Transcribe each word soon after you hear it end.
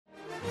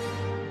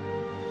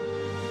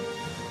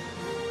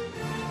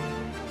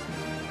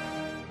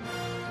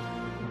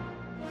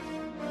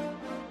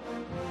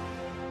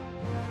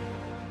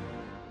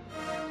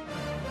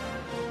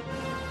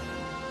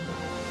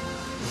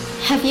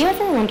Have you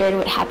ever wondered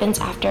what happens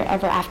after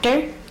ever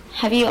after?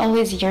 Have you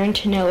always yearned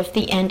to know if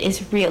the end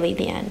is really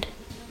the end?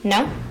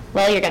 No?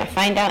 Well, you're going to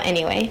find out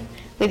anyway,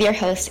 with your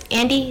hosts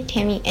Andy,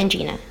 Tammy, and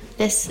Gina.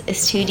 This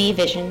is 2D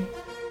Vision.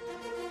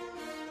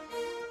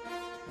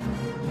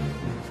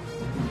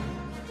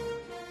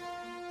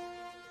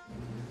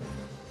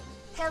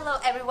 Hello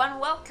everyone,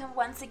 welcome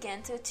once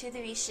again to 2D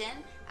Vision.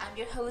 I'm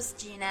your host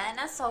Gina, and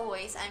as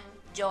always, I'm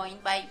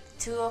joined by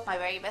two of my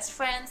very best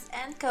friends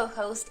and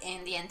co-host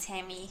Andy and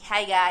Tammy.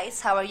 Hi guys,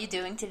 how are you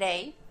doing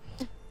today?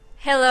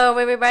 Hello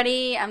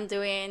everybody. I'm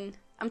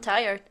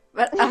tired,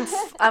 but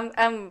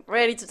I'm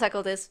ready to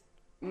tackle this.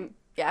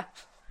 Yeah.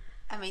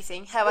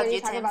 Amazing. How about you,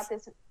 Tim?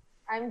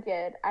 I'm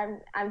good.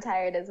 I'm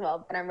tired as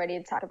well, but I'm ready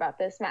to talk about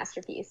this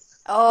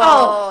masterpiece.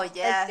 Oh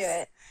yes. Let's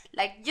do it.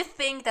 Like, you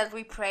think that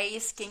we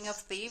praise King of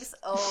Thieves?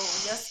 Oh,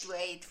 just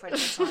wait for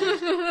this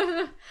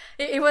one.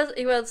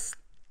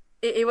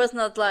 It was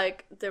not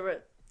like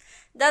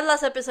that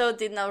last episode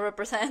did not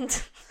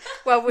represent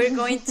what we're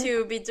going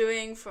to be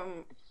doing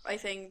from, I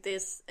think,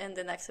 this and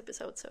the next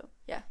episode. So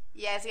yeah.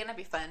 Yeah, it's gonna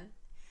be fun.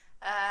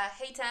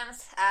 Hey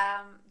Tams,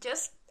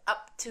 just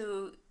up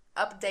to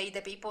update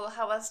the people.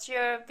 How was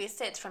your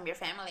visit from your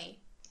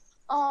family?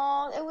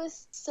 Oh, it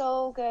was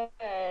so good.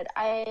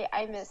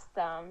 I missed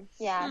them.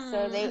 Yeah,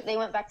 so they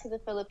went back to the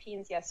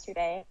Philippines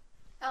yesterday.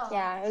 Oh.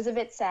 Yeah, it was a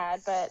bit sad,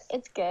 but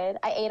it's good.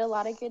 I ate a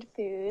lot of good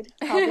food.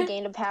 Probably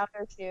gained a pound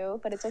or two,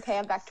 but it's okay.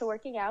 I'm back to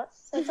working out,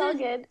 so it's all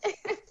good.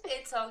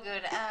 It's all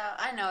good.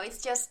 I know,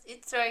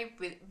 it's very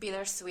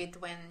bittersweet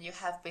when you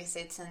have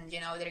visits and,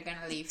 they're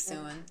gonna leave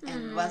soon.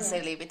 And once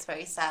they leave, it's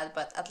very sad,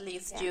 but at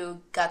least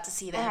you got to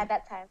see them. I had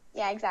that time.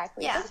 Yeah,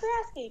 exactly. Yeah. Thanks for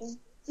asking.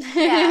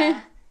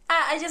 Yeah.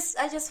 I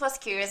just was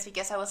curious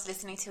because I was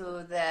listening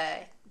to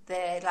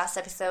the last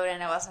episode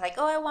and I was like,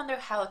 oh, I wonder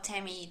how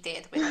Tammy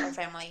did with her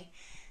family.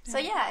 So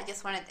yeah, I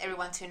just wanted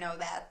everyone to know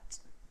that.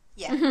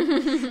 Yeah.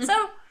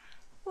 So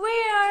we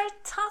are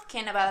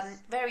talking about a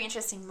very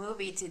interesting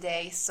movie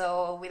today.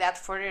 So without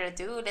further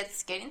ado,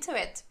 let's get into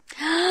it.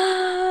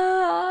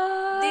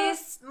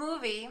 This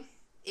movie,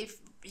 if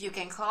you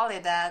can call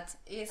it that,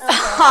 is...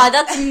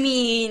 that's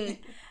mean.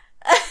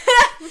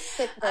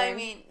 I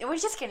mean, we're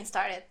just getting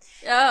started.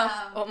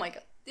 Oh my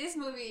god. This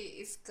movie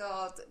is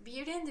called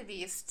Beauty and the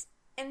Beast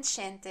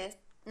Enchanted.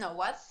 No,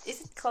 what?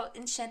 Is it called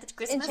Enchanted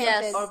Christmas?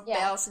 Enchanted, Or yeah.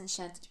 Belle's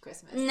Enchanted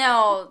Christmas?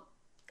 No,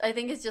 I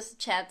think it's just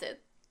Enchanted.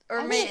 Or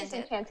I maybe think it's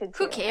Enchanted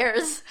who too.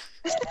 cares?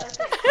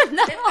 Okay.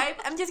 No.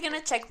 I'm just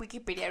gonna check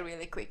Wikipedia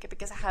really quick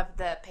because I have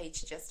the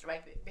page just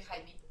right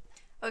behind me.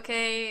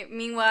 Okay,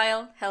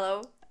 meanwhile,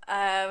 hello.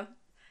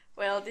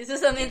 Well, this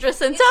is an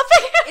interesting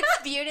topic.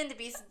 It's Beauty and the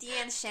Beast, The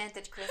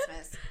Enchanted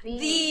Christmas.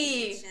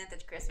 The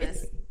Enchanted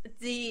Christmas.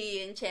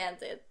 The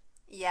Enchanted.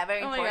 Yeah,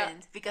 very Oh my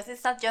important because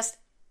it's not just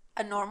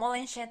a normal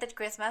Enchanted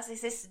Christmas.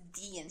 This is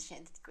the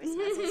Enchanted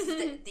Christmas. This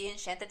is the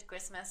Enchanted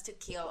Christmas to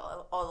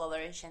kill all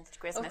other Enchanted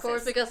Christmases. Of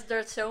course, because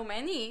there's so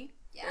many.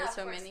 Yeah, There's of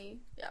so course. many.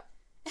 Yeah.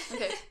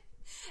 Okay.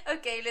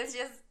 Okay,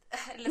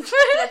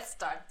 let's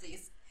start,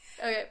 please.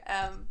 Okay.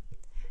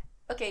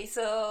 Okay,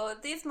 so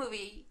this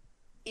movie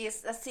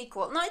is a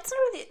sequel. No, it's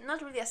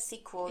not really a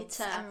sequel.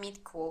 It's a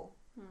mid-quel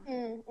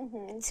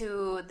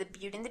to The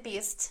Beauty and the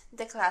Beast,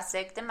 the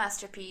classic, the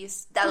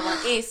masterpiece. That one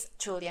is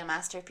truly a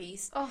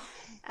masterpiece. Oh.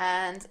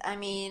 And I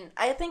mean,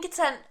 I think it's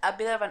a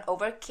bit of an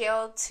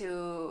overkill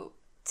to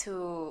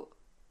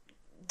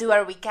do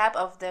a recap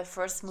of the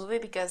first movie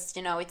because,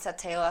 it's a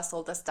tale as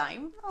old as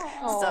time.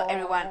 So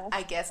everyone,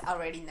 I guess,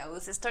 already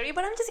knows the story,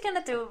 but I'm just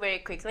gonna do it very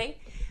quickly.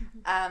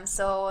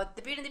 So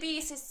The Beauty and the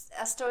Beast is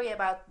a story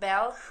about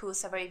Belle,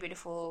 who's a very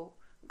beautiful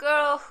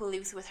girl who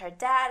lives with her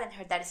dad, and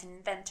her dad is an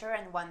inventor,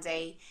 and one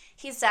day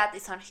his dad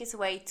is on his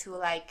way to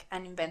like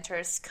an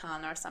inventor's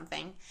con or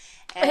something.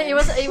 And It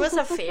was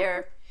a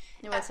fair.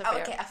 It was a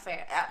fair. Okay, a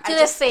fair. To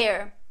the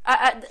fair.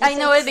 I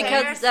know it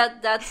because fair?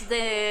 that's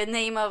the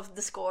name of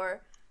the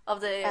score of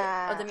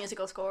the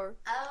musical score.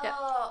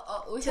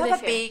 We To have the a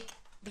fair. big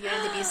Beauty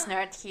and the Beast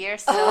nerd here,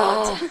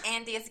 so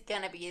Andy is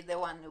gonna be the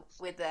one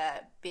with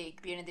the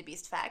big Beauty and the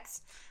Beast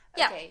facts.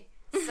 Yeah. Okay,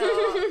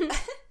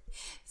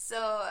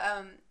 so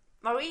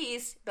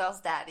Maurice, Belle's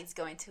dad, is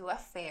going to a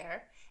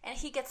fair, and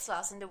he gets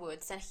lost in the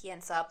woods, and he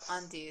ends up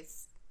on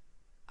this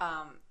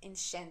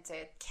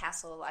enchanted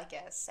castle, I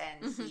guess,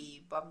 and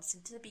he bumps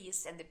into the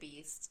Beast, and the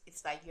Beast,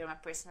 it's like, you're my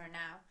prisoner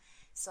now.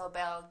 So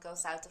Belle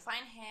goes out to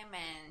find him,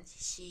 and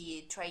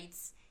she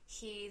trades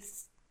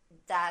his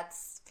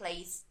dad's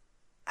place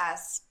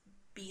as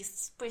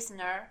Beast's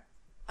prisoner.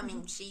 I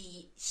mean,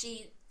 she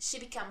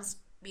becomes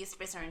Beast's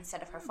prisoner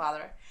instead of her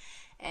father.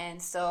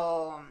 And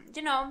so,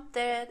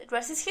 the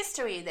rest is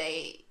history.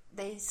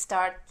 They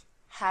start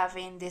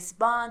having this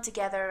bond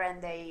together,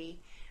 and they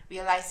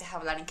realize they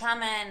have a lot in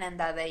common, and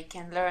that they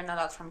can learn a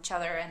lot from each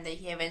other, and they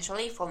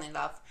eventually fall in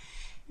love.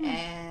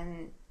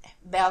 And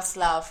Belle's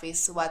love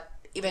is what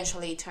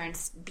eventually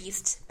turns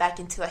Beast back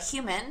into a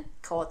human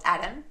called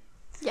Adam.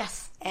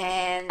 Yes.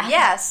 And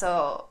yeah,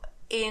 so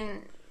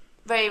in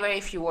very,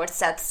 very few words,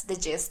 that's the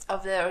gist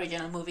of the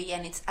original movie,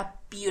 and it's a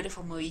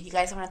beautiful movie. You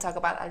guys want to talk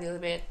about a little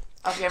bit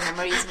of your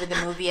memories with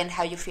the movie and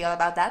how you feel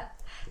about that?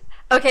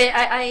 Okay,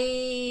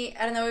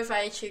 I don't know if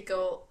I should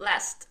go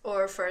last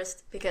or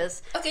first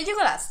because Okay, you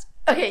go last.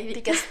 okay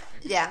Because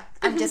yeah,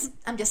 I'm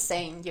just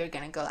saying you're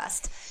gonna go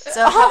last.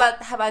 So how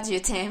about you,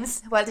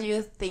 Tims? What do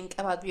you think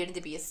about Beauty and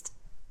the Beast?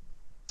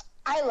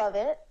 I love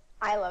it.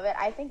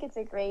 I think it's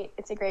a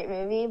great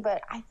movie,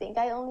 but I think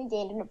I only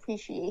gained an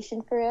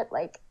appreciation for it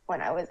like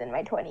when I was in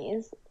my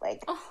 20s.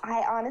 Like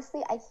I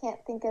honestly I can't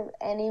think of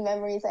any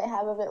memories I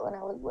have of it when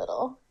I was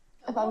little.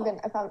 I'm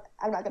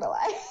not gonna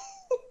lie.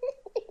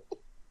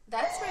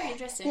 That's very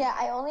interesting. Yeah,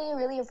 I only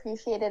really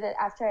appreciated it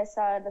after I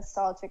saw a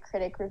nostalgic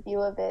critic review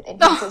of it,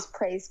 and he just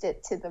praised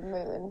it to the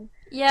moon.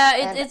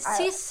 yeah, it's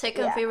his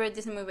second favorite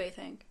Disney movie, I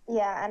think.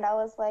 Yeah, and I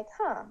was like,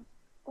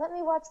 let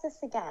me watch this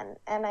again.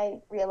 And I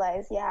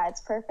realized, yeah,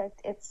 it's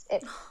perfect.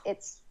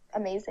 It's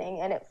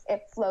amazing, and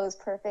it flows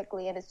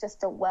perfectly, and it's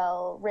just a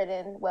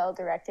well-written,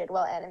 well-directed,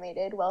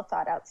 well-animated,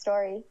 well-thought-out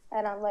story.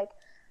 And I'm like,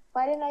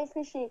 why didn't I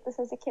appreciate this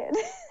as a kid?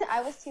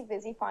 I was too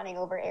busy fawning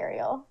over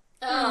Ariel.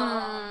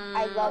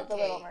 I love The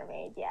Little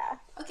Mermaid, yeah.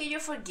 Okay, you're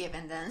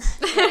forgiven then.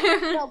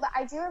 No, but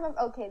I do remember,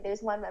 okay,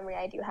 there's one memory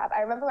I do have.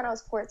 I remember when I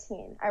was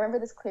 14. I remember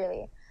this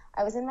clearly.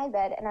 I was in my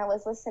bed, and I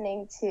was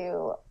listening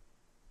to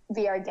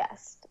Be Our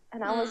Guest.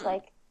 And I was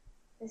like,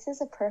 this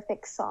is a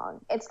perfect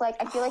song. It's like,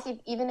 I feel like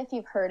even if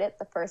you've heard it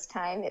the first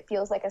time, it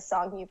feels like a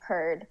song you've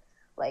heard,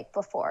 like,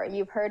 before.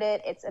 You've heard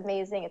it, it's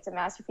amazing, it's a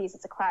masterpiece,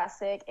 it's a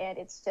classic, and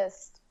it's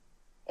just,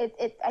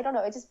 I don't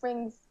know, it just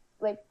brings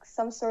like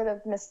some sort of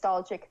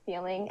nostalgic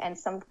feeling and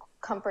some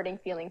comforting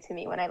feeling to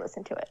me when I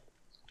listen to it.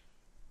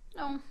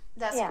 Oh,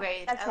 That's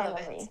great. That's I love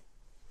it.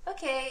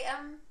 Okay,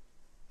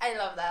 I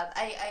love that.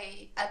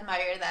 I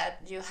admire that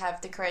you have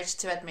the courage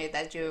to admit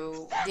that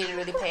you didn't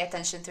really pay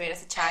attention to it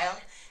as a child,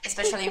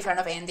 especially in front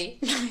of Andy.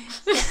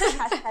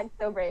 Hashtag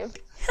so brave.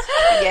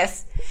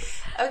 Yes.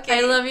 Okay.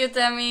 I love you,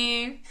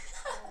 Tammy.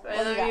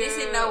 I love you. This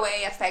in no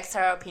way affects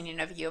our opinion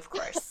of you, of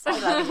course. I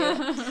love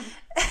you.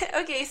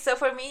 Okay, so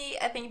for me,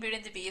 I think Beauty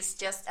and the Beast,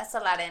 just as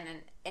Aladdin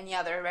and any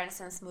other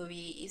Renaissance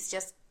movie,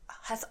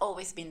 has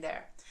always been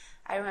there.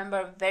 I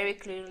remember very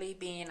clearly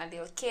being a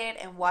little kid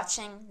and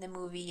watching the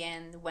movie,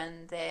 and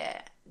when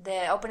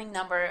the opening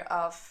number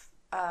of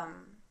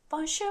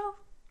Bonjour,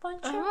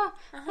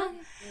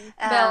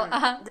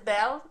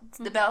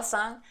 the bell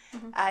song,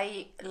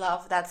 I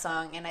love that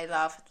song, and I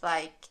loved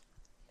like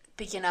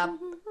picking up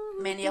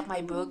many of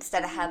my books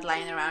that I had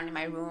lying around in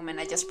my room, and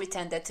I just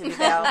pretended to be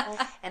Belle,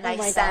 and I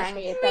sang.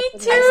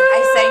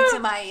 I sang to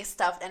my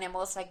stuffed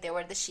animals like they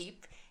were the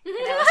sheep. And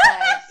I was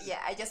like, yeah,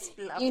 I just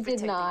loved You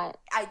pretending. did not.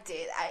 I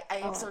did.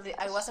 I absolutely.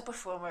 I was a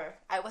performer.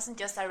 I wasn't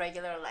just a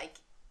regular like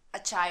a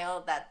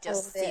child that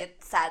just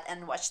sat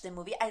and watched the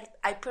movie.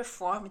 I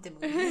performed the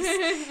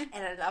movies,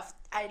 and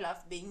I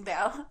loved being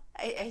Belle.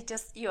 It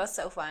was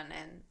so fun,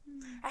 and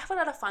I have a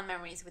lot of fun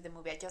memories with the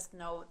movie. I just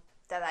know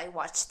that I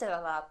watched it a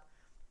lot.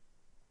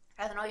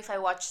 I don't know if I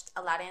watched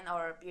Aladdin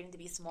or Beauty and the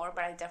Beast more,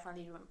 but I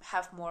definitely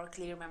have more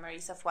clear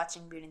memories of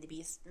watching Beauty and the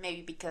Beast.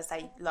 Maybe because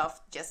I love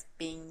just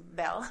being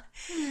Belle.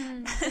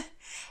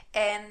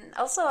 And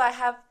also I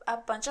have a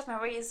bunch of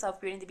memories of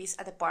Beauty and the Beast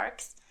at the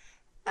parks.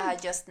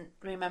 Just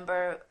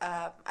remember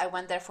I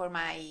went there for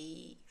my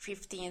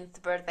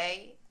 15th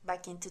birthday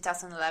back in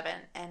 2011,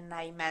 and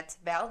I met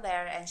Belle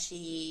there, and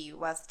she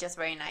was just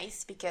very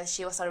nice because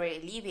she was already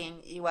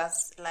leaving. It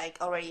was like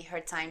already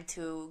her time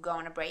to go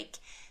on a break,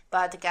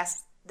 but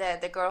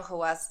the girl who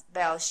was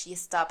Belle, she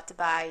stopped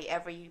by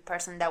every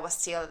person that was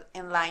still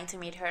in line to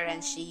meet her,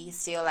 and she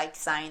still like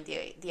signed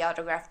the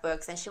autograph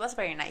books, and she was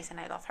very nice, and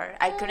I love her.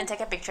 I couldn't take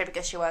a picture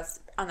because she was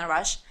on a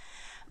rush,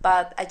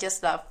 but I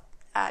just love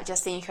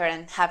just seeing her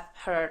and have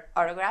her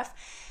autograph.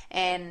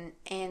 And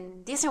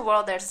in Disney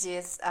World, there's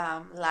this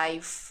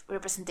live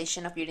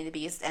representation of Beauty and the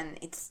Beast, and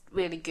it's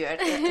really good.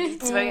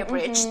 It's very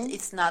abridged.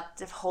 It's not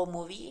the whole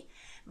movie,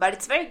 but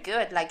it's very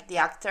good. Like the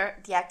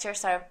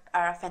actors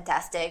are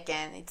fantastic,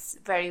 and it's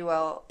very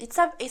well. It's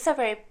a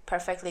very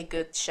perfectly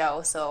good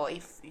show. So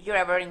if you're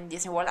ever in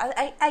Disney World,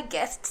 I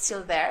guess it's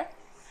still there.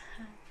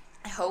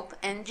 I hope,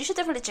 and you should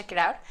definitely check it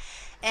out.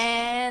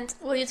 And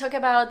will you talk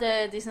about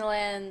the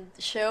Disneyland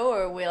show,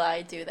 or will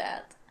I do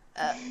that?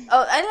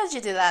 I'll let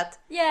you do that.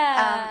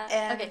 Yeah.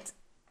 And okay.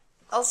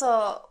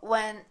 Also,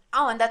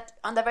 on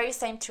the very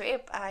same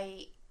trip,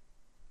 I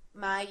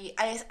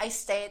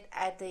stayed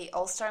at the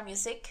All Star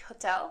Music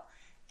Hotel,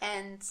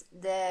 and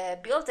the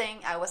building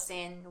I was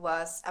in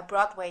was a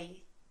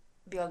Broadway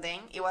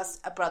building. It was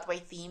a Broadway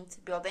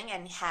themed building,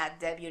 and it had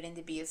the Beauty and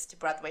the Beast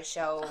Broadway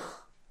show,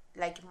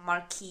 like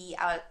marquee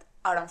out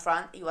in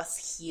front. It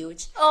was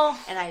huge,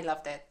 and I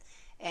loved it.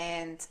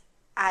 And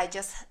I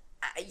just,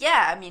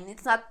 I mean,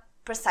 it's not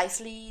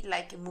precisely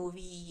like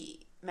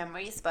movie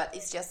memories, but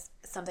it's just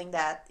something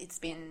that it's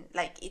been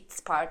like,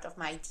 it's part of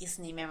my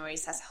Disney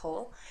memories as a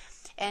whole.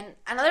 And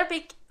another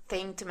big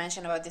thing to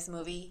mention about this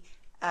movie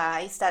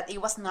is that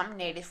it was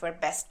nominated for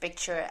Best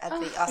Picture at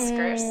the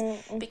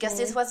Oscars, because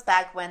this was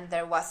back when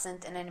there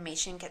wasn't an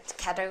animation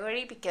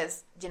category,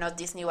 because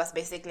Disney was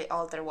basically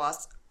all there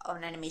was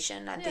on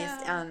animation and this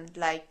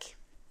like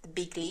the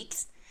big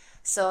leagues.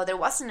 So there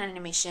wasn't an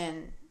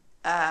animation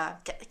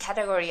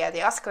category at the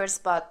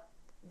Oscars, but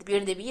Beauty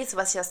and the Beast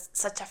was just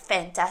such a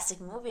fantastic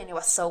movie, and it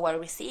was so well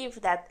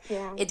received that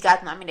it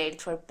got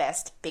nominated for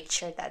Best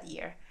Picture that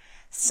year.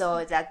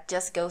 So that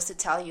just goes to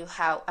tell you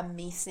how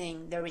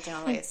amazing the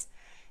original is.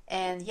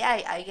 And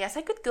yeah, I guess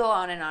I could go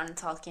on and on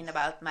talking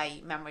about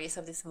my memories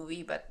of this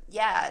movie, but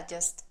yeah,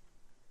 just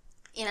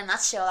in a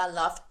nutshell, I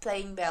loved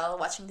playing Belle,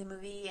 watching the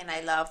movie, and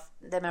I love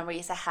the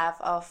memories I have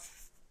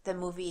of the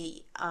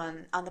movie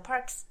on the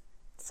parks.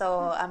 So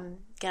I'm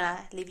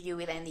gonna leave you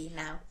with Andy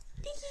now.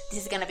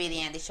 This is gonna be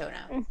the Andy show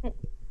now.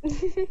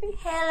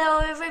 Hello,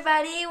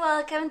 everybody.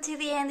 Welcome to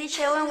the Andy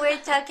Show, and we're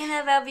talking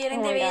about Beauty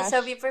and the Beast.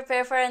 So be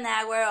prepared for an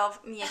hour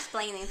of me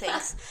explaining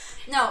things.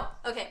 No,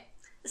 okay.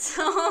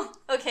 So,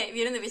 okay,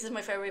 Beauty and the Beast is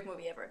my favorite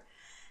movie ever.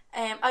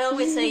 I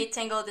always say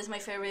Tangled is my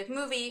favorite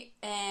movie,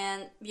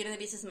 and Beauty and the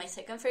Beast is my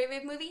second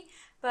favorite movie.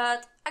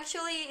 But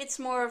actually, it's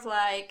more of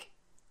like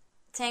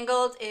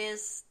Tangled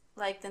is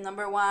like the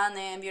number one,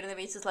 and Beauty and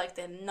the Beast is like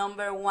the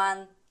number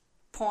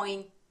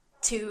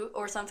 1.2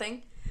 or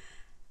something.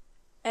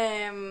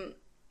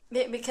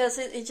 Because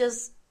it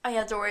just, I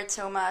adore it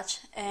so much.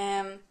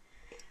 I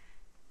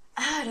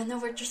don't know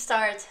where to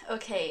start.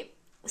 Okay,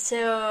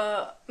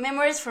 so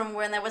memories from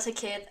when I was a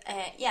kid.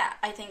 Yeah,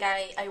 I think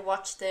I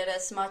watched it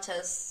as much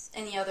as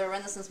any other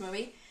Renaissance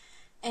movie.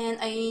 And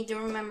I do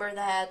remember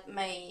that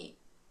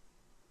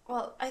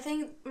I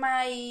think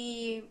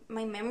my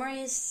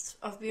memories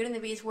of Beauty and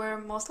the Beast were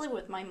mostly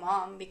with my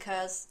mom,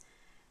 because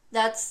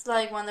that's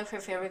like one of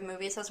her favorite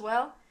movies as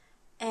well.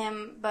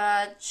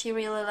 But she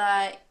really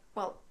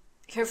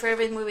her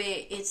favorite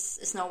movie is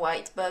Snow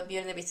White, but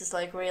Beauty and the Beast is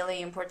like really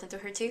important to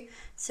her too.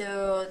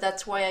 So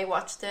that's why I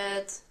watched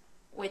it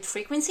with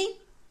frequency.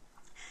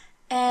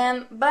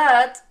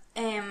 But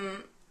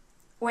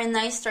when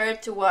I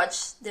started to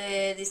watch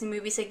the Disney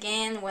movies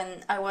again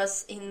when I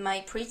was in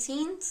my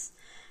preteens,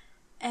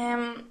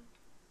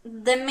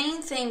 the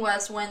main thing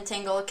was when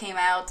Tangled came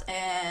out,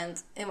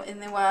 and it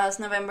was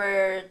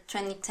November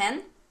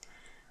 2010.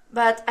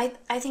 But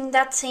I think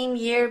that same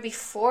year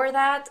before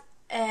that,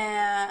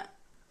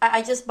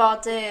 I just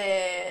bought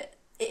it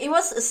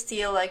was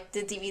still like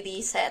the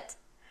DVD set,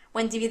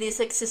 when DVDs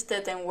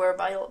existed and were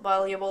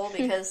valuable,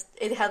 because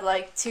it had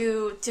like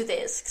two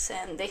discs,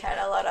 and they had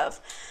a lot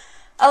of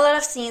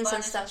scenes bonus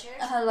and stuff,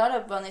 features? A lot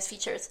of bonus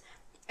features.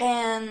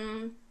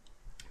 And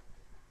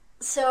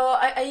so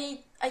I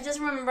just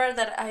remember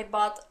that I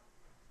bought,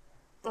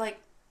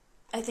 like,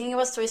 I think it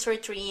was Toy Story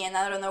 3, and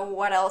I don't know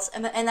what else.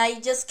 And I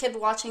just kept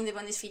watching the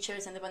bonus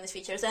features, and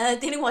I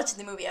didn't watch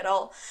the movie at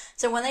all.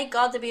 So when I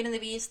got the Beauty and the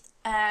Beast,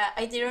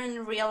 I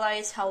didn't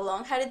realize how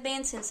long had it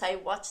been since I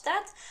watched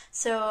that.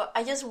 So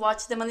I just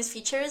watched the bonus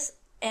features,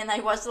 and I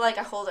watched like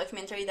a whole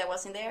documentary that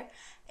was in there.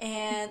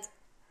 And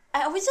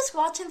I was just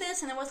watching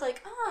this, and I was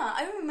like,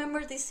 I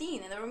remember this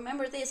scene, and I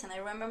remember this, and I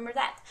remember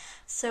that.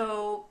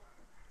 So,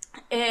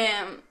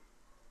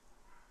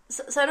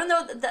 so I don't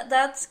know,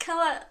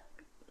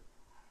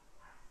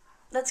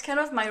 that's kind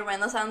of my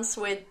renaissance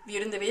with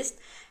Beauty and the Beast.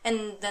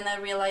 And then I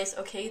realized,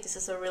 okay, this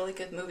is a really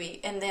good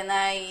movie. And then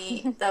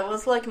that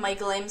was like my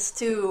glimpse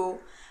to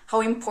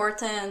how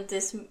important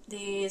this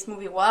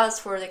movie was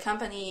for the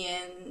company,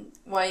 and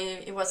why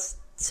it was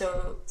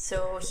so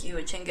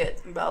huge and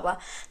good, and blah blah.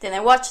 Then I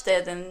watched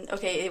it, and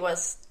okay, it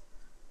was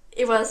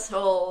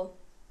all,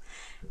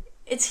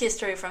 it's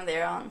history from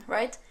there on,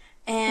 right?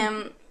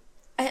 And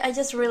I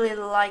just really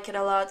like it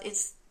a lot.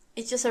 It's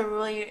just a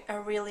really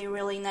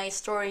nice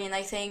story, and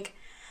I think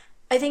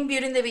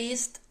Beauty and the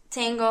Beast,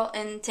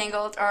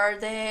 Tangled are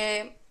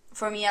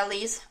for me at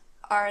least,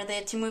 are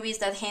the two movies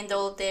that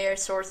handle their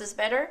sources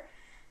better.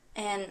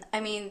 And I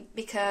mean,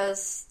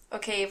 because,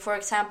 okay, for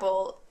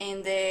example,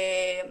 in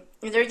the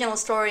original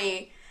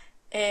story,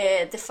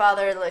 the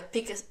father like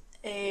picks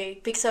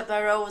up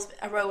a rose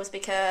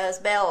because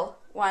Belle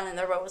wanted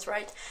a rose,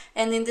 right?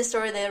 And in this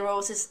story, the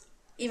rose is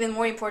even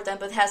more important,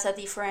 but has a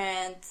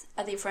different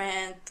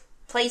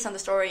place on the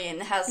story,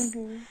 and has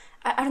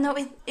I don't know,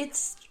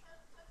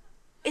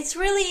 it's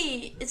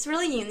really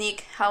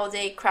unique how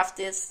they craft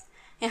this,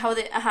 and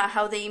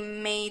how they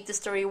made the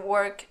story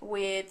work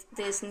with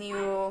this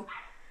new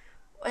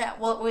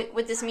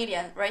with this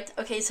media, right?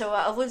 Okay, so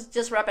I will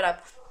just wrap it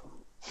up.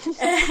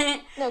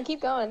 No, keep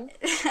going.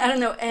 I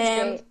don't know,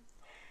 and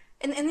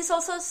it's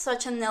also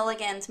such an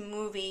elegant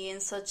movie,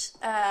 and such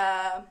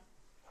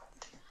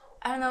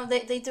I don't know,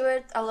 they do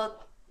it a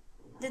lot.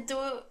 They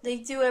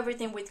do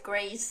everything with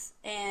grace,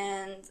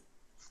 and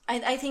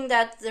I think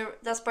that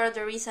that's part of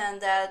the reason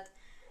that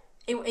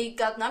it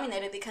got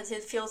nominated, because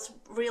it feels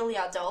really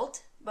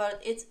adult, but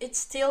it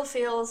still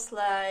feels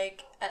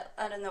like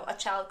I don't know, a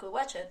child could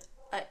watch it.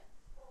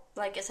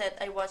 Like I said,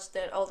 I watched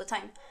it all the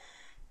time.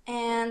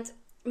 And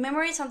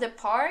memories of the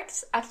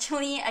parks,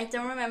 actually, I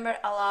don't remember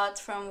a lot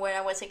from when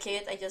I was a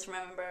kid. I just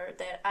remember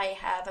that I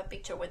have a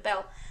picture with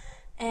Belle.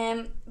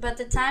 But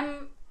the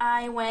time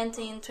I went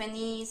in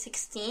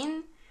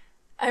 2016,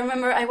 I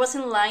remember I was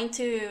in line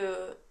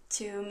to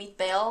meet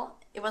Belle.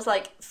 It was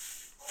like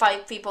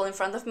 5 people in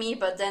front of me,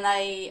 but then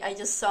I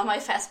just saw my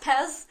fast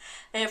pass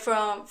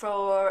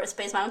for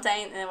Space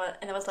Mountain,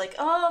 and it was like,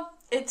 oh,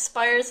 it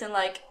expires in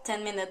like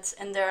 10 minutes,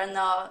 and there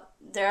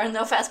are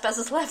no fast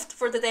passes left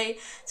for the day.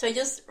 So I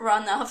just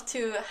ran off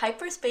to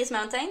Hyperspace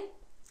Mountain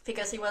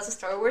because it was a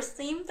Star Wars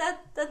theme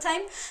that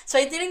time. So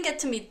I didn't get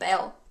to meet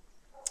Belle.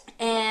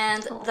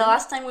 And the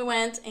last time we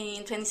went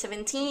in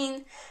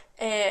 2017,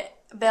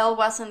 Belle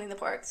wasn't in the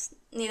parks,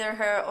 neither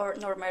her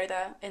nor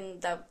Merida, and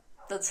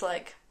that's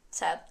like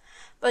sad.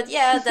 But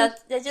yeah,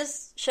 that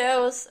just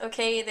shows,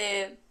 okay,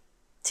 the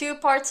 2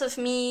 parts of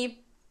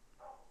me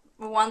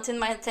wanting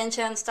my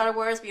attention: Star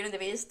Wars, Beauty and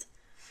the Beast.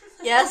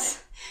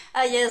 Yes,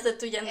 yes, the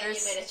 2 genders. And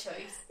you made a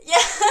choice.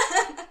 Yeah,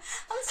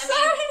 I'm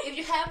sorry. I mean, if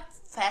you have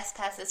fast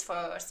passes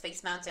for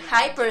Space Mountain,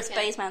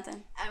 Hyperspace Mountain.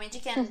 I mean,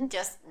 you can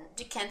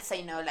you can't say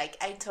no. Like,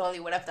 I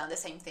totally would have done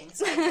the same thing,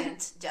 so I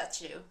can't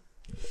judge you.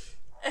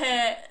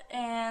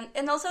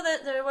 And also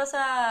there was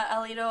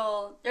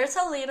there's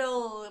a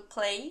little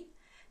play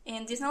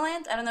in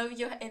Disneyland. I don't know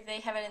if they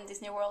have it in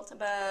Disney World,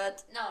 but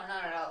No,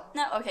 not at all.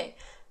 no, okay.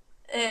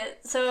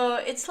 So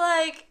it's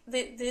like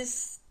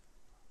this.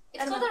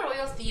 It's called the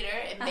Royal Theatre,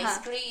 and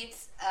basically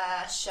it's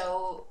a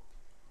show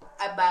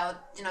about,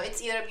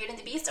 it's either Beauty and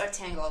the Beast or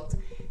Tangled,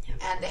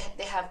 and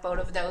they have both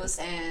of those,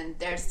 and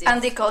there's this...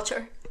 Andy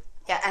culture.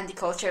 Yeah, Andy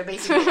culture,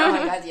 basically. Oh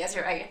my god, yes,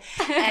 you're right.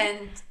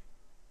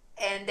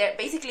 And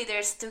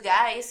there's 2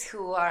 guys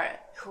who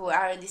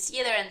are in this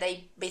theater, and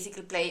they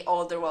basically play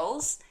all the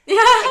roles,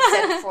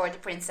 except for the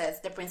princess.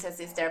 The princess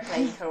is there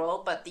playing her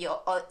role, but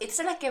it's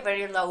like a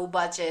very low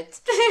budget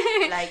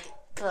like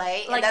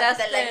play. Like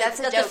and that's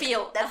a joke. the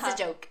feel. That's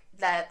the joke,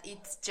 that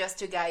it's just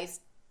 2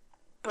 guys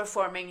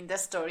performing the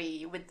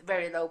story with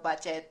very low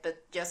budget, but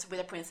just with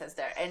a princess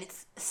there, and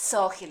it's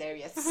so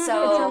hilarious, so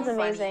Sounds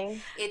funny.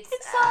 Amazing. It's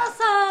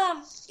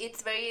awesome.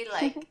 It's very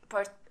like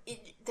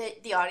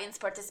the audience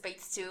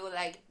participates too.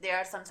 Like, there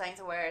are some times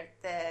where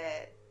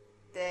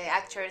the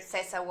actor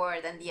says a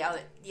word and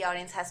the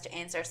audience has to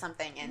answer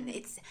something, and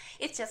it's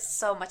just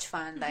so much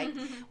fun. Like,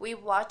 we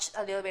watched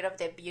a little bit of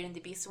the Beauty and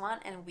the Beast one,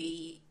 and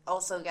we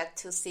also got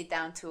to sit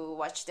down to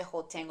watch the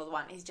whole Tangled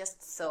one. It's just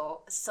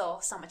so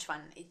much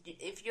fun.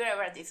 If you're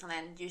ever at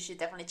Disneyland, you should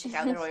definitely check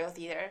out the Royal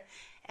Theatre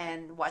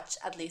and watch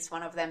at least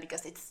one of them,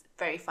 because it's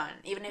very fun.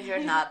 Even if you're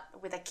not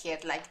with a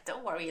kid, like,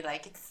 don't worry,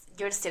 like,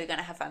 you're still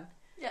gonna have fun.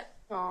 Yeah.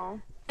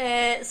 Aww.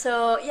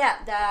 So yeah,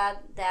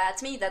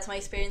 that's me. That's my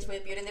experience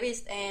with Beauty and the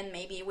Beast, and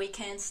maybe we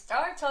can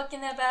start talking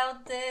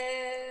about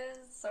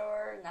this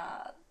or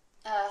not.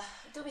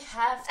 Do we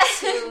have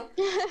to?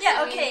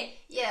 Yeah. I mean, Okay.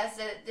 yes,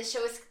 the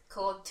show is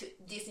called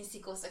Disney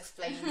Sequels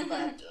Explained,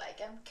 but like,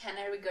 I'm kind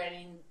of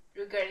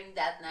regretting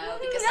that now,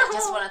 because I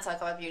just want to talk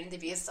about Beauty and the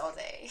Beast all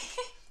day.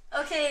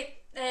 Okay.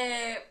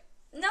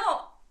 No.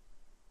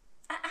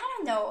 I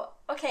don't know.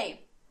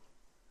 Okay.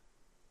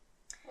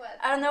 What?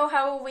 I don't know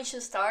how we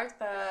should start,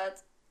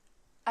 but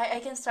I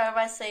can start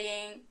by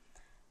saying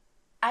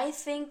I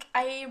think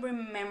I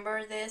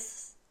remember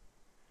this.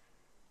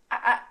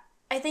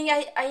 I think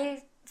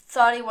I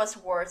thought it was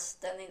worse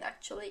than it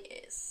actually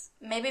is.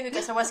 Maybe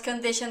because I was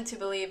conditioned to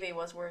believe it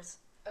was worse.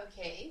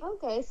 Okay.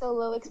 Okay, so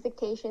low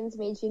expectations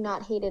made you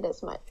not hate it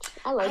as much.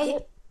 I like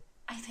it.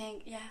 I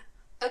think, yeah.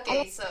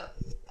 Okay, so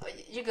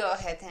you go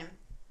ahead, Tim.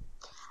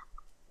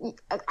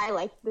 I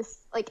like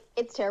this. Like,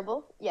 it's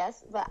terrible,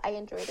 yes, but I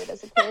enjoyed it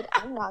as a kid.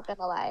 I'm not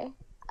gonna lie.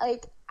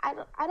 Like, I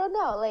don't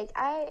know. Like,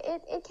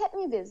 it kept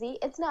me busy.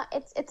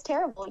 It's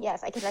terrible.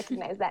 Yes, I can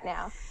recognize that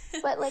now.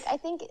 But like, I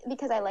think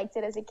because I liked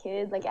it as a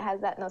kid, like, it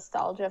has that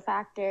nostalgia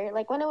factor.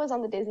 Like, when it was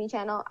on the Disney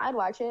Channel, I'd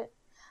watch it.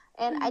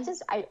 And I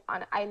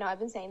know I've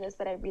been saying this,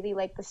 but I really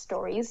like the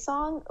Stories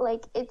song.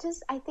 Like,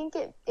 I think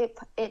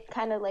it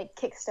kind of like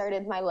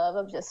kickstarted my love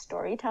of just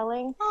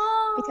storytelling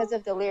because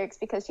of the lyrics,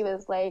 because she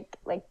was like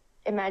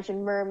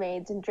imagine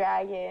mermaids and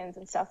dragons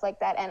and stuff like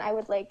that, and I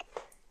would like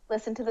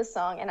listen to the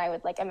song and I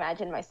would like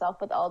imagine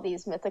myself with all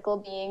these mythical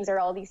beings or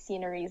all these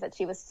sceneries that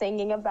she was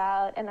singing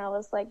about, and I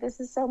was like, this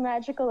is so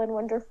magical and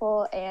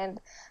wonderful. And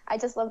I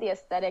just love the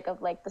aesthetic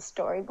of like the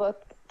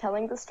storybook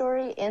telling the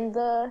story in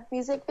the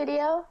music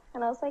video,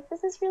 and I was like,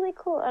 this is really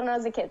cool. And I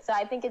was a kid, so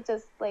I think it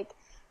just like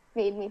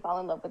made me fall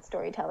in love with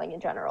storytelling in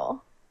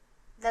general.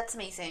 That's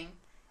amazing.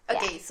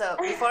 Okay, so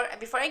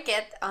before I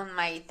get on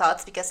my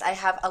thoughts, because I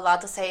have a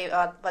lot to say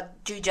about what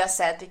you just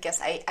said,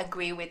 because I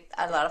agree with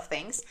a lot of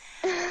things.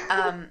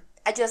 I'm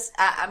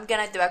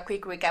gonna do a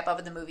quick recap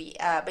of the movie.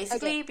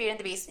 Basically, Beauty and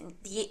the Beast,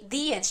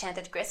 the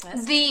Enchanted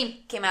Christmas,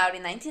 came out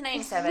in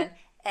 1997,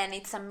 and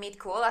it's a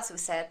mid-cool, as we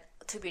said,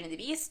 to Beauty and the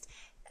Beast,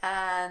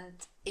 and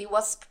it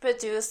was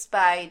produced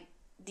by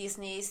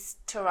Disney's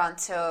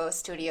Toronto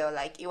studio.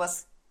 Like, it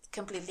was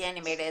completely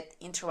animated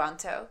in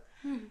Toronto.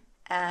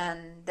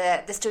 And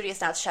the studio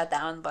is not shut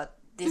down, but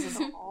this is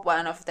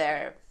one of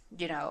their,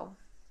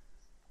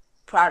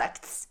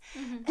 products.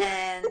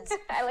 And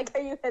I like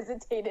how you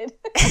hesitated.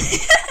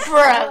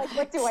 Like,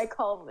 what do I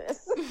call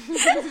this?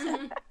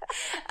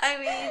 I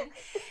mean,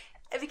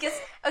 because,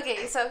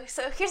 okay, so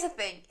here's the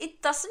thing.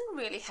 It doesn't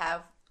really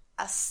have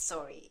a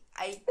story.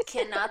 I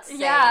cannot say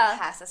Yeah. it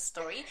has a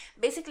story.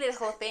 Basically, the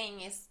whole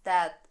thing is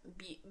that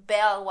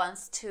Belle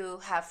wants to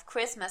have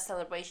Christmas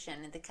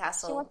celebration in the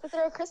castle. She wants to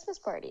throw a Christmas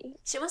party.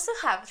 She wants to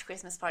have a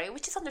Christmas party,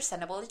 which is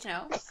understandable,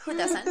 who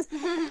doesn't?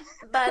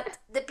 But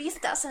the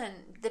Beast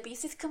doesn't. The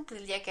Beast is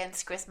completely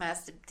against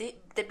Christmas.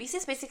 The Beast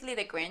is basically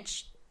the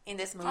Grinch in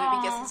this movie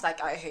because he's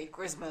like, I hate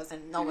Christmas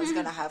and no one's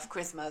gonna have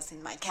Christmas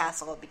in my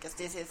castle because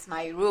this is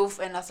my roof,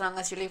 and as long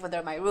as you live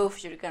under my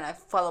roof, you're gonna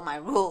follow my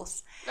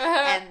rules.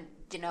 And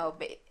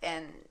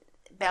and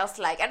Belle's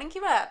like, I didn't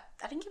give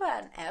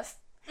an F,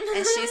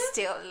 and she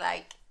still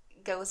like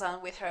goes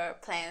on with her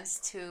plans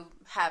to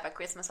have a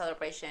Christmas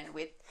celebration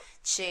with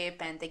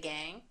Chip and the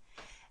gang.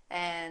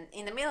 And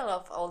in the middle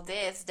of all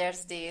this,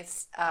 there's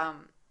this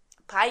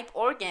pipe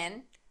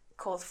organ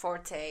called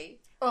Forte,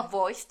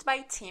 voiced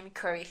by Tim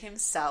Curry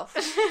himself.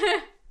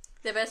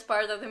 The best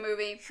part of the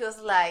movie. Who's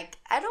like,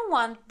 I don't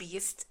want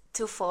Beast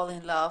to fall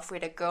in love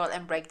with a girl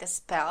and break the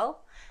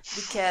spell,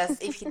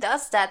 because if he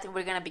does that,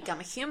 we're gonna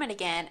become human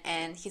again,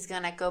 and he's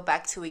gonna go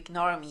back to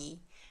ignore me.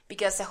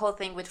 Because the whole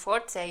thing with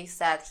Forte is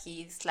that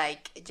he's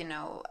like,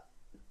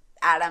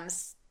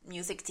 Adam's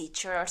music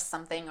teacher or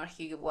something, or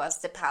he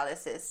was the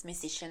palace's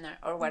musician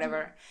or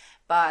whatever.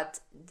 But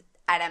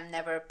Adam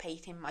never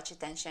paid him much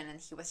attention, and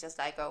he was just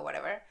like, oh,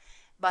 whatever.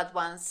 But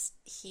once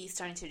he's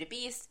turned into the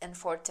Beast and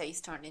Forte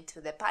is turned into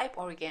the pipe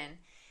organ,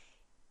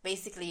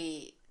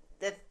 basically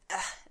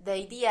the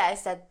idea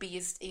is that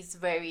Beast is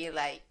very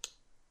like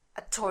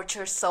a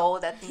tortured soul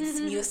that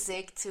needs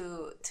music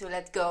to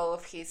let go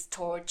of his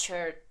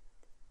tortured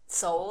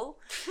soul.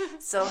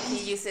 So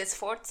he uses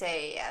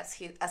Forte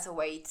as a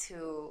way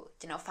to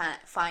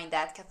find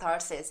that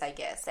catharsis, I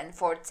guess. And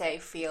Forte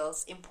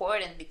feels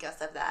important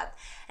because of that,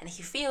 and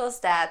he feels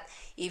that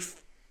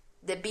if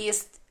the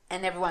Beast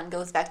and everyone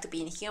goes back to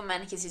being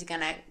human, he's just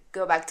gonna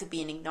go back to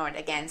being ignored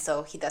again.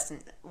 So he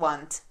doesn't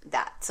want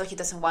that. So he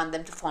doesn't want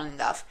them to fall in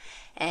love.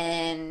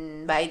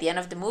 And by the end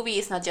of the movie,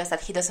 it's not just that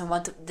he doesn't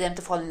want them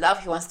to fall in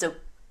love. He wants to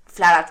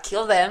flat out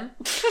kill them.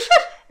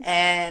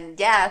 And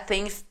yeah,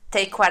 things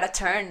take quite a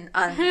turn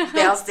on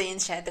Belle's The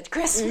Enchanted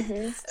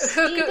Christmas.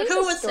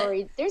 Who would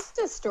say? There's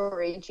a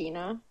story,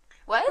 Gina.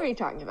 What? What are you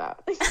talking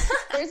about?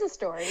 There's a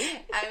story.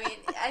 I mean,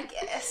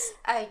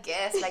 I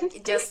guess,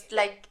 like, just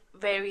like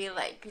very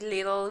like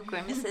little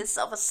grimaces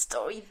of a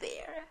story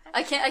there.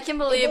 I can't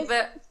believe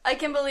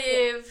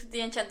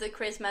The Enchanted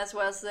Christmas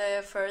was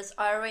the first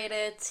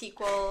R-rated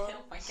sequel Oh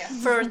my god.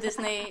 for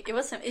Disney.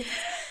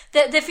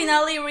 The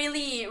finale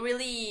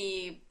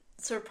really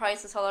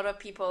surprises a lot of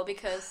people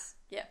because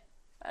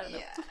I don't know.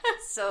 Yeah.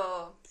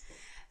 So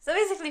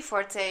basically,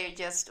 Forte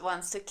just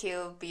wants to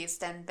kill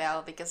Beast and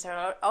Belle because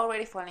they're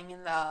already falling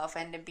in love,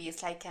 and the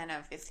Beast like kind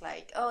of is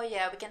like, oh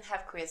yeah, we can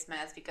have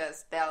Christmas,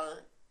 because Belle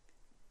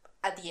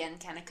at the end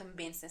kind of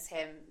convinces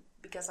him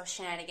because of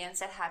shenanigans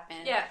that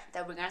happened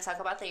that we're gonna talk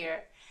about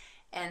later.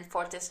 And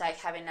Forte's like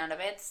having none of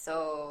it,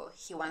 so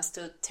he wants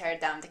to tear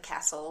down the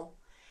castle,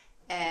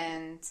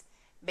 and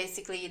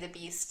basically the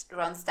Beast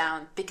runs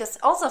down, because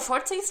also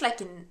Forte is like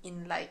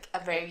in like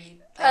a very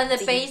And the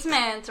deep,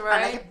 basement, or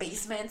right? like a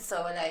basement,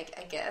 so like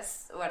I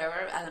guess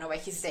whatever, I don't know why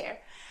he's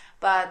there,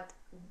 but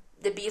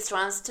the Beast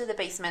runs to the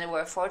basement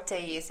where Forte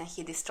is, and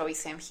he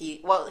destroys him.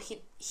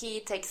 He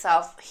takes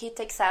out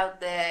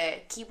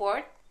the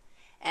keyboard,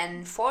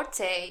 and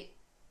Forte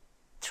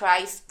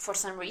tries for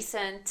some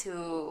reason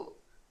to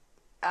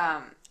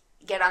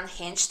get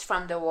unhinged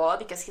from the wall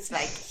because he's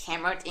like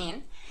hammered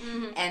in,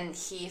 and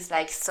he's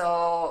like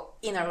so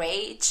in a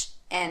rage,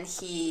 and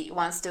he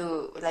wants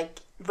to like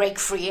break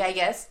free, I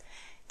guess.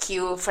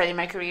 Cue Freddie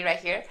Mercury right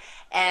here,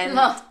 and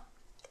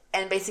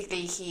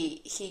basically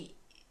he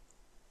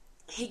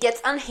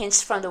gets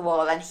unhinged from the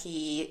wall, and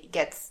he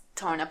gets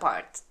torn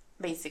apart.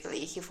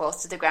 Basically, he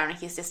falls to the ground and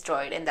he's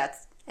destroyed, and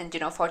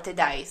Forte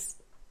dies,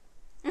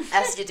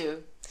 as you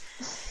do.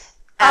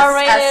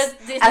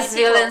 As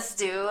villains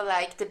do.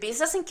 Like, the Beast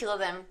doesn't kill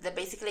them.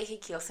 Basically, he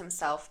kills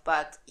himself.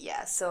 But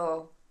yeah,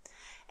 so,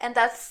 and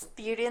that's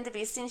Beauty and the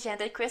Beast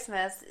Enchanted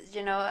Christmas.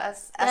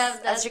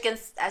 As you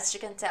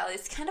can tell,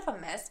 it's kind of a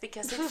mess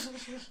because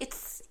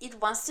it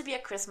wants to be a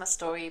Christmas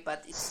story,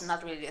 but it's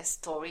not really a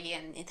story,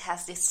 and it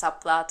has this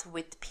subplot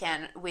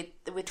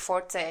with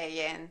Forte,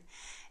 and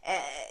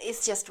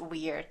it's just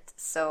weird.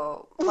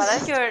 So what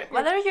are your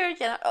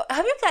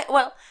have you guys?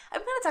 Well,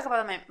 I'm gonna talk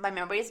about my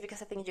memories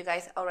because I think you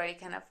guys already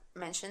kind of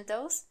mentioned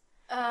those.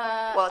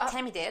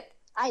 Tammy did.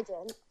 I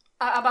did.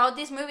 About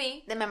this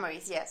movie. The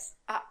memories, yes.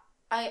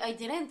 I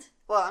didn't.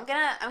 Well, I'm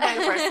gonna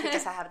go first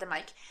because I have the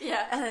mic.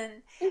 Yeah.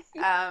 And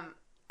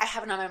I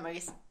have no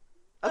memories.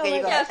 Okay, Oh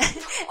you go my ahead.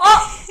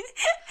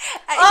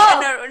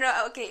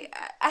 No. Okay,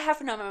 I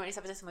have no memories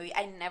of this movie.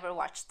 I never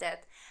watched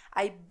it.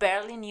 I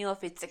barely knew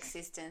of its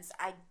existence.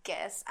 I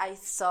guess I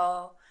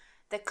saw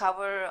the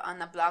cover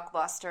on a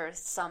Blockbuster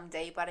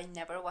someday, but I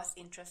never was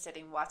interested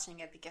in watching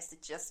it because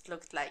it just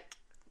looked like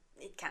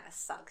it kind of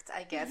sucked,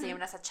 I guess.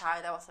 Even as a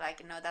child, I was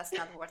like, no, that's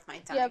not worth my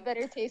time. Yeah,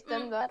 better taste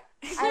than that.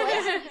 I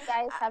like that you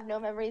guys have no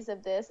memories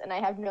of this, and I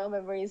have no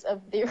memories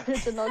of the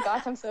original.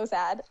 Gosh, I'm so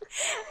sad.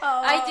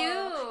 Oh. I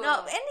do.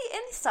 No,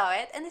 Andy saw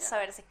it. Andy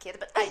saw it as a kid,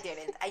 but I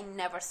didn't. I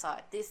never saw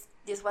it.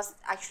 This was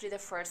actually the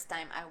first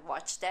time I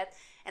watched it,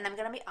 and I'm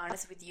gonna be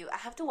honest with you. I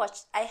had to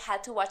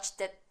watch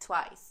that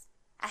twice.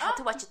 I had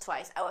to watch it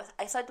twice.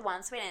 I saw it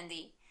once with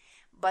Andy,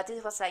 but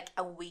it was like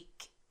a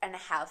week and a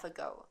half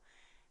ago,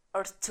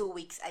 or 2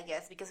 weeks, I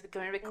guess, because we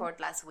couldn't record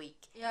last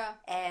week. Yeah.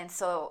 And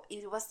so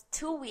it was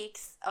 2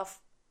 weeks of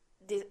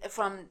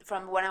from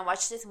when I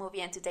watched this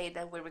movie and today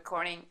that we're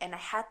recording, and I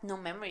had no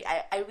memory.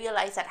 I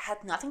realized that I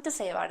had nothing to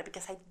say about it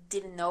because I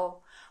didn't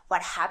know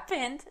what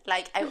happened.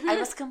 Like I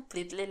was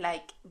completely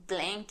like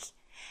blank.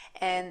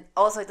 And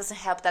also it doesn't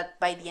help that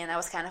by the end I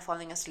was kind of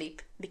falling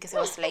asleep because it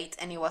was late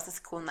and it was a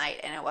school night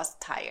and I was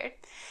tired.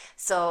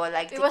 So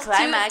like It was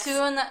climax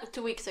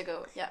 2 weeks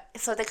ago. Yeah.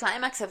 so the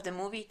climax of the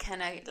movie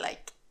kind of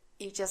like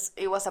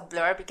it was a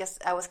blur because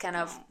I was kind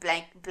of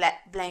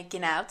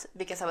blanking out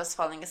because I was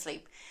falling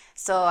asleep.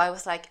 So I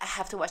was like, I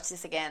have to watch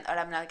this again or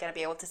I'm not going to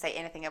be able to say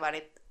anything about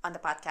it on the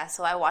podcast.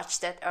 So I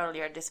watched it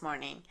earlier this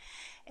morning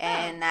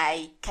and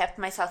I kept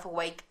myself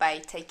awake by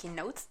taking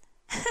notes.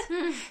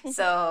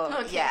 So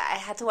yeah, I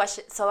had to watch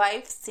it. So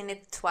I've seen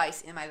it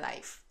twice in my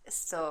life.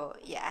 So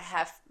yeah, I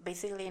have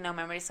basically no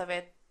memories of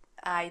it.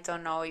 I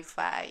don't know if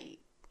I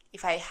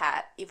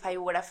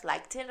would have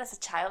liked it as a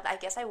child. I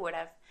guess I would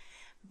have,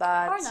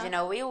 but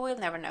we will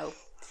never know.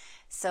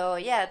 So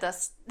yeah,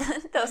 those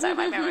are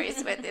my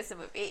memories with this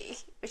movie,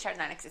 which are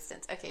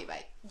non-existent. Okay,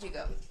 bye. You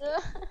go.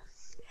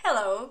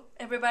 Hello,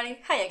 everybody.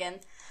 Hi again.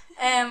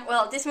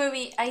 Well, this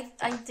movie, I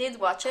did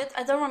watch it.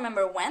 I don't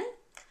remember when.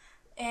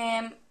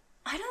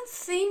 I don't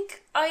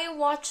think I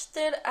watched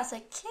it as a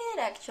kid,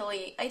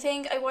 actually. I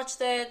think I watched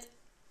it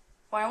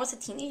when I was a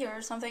teenager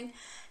or something.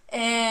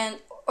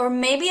 Or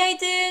maybe I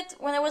did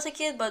when I was a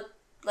kid, but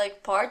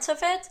like parts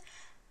of it.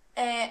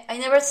 I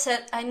never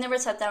sat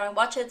down and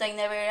watched it. I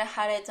never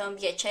had it on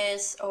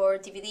VHS or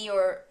DVD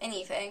or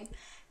anything.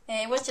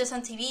 It was just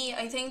on TV.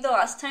 I think the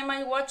last time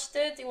I watched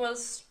it, it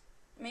was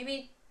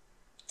maybe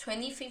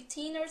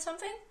 2015 or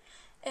something.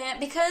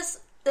 Because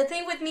the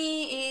thing with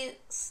me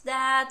is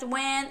that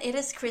when it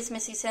is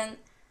Christmas season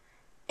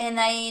and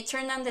I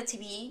turn on the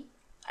TV,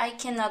 I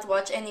cannot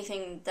watch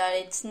anything that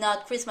it's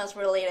not Christmas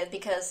related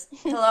because,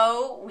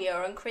 hello, we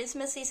are on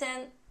Christmas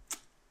season.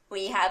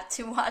 We have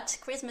to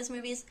watch Christmas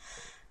movies.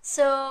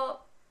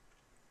 So,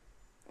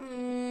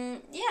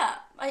 yeah,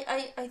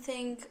 I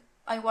think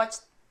I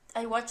watched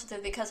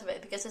it because of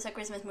it, because it's a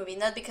Christmas movie,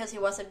 not because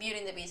it was a Beauty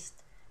and the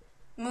Beast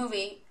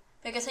movie.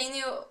 Because I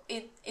knew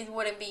it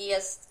wouldn't be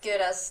as good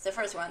as the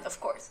first one, of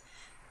course.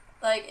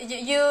 Like,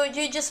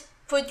 you just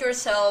put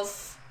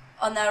yourself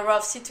on a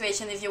rough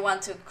situation if you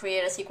want to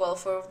create a sequel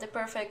for the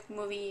perfect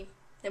movie,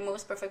 the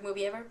most perfect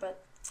movie ever,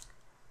 but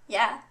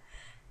yeah.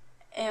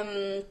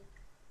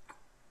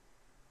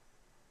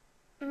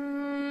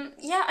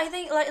 Yeah, I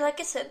think, like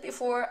I said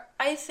before,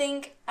 I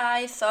think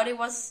I thought it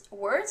was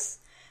worse,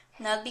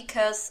 not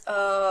because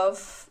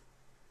of...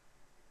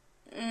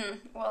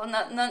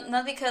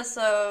 not because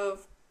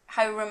of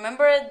how I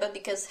remember it, but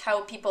because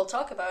how people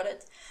talk about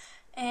it.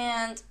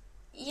 And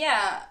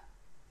yeah,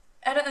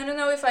 I don't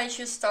know if I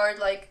should start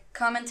like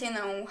commenting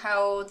on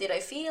how did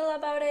I feel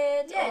about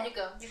it. Yeah, you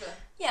go.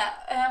 Yeah,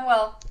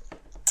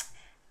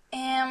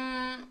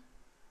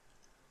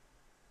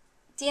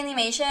 the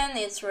animation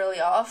is really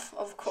off,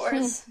 of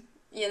course.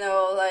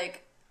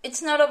 Like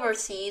it's not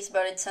overseas,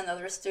 but it's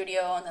another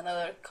studio in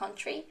another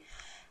country,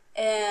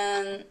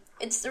 and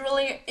it's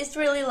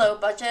really low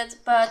budget,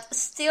 but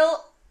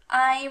still.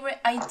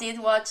 I did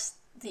watch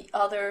the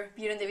other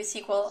Beauty and the Beast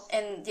sequel,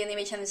 and the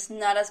animation is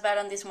not as bad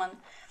on this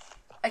one.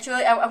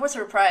 Actually, I was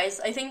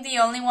surprised. I think the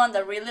only one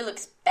that really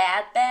looks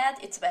bad,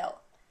 it's Belle.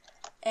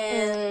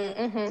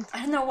 And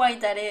I don't know why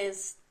that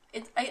is.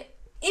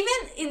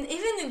 Even in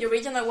the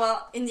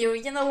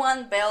original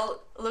one,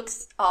 Belle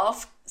looks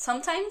off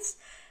sometimes.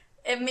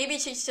 And maybe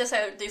she's just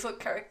a difficult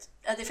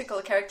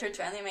character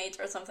to animate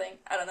or something.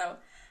 I don't know.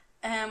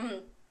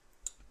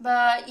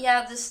 But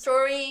yeah, the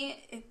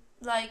story,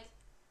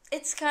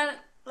 it's kind of,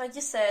 like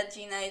you said,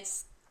 Gina,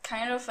 it's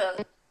kind of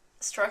a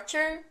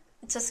structure.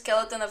 It's a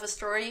skeleton of a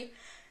story.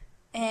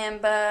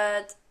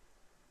 But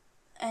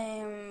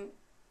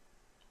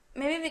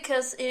maybe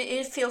because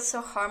it feels so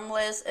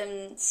harmless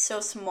and so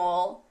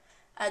small,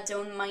 I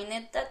don't mind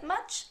it that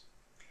much.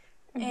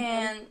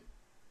 And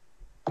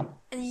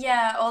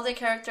yeah, all the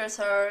characters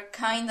are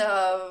kind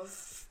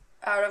of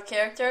out of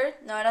character,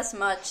 not as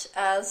much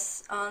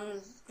as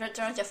on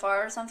Return of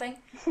Jafar or something.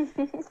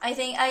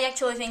 I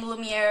actually think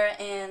Lumiere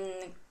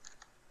and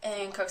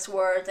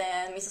Cogsworth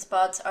and Mrs.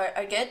 Potts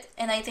are good,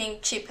 and I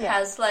think Chip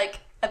has like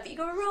a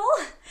bigger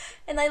role,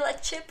 and I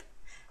like Chip.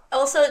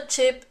 Also,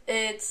 Chip,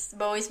 it's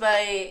voiced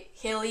by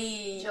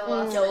Haley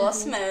Joel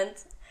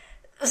Osment,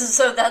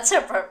 so that's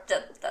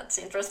that's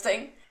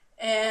interesting.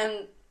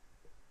 And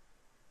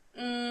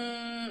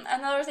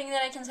another thing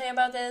that I can say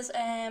about this,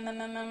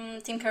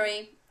 Tim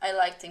Curry. I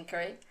like Tim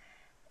Curry.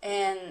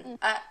 and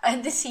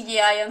the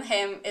CGI on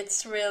him,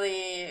 it's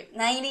really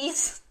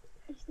 90s.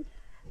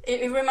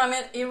 It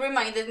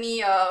reminded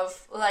me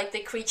of like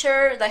the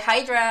creature, the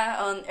Hydra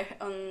on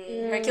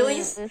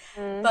Hercules,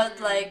 but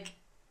like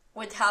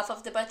with half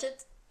of the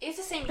budget. It's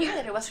the same year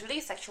that it was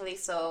released, actually,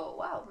 so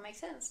wow, makes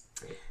sense.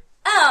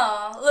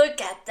 Oh,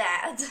 look at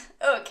that.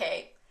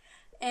 Okay.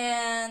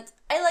 And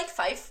I like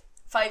Five.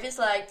 Five is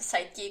like the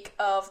sidekick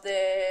of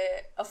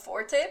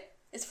Forte.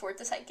 It's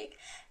Forte's sidekick.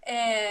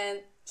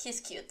 And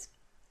he's cute.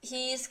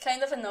 He's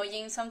kind of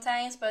annoying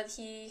sometimes, but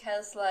he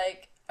has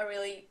like a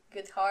really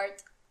good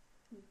heart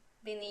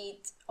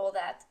beneath all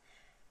that.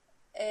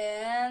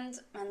 And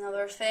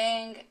another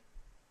thing,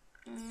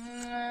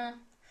 I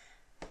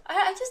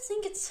just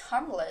think it's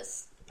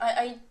harmless.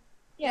 Like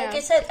I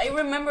said, I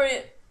remember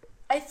it.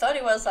 I thought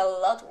it was a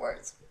lot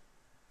worse.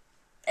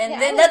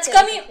 And then that's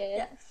coming.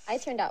 Yeah. I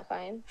turned out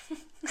fine.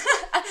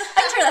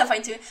 I turned out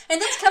fine too. And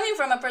that's coming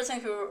from a person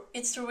who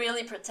is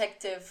really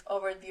protective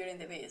over Beauty and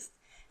the Beast.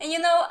 And you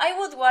know, I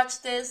would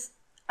watch this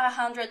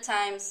 100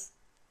 times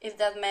if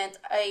that meant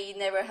I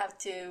never have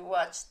to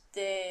watch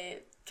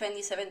the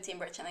 2017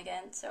 version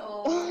again.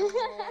 So,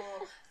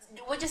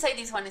 Would you say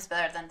this one is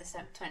better than the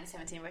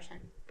 2017 version?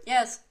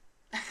 Yes.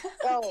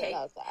 Okay.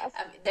 That was fast.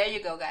 There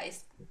you go,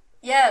 guys.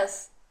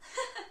 Yes.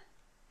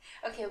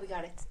 Okay, we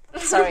got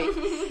it. Sorry.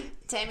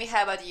 Tammy,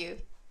 how about you?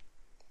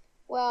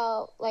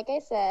 Well, like I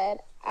said,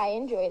 I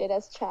enjoyed it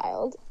as a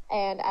child,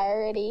 and I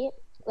already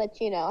let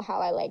you know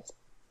how I liked.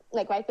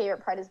 Like, my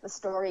favorite part is the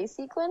story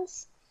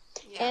sequence,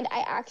 and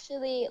I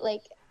actually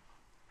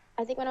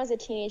I think when I was a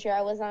teenager,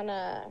 I was on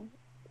a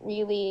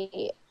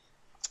really,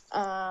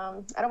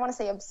 I don't want to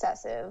say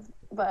obsessive,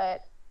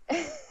 but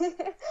but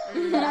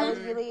I was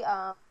really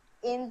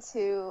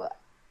into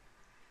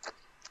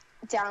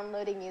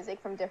downloading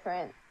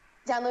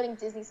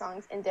Disney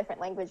songs in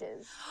different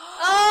languages.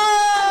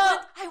 Oh,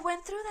 I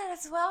went through that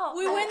as well.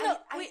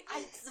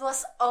 I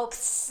was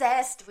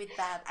obsessed with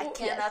that. I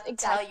cannot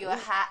tell you.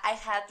 I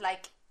had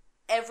like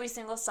every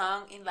single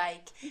song in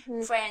like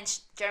French,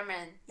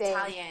 German,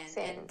 Italian,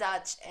 and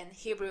Dutch and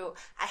Hebrew.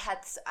 I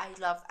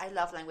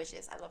love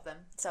languages. I love them.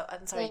 So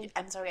I'm sorry. I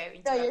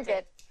interrupted. No, you're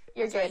good.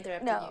 You're good.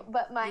 No, you.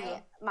 but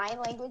my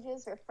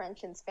languages are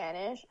French and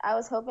Spanish. I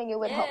was hoping it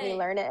would help me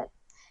learn it.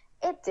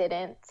 It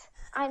didn't.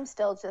 I'm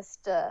still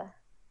just a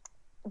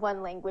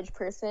one language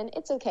person.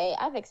 It's okay.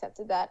 I've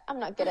accepted that. I'm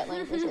not good at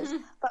languages.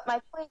 But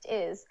my point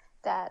is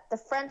that the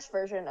French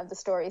version of the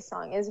story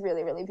song is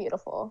really, really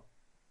beautiful.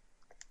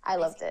 I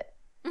loved it.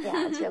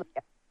 Yeah, it's really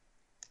good.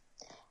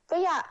 But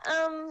yeah,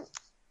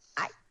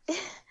 I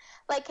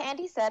like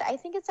Andy said, I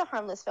think it's a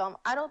harmless film.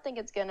 I don't think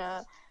it's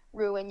gonna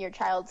ruin your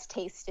child's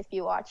taste if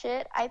you watch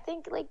it. I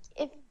think like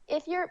if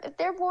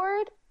they're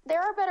bored,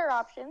 there are better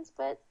options,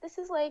 but this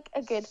is like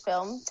a good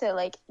film to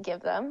like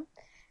give them.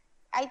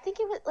 I think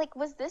it was like,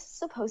 was this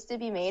supposed to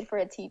be made for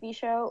a TV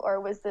show, or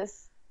was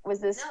this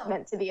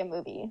meant to be a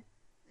movie?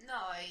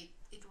 No,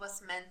 it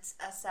was meant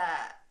as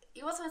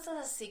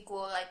a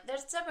sequel. Like,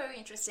 there's a very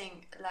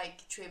interesting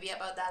like trivia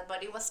about that,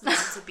 but it was meant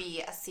to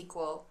be a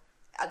sequel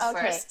at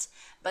first.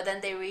 But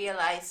then they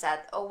realized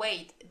that, oh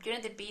wait, Beauty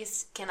and the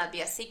Beast cannot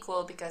be a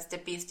sequel because the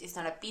Beast is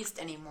not a beast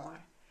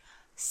anymore.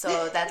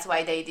 So that's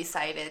why they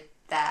decided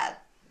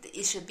that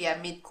it should be a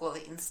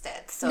midquel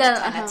instead. So to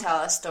kind of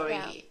tell a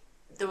story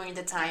during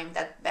the time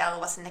that Belle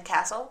was in the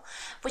castle,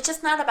 which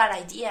is not a bad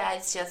idea.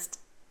 It's just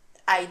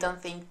I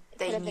don't think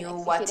they knew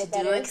what to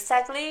do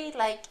exactly.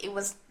 Like, it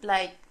was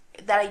like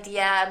that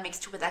idea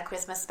mixed with a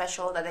Christmas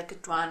special that they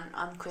could run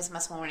on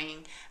Christmas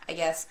morning, I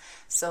guess.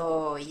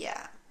 So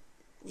yeah.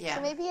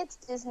 So maybe it's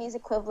Disney's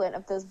equivalent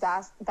of those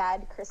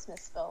bad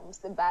Christmas films,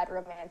 the bad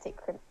romantic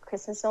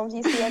Christmas films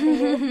you see every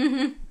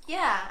year.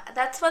 Yeah,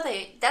 that's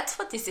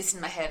what this is in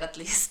my head, at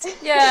least.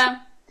 Yeah.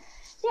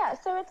 Yeah,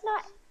 so it's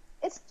not.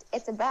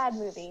 It's a bad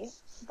movie,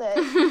 but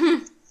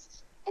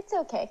it's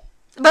okay.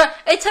 But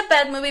it's a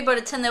bad movie, but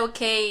it's an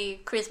okay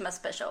Christmas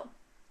special.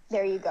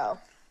 There you go.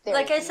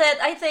 I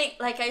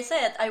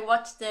said, I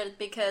watched it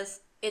because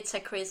it's a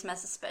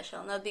Christmas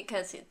special, not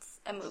because it's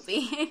a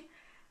movie,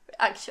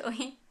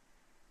 actually.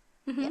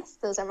 Yes,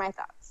 those are my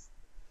thoughts.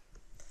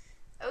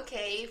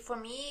 Okay, for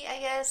me, I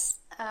guess,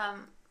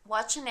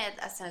 watching it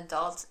as an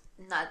adult,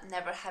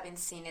 never having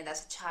seen it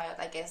as a child,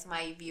 I guess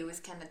my view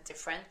is kind of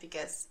different,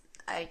 because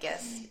I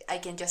guess I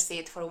can just see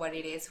it for what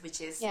it is,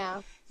 which is,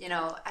 you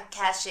know, a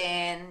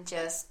cash-in,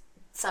 just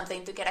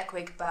something to get a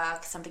quick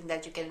buck, something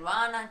that you can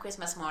run on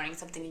Christmas morning,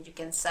 something that you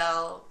can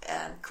sell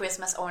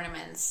Christmas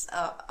ornaments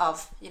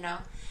of, you know.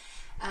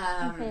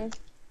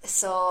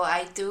 So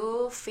I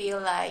do feel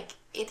like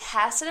it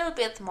has a little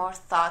bit more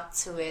thought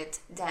to it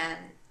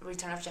than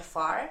Return of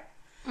Jafar.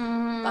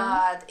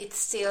 But it's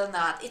still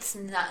not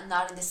in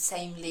the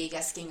same league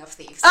as King of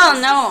Thieves. Oh,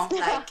 no.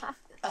 Nah.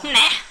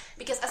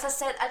 Because as I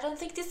said, I don't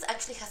think this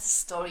actually has a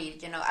story,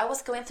 you know. I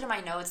was going through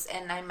my notes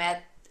and I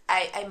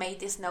made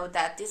this note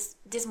that this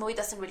movie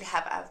doesn't really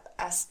have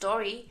a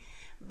story,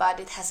 but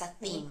it has a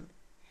theme.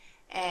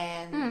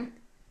 And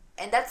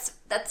that's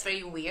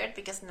very weird,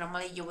 because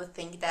normally you would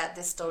think that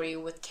the story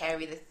would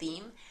carry the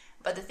theme,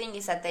 But the thing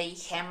is that they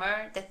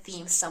hammer the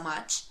theme so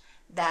much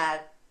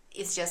that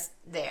it's just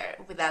there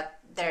without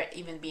there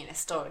even being a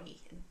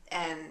story.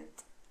 And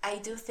I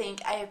do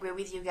think I agree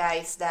with you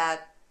guys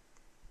that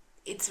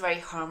it's very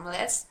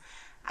harmless.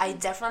 I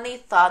definitely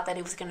thought that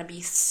it was gonna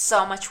be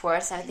so much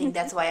worse, and I think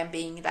that's why I'm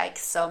being like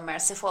so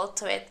merciful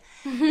to it,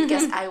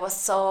 because I was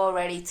so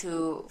ready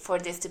for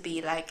this to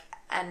be like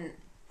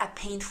a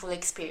painful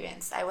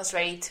experience. I was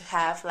ready to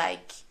have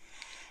like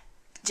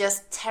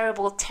just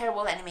terrible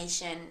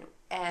animation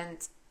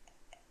and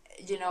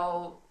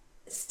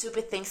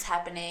stupid things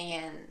happening,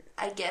 and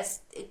I guess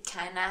it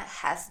kind of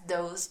has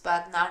those,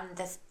 but not in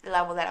the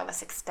level that I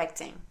was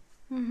expecting.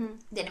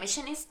 The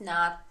animation is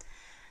not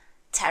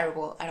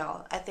terrible at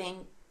all. I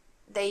think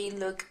they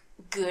look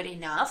good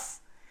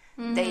enough.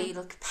 They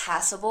look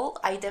passable.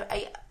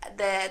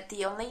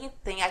 The only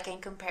thing I can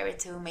compare it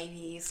to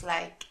maybe is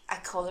like a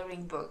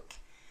coloring book,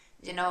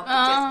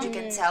 because you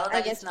can tell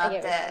that it's not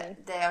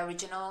the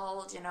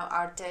original,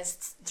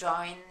 artists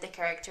drawing the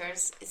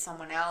characters. It's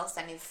someone else,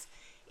 and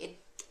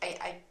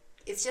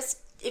it's just,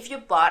 if you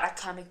bought a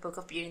comic book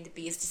of Beauty and the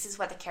Beast, this is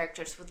what the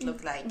characters would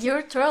look like.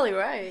 You're totally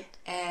right.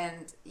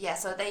 And yeah,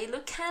 so they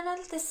look kind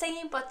of the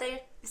same, but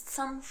they're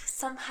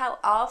somehow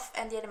off,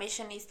 and the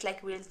animation is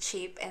like real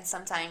cheap, and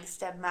sometimes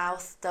the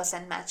mouth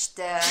doesn't match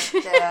the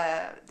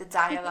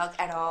dialogue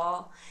at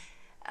all.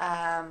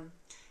 I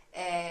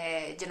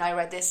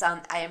read this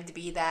on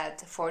IMDb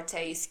that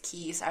Forte's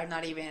keys are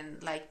not even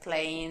like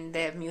playing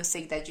the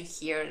music that you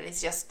hear.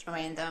 It's just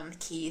random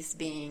keys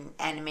being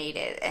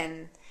animated,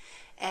 and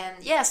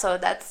yeah, so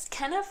that's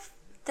kind of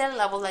the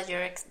level that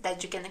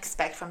you can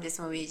expect from this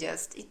movie.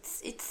 Just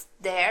it's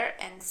there,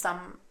 and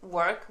some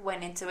work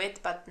went into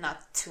it, but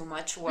not too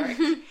much work.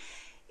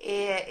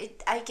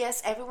 I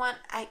guess everyone,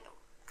 I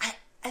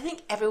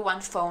think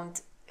everyone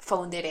phoned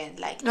it in.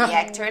 Like the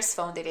actors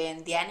phoned it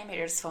in, the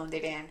animators phoned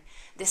it in,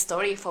 the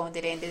story phoned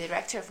it in, the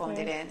director phoned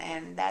it in,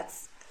 and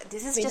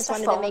this is just a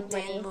phoned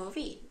in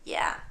movie.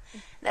 Yeah,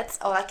 that's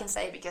all I can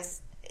say,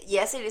 because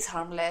yes, it is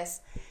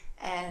harmless,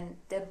 and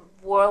the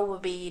world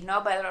would be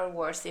no better or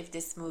worse if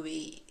this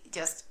movie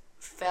just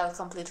fell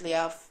completely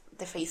off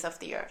the face of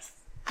the earth,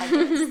 I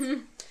guess.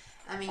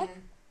 I mean,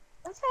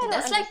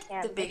 that's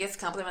like the biggest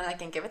compliment I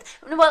can give it.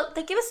 Well,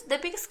 the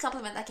biggest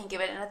compliment I can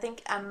give it, and I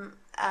think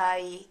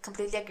I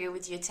completely agree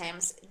with you,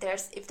 Thames.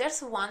 If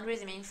there's one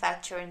redeeming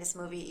factor in this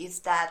movie, is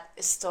that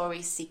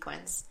story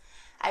sequence.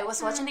 I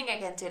was watching it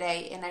again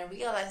today, and I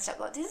realized that,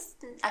 well, this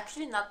is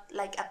actually not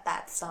like a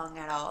bad song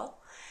at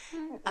all.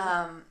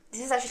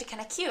 This is actually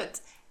kind of cute,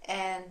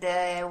 and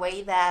the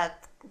way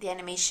that the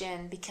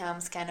animation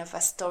becomes kind of a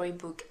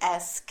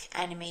storybook-esque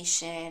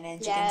animation,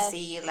 and you can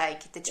see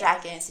like the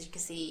dragons, you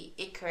can see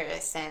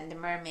Icarus and the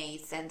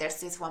mermaids, and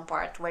there's this one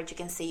part where you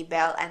can see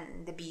Belle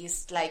and the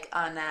Beast like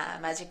on a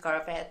magic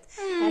carpet,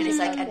 and it's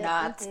like a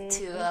nod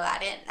to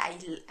Aladdin.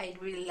 I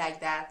really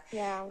like that.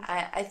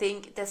 I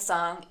think the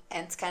song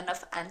ends kind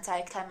of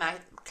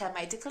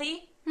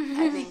anticlimactically.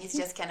 I think it's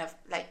just kind of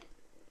like,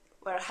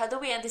 well, how do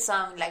we end the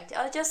song? Like,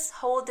 just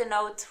hold the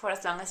note for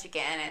as long as you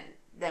can, and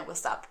then we'll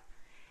stop.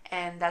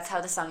 And that's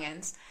how the song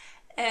ends.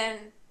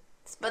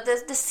 But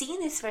the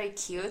scene is very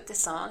cute. The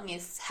song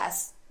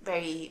has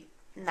very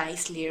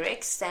nice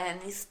lyrics,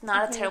 and it's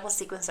not a terrible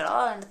sequence at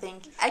all. And I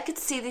think I could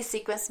see this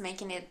sequence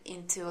making it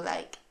into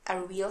like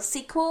a real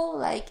sequel,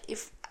 like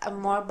if a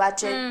more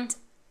budget,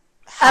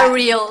 a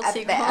real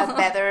sequel, a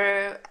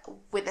better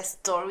with a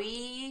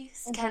story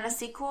kind of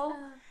sequel,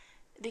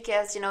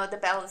 because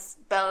the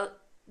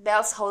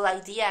Belle's whole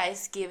idea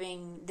is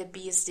giving the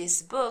Beast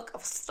this book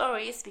of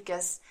stories,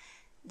 because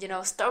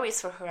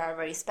stories for her are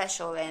very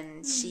special,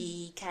 and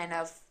she kind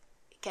of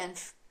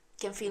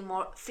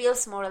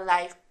feels more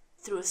alive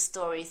through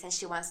stories, and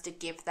she wants to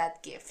give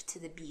that gift to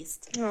the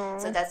Beast.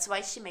 So that's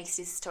why she makes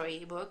this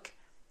storybook.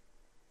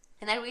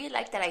 And I really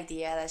like that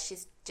idea, that she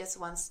just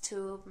wants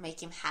to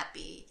make him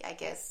happy, I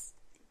guess.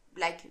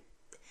 Like,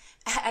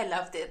 I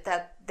loved it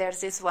that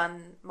there's this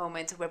one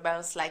moment where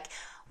Belle's like,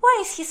 why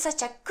is he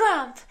such a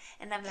grump?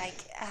 And I'm like,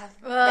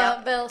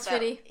 Belle,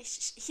 sweetie,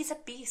 he's a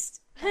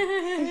beast.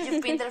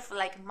 You've been there for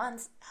like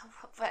months.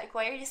 Like,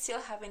 why are you still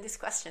having these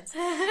questions? But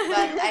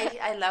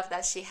I love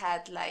that she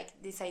had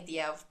like this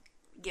idea of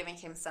giving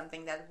him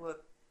something that would,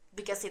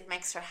 because it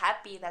makes her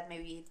happy, that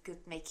maybe it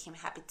could make him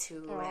happy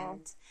too.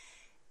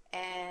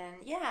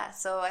 And yeah,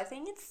 so I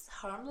think it's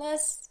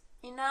harmless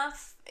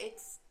enough.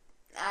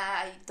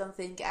 I don't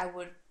think I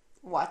would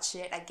watch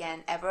it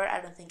again ever.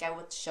 I don't think I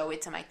would show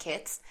it to my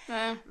kids.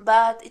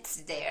 But it's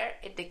there,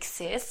 it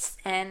exists,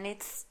 and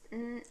it's,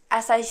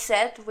 as I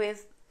said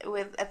with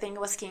I think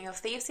it was King of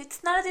Thieves,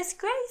 it's not a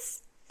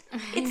disgrace.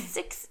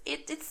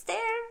 It's there,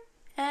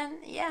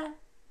 and yeah.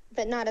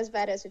 But not as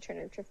bad as Return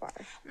of Jafar.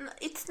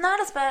 It's not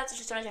as bad as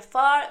Return of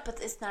Jafar,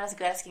 but it's not as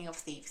good as King of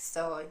Thieves.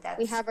 So that's,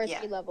 we have our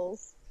 3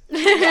 levels.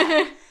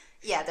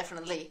 Yeah,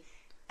 definitely.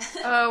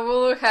 We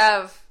will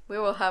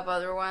have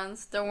other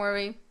ones. Don't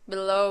worry,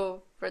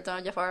 below Return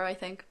of Jafar, I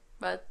think.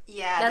 But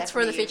yeah, that's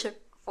for the future.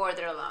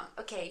 Further along.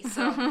 Okay,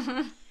 so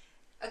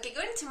Okay,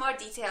 going into more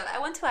detail, I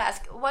want to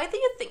ask, why do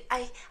you think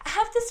I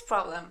have this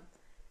problem?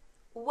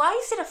 Why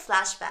is it a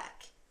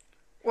flashback?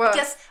 Well,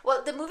 Because,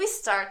 well, the movie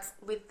starts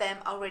with them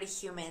already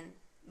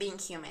being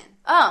human.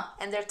 oh,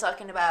 And they're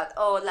talking about,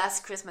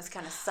 last Christmas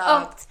kind of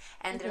sucked.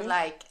 And they're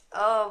like,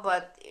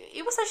 but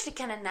it was actually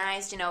kind of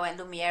nice, and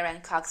Lumiere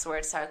and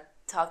Cogsworth start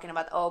talking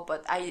about,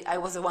 but I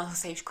was the one who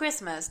saved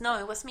Christmas. No,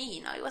 it was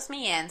me.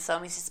 And so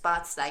Mrs.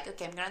 Potts like,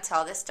 okay, I'm going to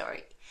tell this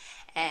story.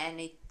 And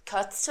it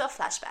cuts to a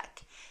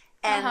flashback.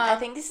 And I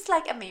think this is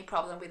like a main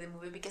problem with the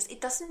movie because it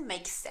doesn't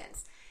make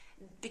sense.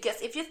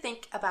 Because if you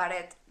think about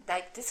it,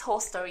 like this whole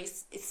story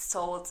is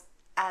told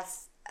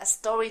as a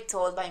story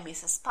told by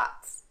Mrs.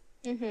 Potts.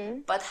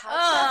 Mm-hmm. But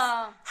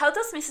how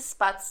does Mrs.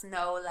 Potts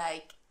know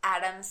like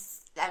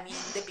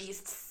the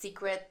Beast's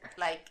secret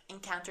like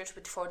encounters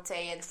with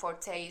Forte and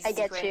Forte's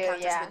secret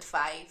encounters with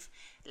Five?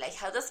 Like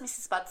how does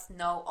Mrs. Potts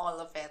know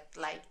all of it?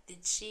 Like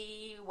did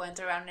she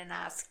went around and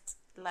asked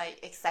like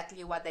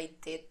exactly what they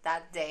did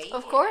that day?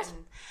 Of course.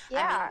 And,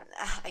 Yeah.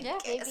 I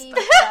guess, Maybe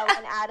but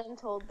when Adam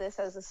told this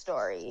as a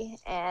story,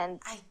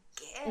 and I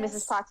guess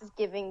Mrs. Potts is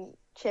giving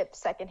Chip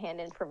secondhand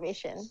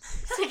information.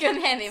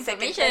 Secondhand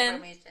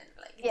information.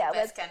 Like Yeah, the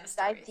let's best kind of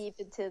dive stories. deep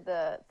into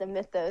the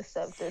mythos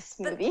of this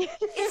movie.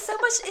 It's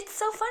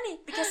so funny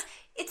because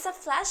it's a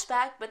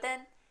flashback, but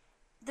then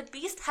the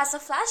Beast has a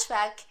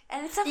flashback,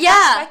 and it's a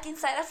flashback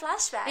inside a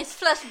flashback. It's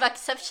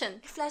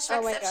flashbackception. Flashback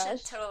Oh my exception,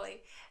 gosh.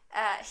 totally.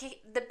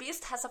 The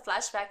Beast has a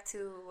flashback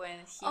to when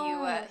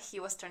he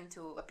was turned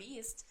into a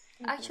beast.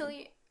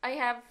 Actually, I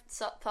have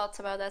thoughts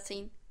about that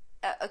scene.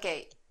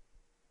 Okay,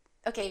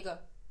 go.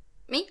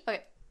 Me?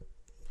 Okay.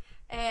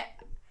 I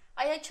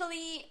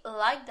actually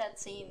like that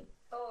scene.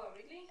 Oh,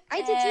 really?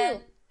 I did And-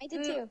 too. I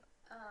did too.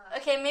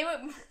 Okay, maybe.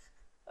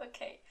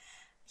 Okay,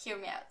 hear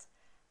me out.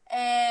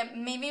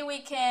 Maybe we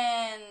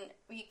can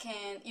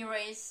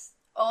erase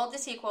all the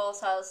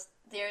sequels as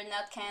they're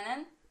not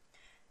canon.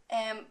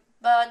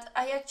 But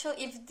I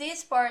actually, if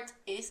this part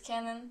is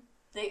canon,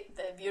 the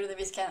Beauty and the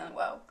Beast canon,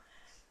 wow.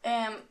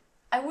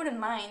 I wouldn't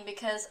mind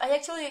because I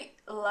actually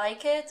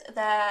like it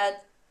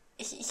that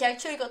he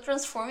actually got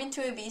transformed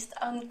into a beast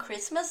on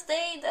Christmas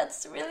Day.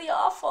 That's really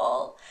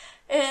awful,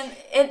 and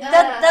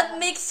that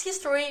makes his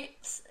story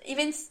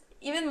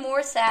even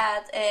more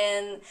sad,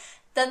 and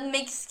that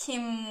makes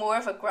him more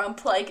of a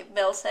grump, like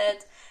Belle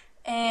said,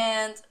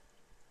 and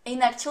he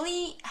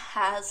actually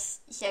has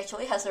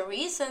a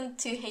reason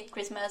to hate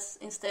Christmas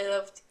instead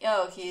of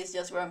he's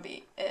just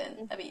grumpy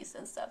and a beast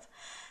and stuff,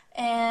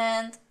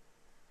 and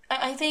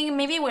I think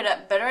maybe with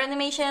a better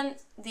animation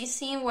this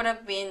scene would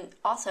have been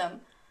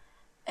awesome.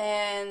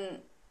 And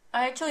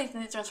I actually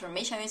think the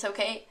transformation is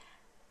okay.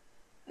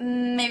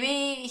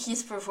 Maybe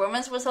his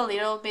performance was a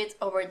little bit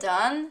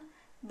overdone,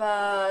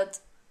 but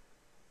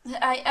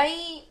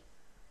I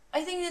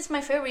think it's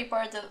my favorite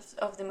part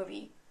of the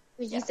movie.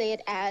 Would you say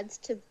it adds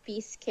to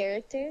Beast's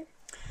character?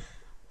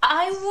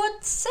 I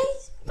would say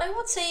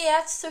it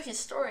adds to his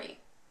story,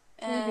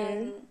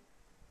 and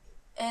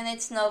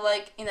it's not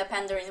like in a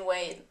pandering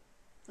way,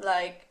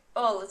 like,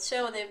 let's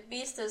show the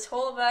Beast's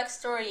whole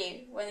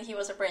backstory when he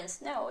was a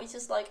prince. No, it's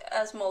just like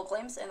a small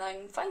glimpse, and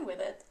I'm fine with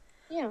it.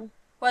 Yeah.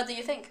 What do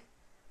you think?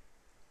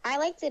 I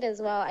liked it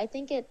as well. I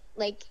think it,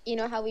 like, you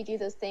know how we do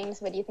those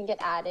things, what do you think it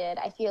added?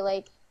 I feel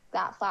like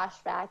that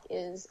flashback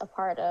is a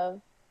part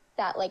of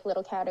that, like,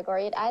 little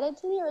category. It added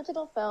to the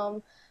original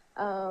film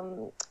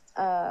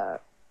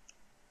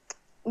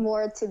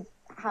more to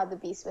how the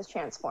Beast was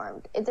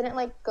transformed. It didn't,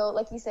 like, go,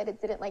 like you said,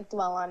 it didn't, like,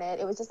 dwell on it.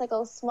 It was just, like,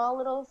 a small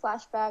little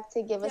flashback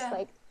to give us,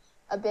 like,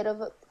 a bit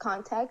of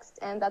context,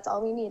 and that's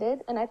all we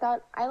needed. And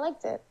I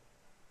liked it.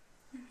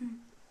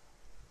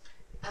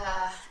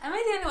 Am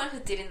I the only one who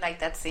didn't like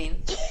that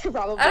scene?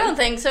 Probably. I don't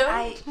think so.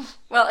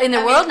 Well, in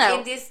I world mean, now.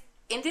 in this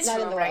Not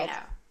in room the right world.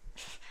 now.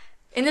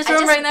 In this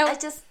room right now.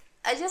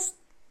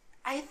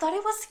 I thought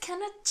it was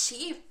kind of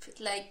cheap.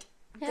 Like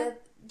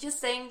just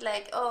saying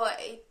like,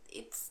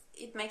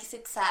 it makes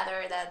it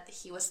sadder that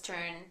he was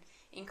turned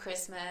in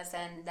Christmas,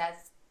 and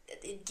that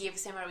it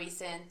gives him a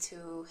reason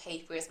to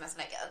hate Christmas.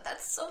 Like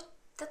that's so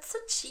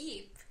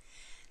cheap.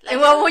 Like,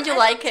 And what would you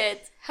like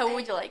it? How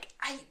would you like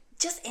it?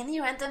 Just any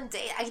random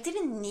day. I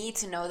didn't need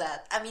to know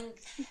that. I mean,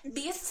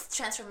 Beast's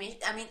transformation.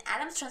 I mean,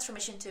 Adam's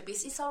transformation to a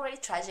Beast is already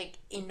tragic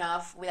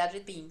enough without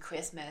it being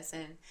Christmas,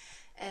 and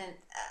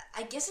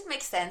I guess it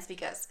makes sense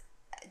because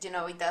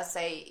it does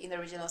say in the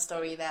original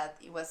story that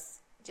it was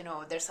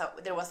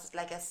there was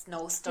like a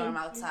snowstorm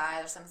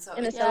outside or something. So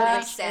it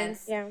makes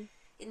sense. Yeah.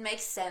 It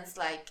makes sense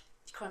like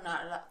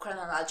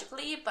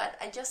chronologically, but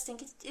I just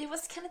think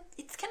it's kind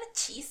of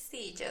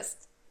cheesy.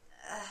 Just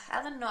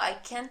I don't know. I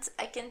can't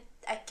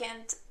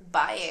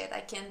buy it.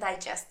 I can't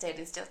digest it.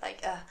 It's just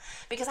like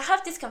because I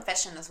have this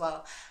confession as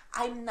well.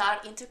 I'm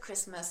not into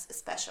Christmas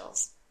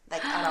specials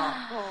like at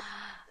all.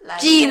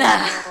 Like,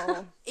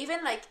 Gina!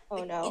 Even like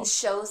in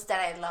shows that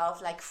I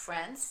love, like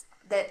Friends,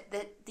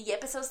 the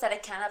episodes that I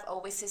kind of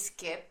always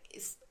skip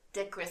is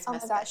the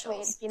Christmas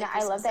specials. Wait, Gina,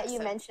 I love that you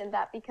mentioned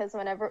that because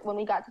when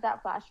we got to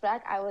that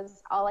flashback,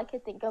 all I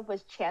could think of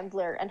was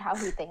Chandler and how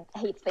he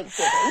hates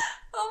Thanksgiving.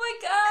 Oh my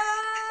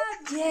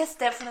god! Yes,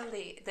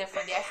 definitely.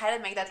 I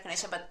hadn't made that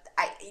connection, but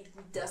it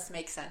does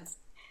make sense.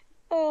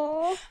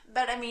 Oh.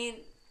 But I mean,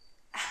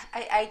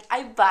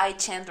 I buy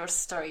Chandler's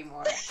story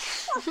more.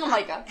 Oh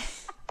my god.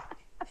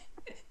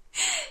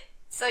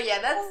 So yeah,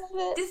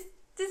 this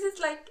is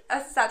like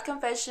a sad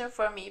confession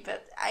for me,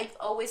 but I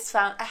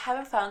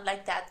haven't found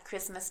like that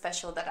Christmas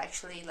special that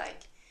actually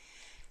like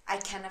I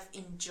kind of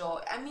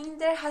enjoy. I mean,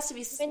 there has to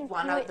be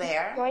one out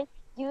there.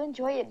 You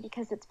enjoy it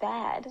because it's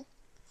bad.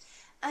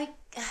 I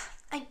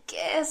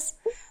guess,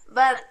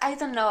 but I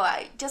don't know.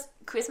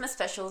 Christmas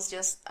specials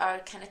just are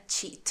kind of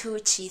too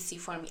cheesy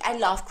for me. I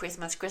love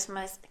Christmas.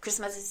 Christmas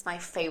is my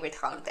favorite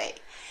holiday,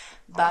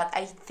 but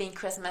I think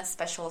Christmas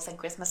specials and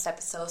Christmas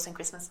episodes and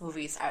Christmas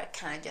movies are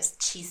kind of just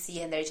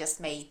cheesy, and they're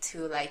just made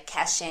to like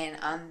cash in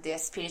on the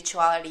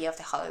spirituality of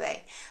the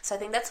holiday. So I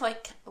think that's why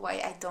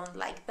I don't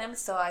like them.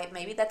 So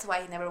maybe that's why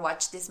I never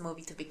watched this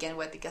movie to begin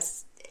with,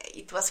 because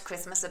it was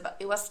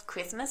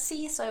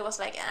Christmassy. So it was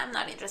like, I'm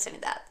not interested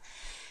in that.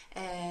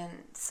 And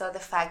so the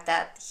fact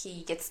that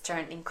he gets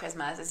turned in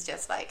Christmas is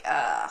just like,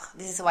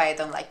 this is why I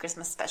don't like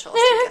Christmas specials.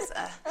 Because,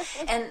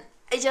 and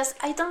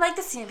I don't like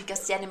the scene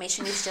because the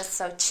animation is just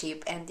so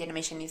cheap, and the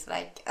animation is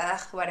like,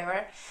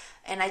 whatever.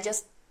 And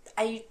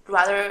I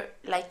rather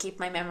like keep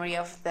my memory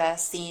of the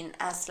scene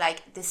as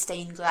like the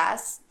stained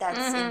glass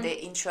that's in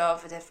the intro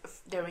of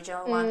the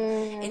original one,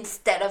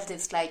 instead of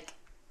this like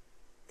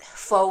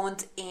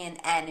phoned in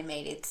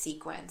animated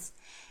sequence.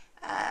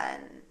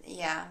 And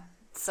yeah.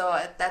 So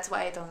that's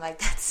why I don't like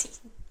that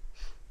scene.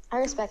 I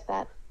respect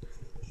that.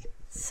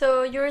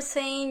 So you're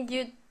saying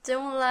you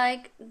don't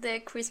like the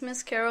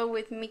Christmas Carol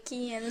with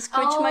Mickey and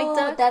Scrooge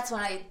McDuck? That's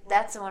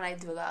the one I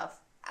do love.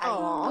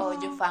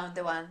 You found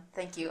the one.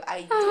 Thank you.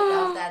 I do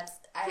love that.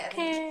 I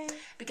think,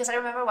 because I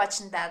remember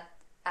watching that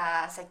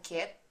as a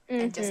kid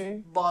and just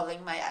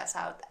bawling my ass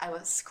out. I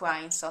was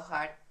crying so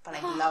hard, but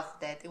I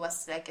loved it. It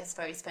was like a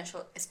very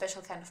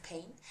special kind of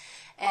pain,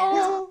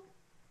 and.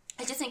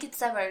 I just think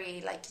it's a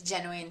very like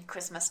genuine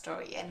Christmas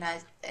story, and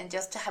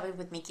just to have it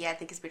with Mickey, I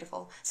think is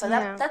beautiful. So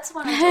that's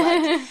one I do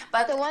like.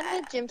 But the one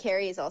with Jim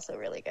Carrey is also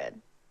really good.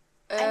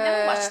 I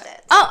never watched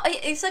it.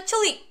 It's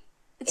actually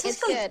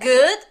good.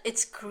 Good.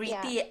 It's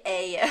creepy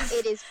AF.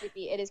 It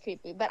is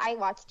creepy. But I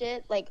watched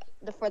it like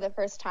for the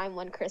first time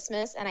one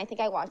Christmas, and I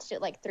think I watched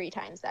it like 3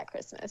 times that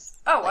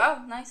Christmas. Oh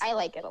wow, nice. I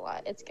like it a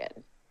lot. It's good.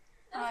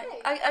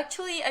 Okay.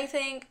 I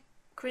think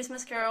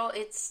Christmas Carol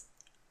it's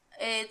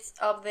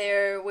up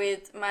there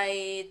with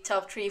my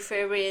top 3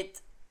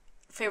 favorite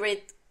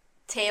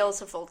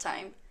tales of all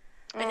time.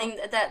 I think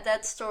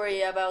that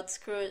story about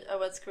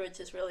Scrooge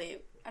is really,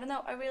 I don't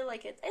know, I really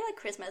like it. I like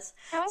Christmas.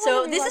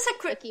 So this is a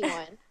tricky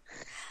one.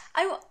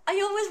 I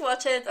always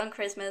watch it on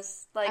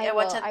Christmas. Like I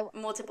watch it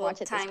multiple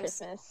watch it times. This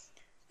Christmas.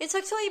 It's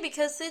actually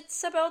because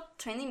it's about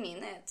 20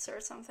 minutes or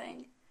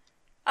something.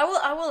 I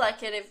will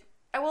like it if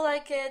I will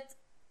like it.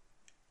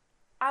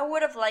 I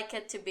would have liked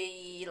it to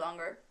be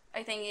longer.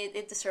 I think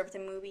it deserved a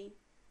movie.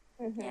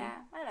 Mm-hmm. Yeah,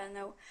 I don't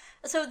know.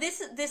 So this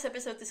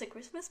episode is a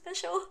Christmas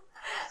special.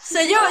 So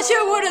you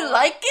wouldn't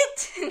like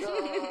it?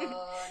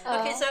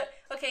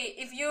 Okay.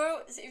 If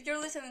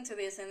you're listening to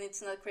this and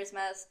it's not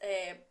Christmas,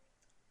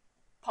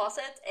 pause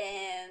it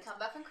and come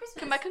back on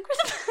Christmas.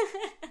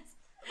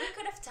 We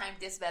could have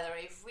timed this better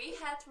if we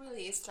had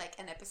released like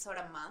an episode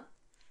a month.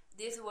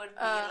 This would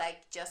be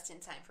like just in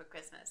time for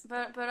Christmas.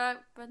 But no.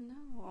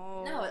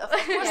 No, of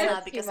course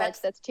not, because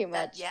that's too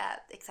much. Yeah,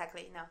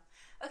 exactly. No.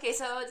 Okay,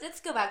 so let's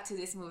go back to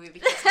this movie,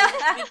 because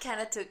we kind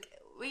of took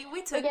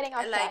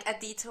like a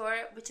detour,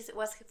 which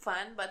was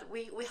fun, but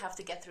we have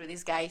to get through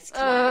this, guys.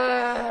 Come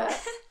on.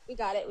 We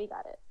got it.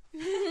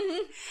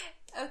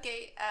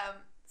 Okay.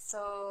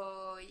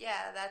 So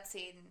yeah, that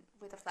scene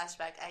with the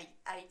flashback,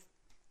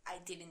 I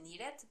didn't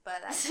need it,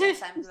 but I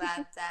guess I'm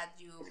glad that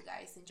you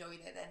guys enjoyed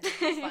it and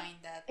you find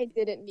that I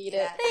didn't need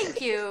it. Thank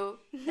you.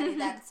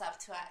 That's up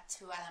to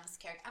Adam's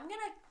character. I'm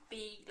gonna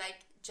be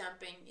like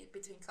jumping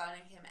between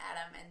calling him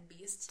Adam and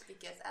Beast,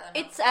 because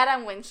It's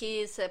Adam when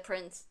he is a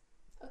prince.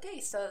 Okay,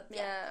 so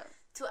yeah.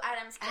 To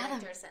Adam's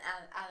characters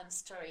and Adam's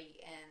story,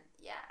 and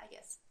yeah, I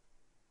guess.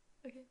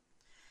 Okay.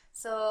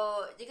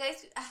 So you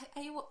guys,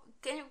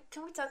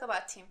 can we talk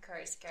about Tim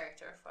Curry's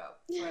character for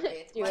a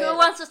bit? Who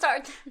wants to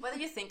start? What do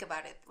you think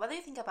about it? What do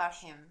you think about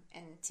him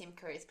and Tim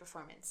Curry's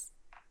performance?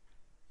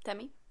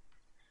 Demi?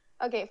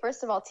 Okay,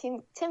 first of all,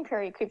 Tim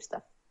Curry creeps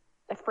the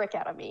frick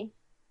out of me.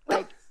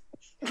 Like,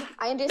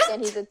 I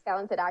understand he's a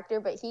talented actor,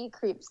 but he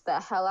creeps the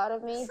hell out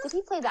of me. Did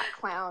he play that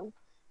clown?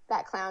 Did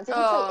he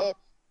play it?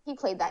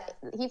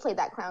 He played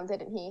that clown,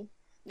 didn't he?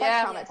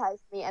 That traumatized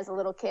me as a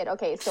little kid.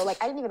 Okay, so like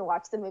I didn't even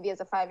watch the movie as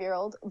a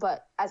 5-year-old,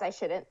 but as I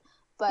shouldn't.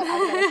 But I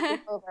was gonna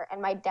sleep over,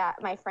 and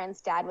my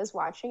friend's dad was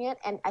watching it,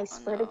 and I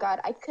swear to God,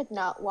 I could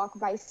not walk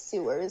by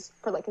sewers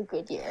for like a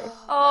good year.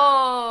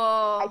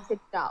 Oh, I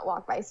could not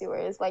walk by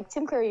sewers. Like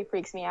Tim Curry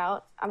freaks me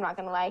out. I'm not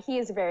gonna lie. He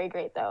is very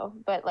great though,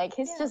 but like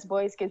his just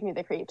voice gives me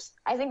the creeps.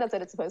 I think that's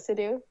what it's supposed to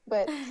do,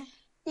 but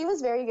he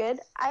was very good.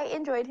 I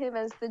enjoyed him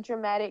as the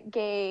dramatic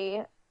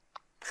gay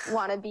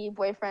wannabe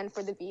boyfriend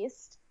for the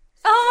Beast.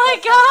 Oh my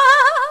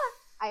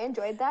God! I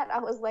enjoyed that. I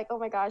was like, oh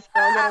my gosh,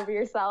 girl, get over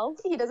yourself.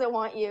 He doesn't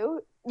want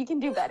you. You can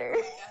do better.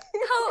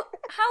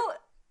 How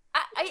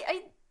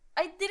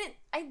I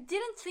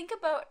didn't think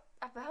about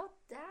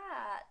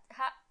that.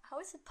 How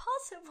is it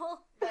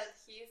possible? That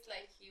he's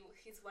like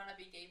his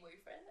wannabe gay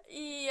boyfriend.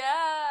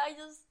 Yeah, I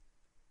just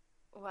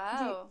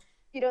wow.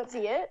 You don't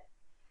see it?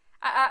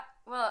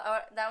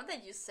 Well, now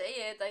that you say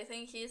it, I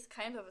think he's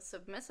kind of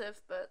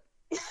submissive, but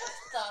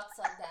Thoughts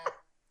on that?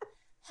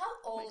 How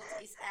old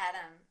is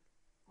Adam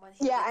when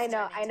he Yeah, gets I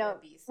turned into know. a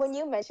beast?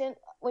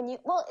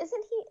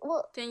 Isn't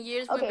he, 10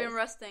 years Okay. we've been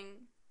resting.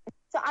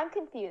 so I'm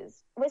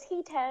confused. Was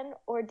he 10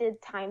 or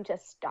did time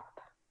just stop?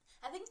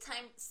 I think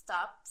time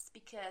stops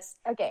because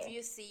Okay. if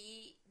you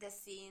see the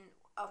scene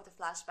of the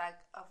flashback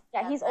of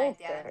Yeah, that he's night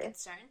the Adam older.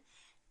 gets turned,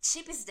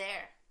 Chip is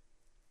there.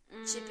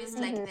 Chip is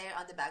Mm-hmm. like there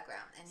on the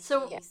background, and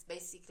So- he's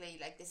basically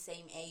like the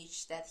same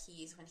age that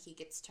he is when he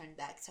gets turned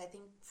back. So I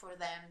think for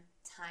them,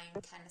 time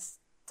kind of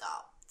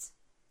stopped.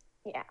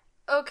 Yeah.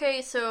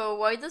 Okay, so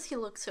why does he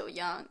look so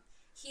young?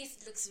 He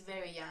looks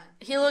very young.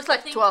 He looks I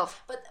like think-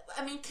 12. But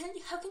I mean,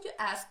 how can you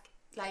ask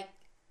like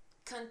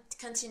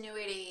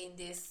continuity in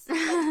this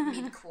like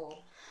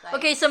mid-cool? Like,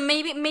 Okay, so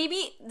maybe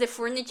the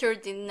furniture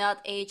did not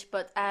age,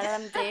 but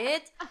Adam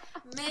did.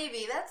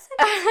 maybe that's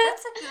a good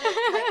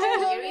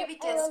like, love theory it, I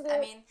because love I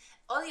it. mean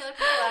all the other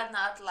people are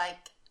not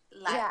like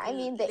Yeah, I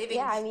mean, living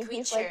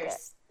he's like,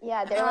 creatures.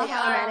 yeah, they're mean, like they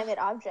are- inanimate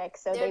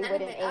objects, so They're they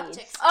wouldn't inanimate age.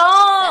 objects.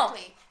 Oh!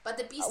 Exactly. But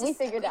the beast We is a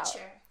figured out.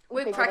 creature. We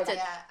Figured cracked it it.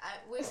 Yeah,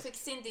 we're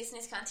fixing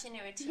Disney's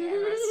continuity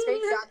errors.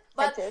 Straight down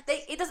But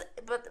detectives.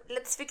 But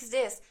let's fix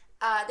this.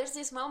 There's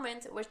this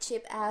moment where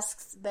Chip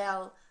asks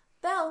Belle,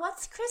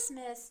 what's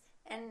Christmas?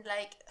 And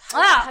like,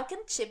 how can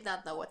Chip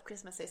not know what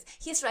Christmas is?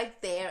 He's right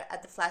there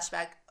at the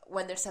flashback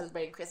when they're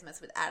celebrating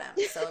Christmas with Adam.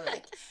 So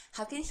like,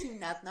 how can he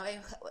not know?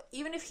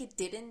 Even if he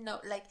didn't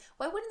know, like,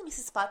 why wouldn't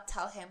Mrs. Spot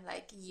tell him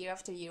like year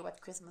after year what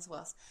Christmas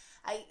was?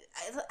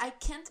 I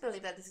can't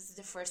believe that this is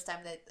the first time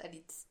that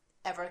it's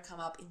ever come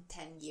up in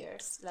 10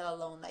 years, let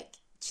alone like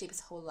Chip's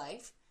whole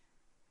life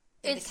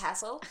in the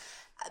castle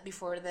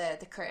before the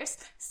curse.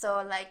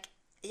 So like,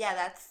 yeah,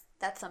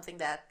 that's something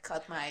that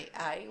caught my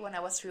eye when I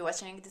was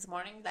rewatching it this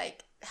morning.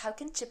 Like, how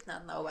can Chip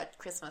not know what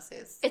Christmas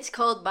is? It's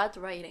called bad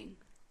writing.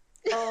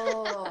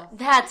 Oh,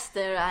 That's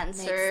their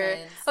answer.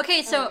 sense.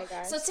 Okay, so my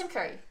gosh. so Tim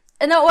Curry.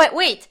 no,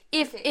 wait.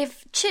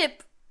 If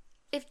Chip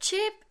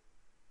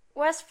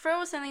was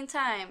frozen in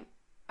time,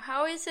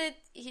 how is it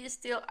he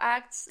still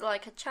acts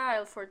like a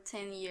child for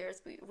 10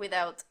 years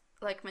without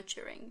like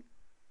maturing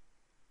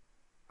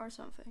or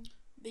something?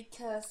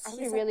 Because Are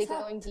we he's a really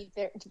cup. going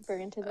deeper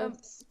into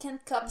this? Can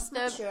cups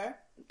mature?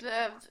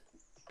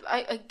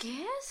 I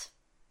guess.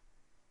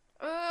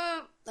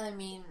 I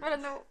mean, I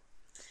don't know.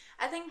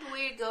 I think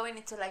we're going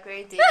into like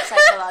very deep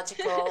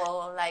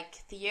psychological like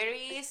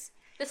theories.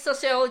 The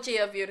sociology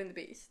of Beauty and the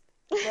Beast.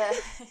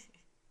 The-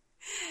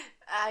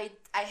 I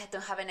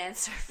don't have an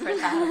answer for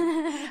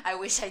that. I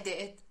wish I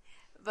did,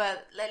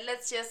 but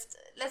let's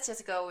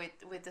just go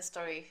with the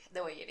story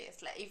the way it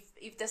is. Like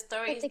if the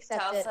story Let's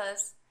accept tells it.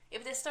 us.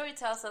 If the story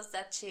tells us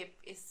that Chip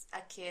is a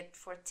kid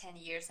for 10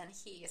 years and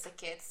he is a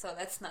kid, so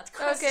let's not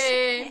question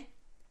Okay.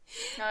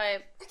 it.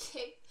 Alright.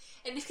 Okay.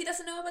 And if he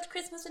doesn't know about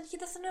Christmas, then he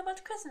doesn't know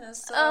about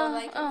Christmas.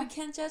 So, we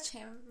can't judge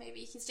him.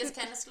 Maybe he's just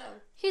kind of slow.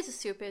 He's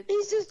stupid.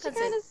 He's just That's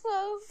kind it. of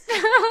slow.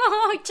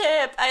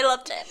 Chip. I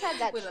love Chip. Had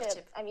that We love chip.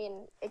 Chip. I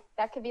mean,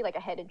 that could be like a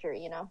head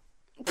injury, you know.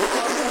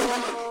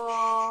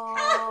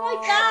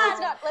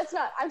 Oh, Let's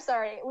not. I'm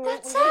sorry. We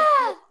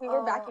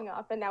were backing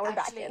off, and now we're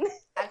back in.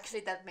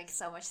 Actually, that makes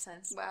so much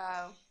sense.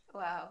 Wow.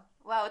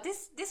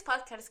 This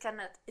podcast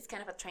is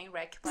kind of a train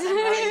wreck, but I'm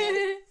loving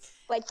it.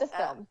 Like the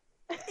film.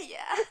 Yeah,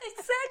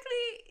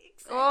 exactly.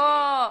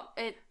 Oh,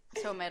 it's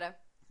so meta.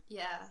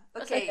 Yeah.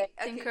 Okay, Okay.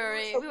 Tim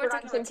Curry. So We were we're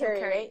talking on about Tim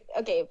Curry. right?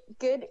 Okay,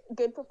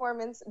 good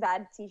performance,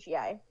 bad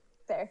CGI.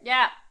 There,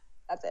 Yeah.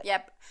 that's it.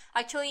 Yep.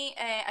 Actually,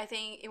 I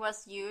think it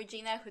was you,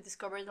 Gina, who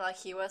discovered like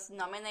he was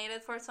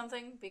nominated for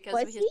something because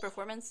Was of his he?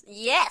 performance.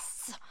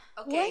 Yes.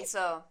 Okay, What?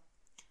 so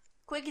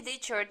quick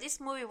detour.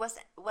 This movie was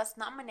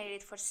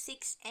nominated for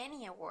 6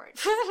 Annie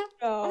Awards.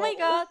 Oh my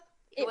god.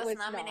 It was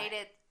not.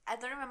 nominated. I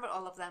don't remember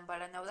all of them,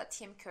 but I know that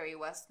Tim Curry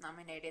was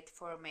nominated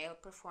for male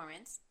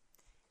performance.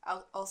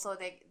 Also,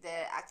 the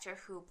actor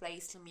who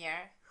plays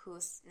Lumiere,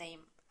 whose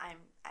name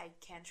I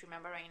can't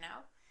remember right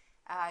now.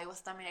 He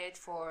was nominated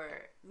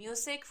for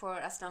music for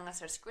As Long as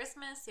There's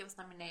Christmas. He was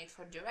nominated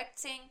for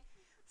directing,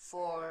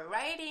 for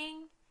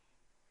writing,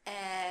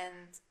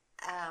 and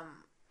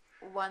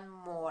one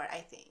more,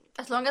 I think.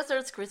 As long as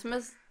there's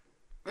Christmas.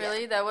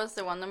 Really, that was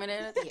the one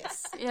nominated.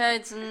 Yes. Yeah,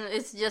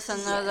 it's just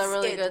another Yes,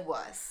 really it good,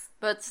 was.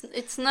 but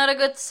it's not a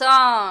good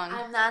song.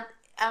 I'm not.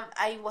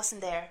 I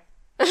wasn't there.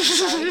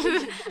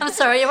 I'm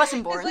sorry, I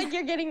wasn't born. It's like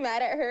you're getting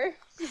mad at her.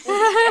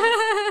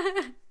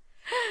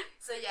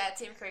 So yeah,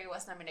 Tim Curry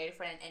was nominated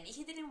for an Emmy.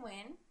 He didn't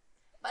win,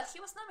 but he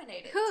was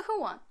nominated. Who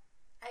won?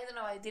 I don't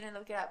know. I didn't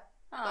look it up,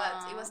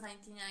 but it was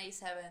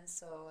 1997.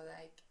 So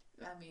like,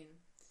 I mean,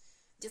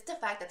 just the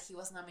fact that he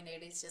was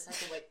nominated is just like,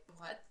 wait,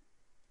 what?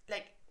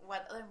 Like,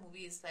 what other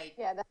movies like?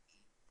 Yeah,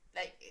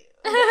 Like,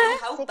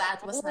 how bad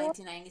was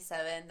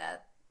 1997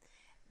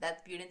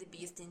 that Beauty and the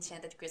Beast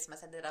Enchanted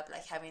Christmas ended up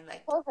like having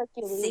like Oh,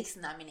 Hercules. 6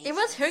 nominations? It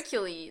was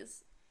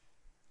Hercules.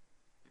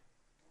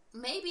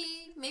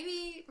 Maybe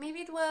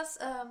it was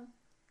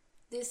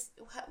this.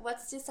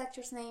 What's this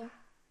actor's name?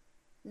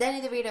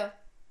 Danny DeVito.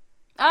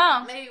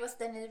 Oh, Maybe it was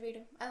Danny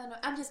DeVito. I don't know.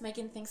 I'm just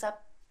making things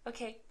up.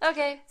 Okay.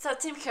 okay. So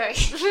Tim Curry,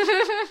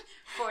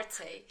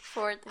 Forte.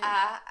 Forte.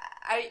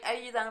 Are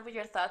you done with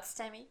your thoughts,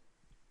 Tammy?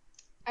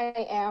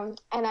 I am,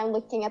 and I'm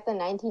looking at the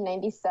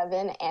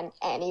 1997 and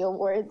Annie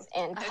Awards,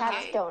 and Cats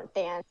Okay. Don't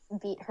Dance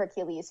beat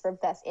Hercules for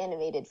Best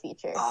Animated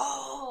Feature.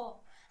 Oh,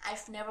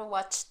 I've never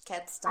watched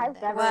Cats Don't I've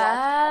Dance. never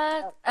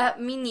What? watched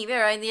Me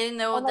neither. I didn't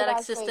know Oh my that gosh,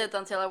 existed wait,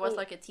 until I was wait.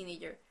 like a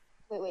teenager.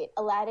 Wait.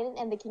 Aladdin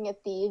and the King of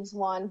Thieves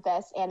won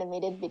Best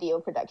Animated Video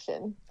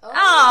Production.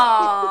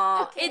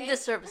 Oh, okay. it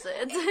deserves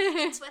it.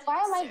 It's what it Why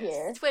am I deserves.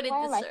 here? It's what it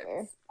Why am I deserves.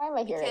 here? Why am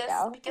I here right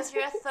now? Because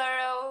you're a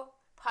thorough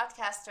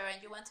podcaster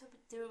and you want to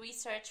do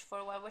research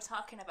for what we're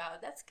talking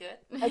about. That's good.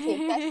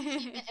 Okay, Best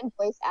Achievement in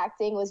Voice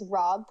Acting was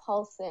Rob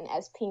Paulson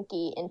as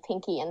Pinky in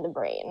Pinky and the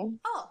Brain.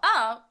 Oh,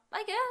 Oh,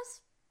 I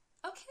guess.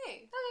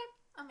 okay.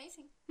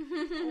 Amazing.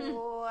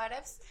 What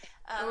else?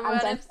 What I'm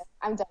if- done.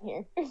 I'm done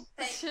here.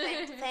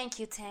 Thank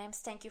you, Tams.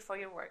 Thank you for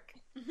your work.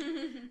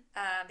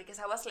 Because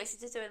I was lazy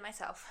to do it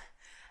myself.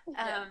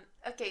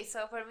 Okay,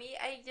 so for me,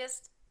 I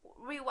just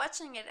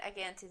rewatching it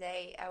again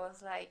today. I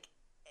was like,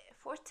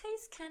 Forte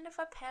is kind of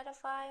a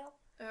pedophile.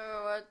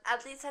 What?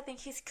 At least I think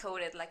he's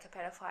coded like a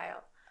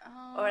pedophile,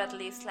 or at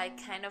least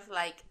like kind of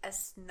like a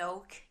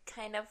Snoke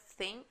kind of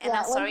thing. And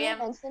I'm sorry, when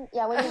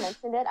you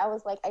mentioned it, I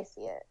was like, I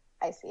see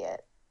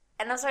it.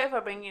 and I'm sorry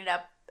for bringing it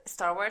up.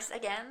 Star Wars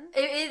again.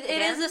 It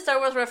Again? is the Star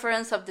Wars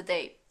reference of the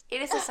day.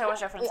 It is a Star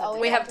Wars reference. We of the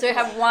always We day. have to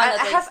have one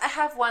at least. I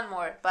have one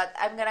more, but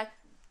I'm gonna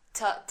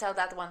tell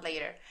that one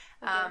later.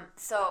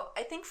 So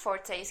I think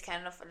Forte is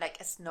kind of like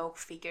a Snoke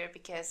figure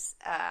because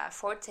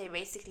Forte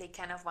basically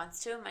kind of wants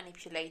to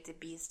manipulate the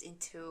Beast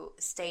into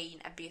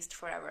staying a Beast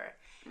forever,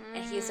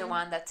 and he's the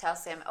one that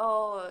tells him,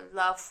 "Oh,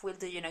 love will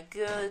do you no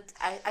good."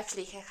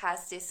 Actually, he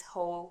has this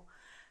whole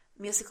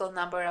musical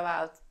number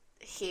about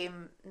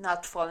him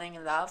not falling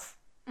in love.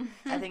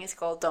 I think it's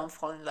called "Don't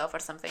Fall in Love" or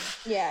something.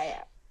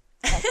 Yeah.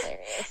 That's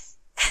hilarious.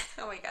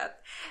 Oh my god.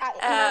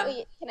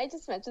 Wait, can I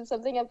just mention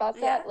something about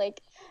that? Yeah. Like,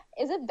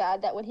 is it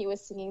bad that when he was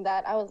singing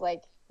that, I was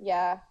like,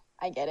 yeah,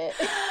 I get it.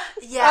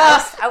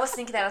 Yeah, I was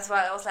thinking that as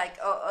well. I was like,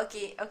 oh,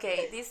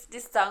 okay, this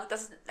song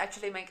doesn't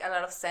actually make a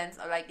lot of sense,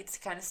 or like it's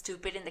kind of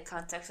stupid in the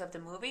context of the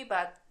movie,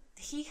 but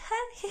he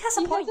has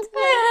a point.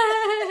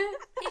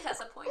 He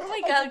has a point. Oh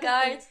my god,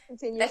 guys.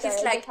 Continue, Like sorry,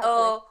 he's I like, just have to-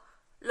 oh,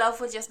 love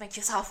will just make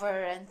you suffer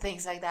and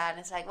things like that. And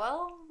it's like,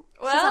 well,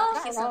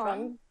 Well, he's not not wrong.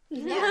 wrong.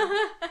 Yeah,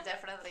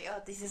 definitely.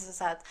 Oh, this is so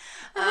sad.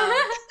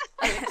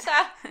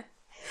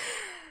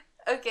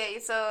 Okay,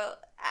 so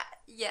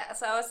yeah,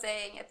 so I was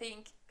saying, I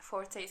think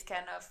Forte is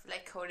kind of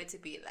like coded to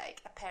be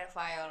like a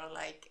pedophile or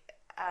like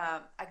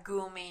a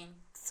grooming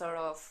sort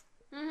of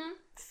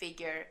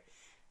figure,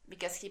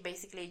 because he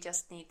basically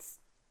just needs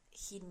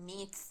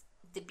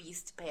the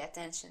Beast to pay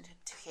attention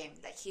to him.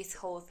 Like his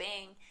whole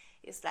thing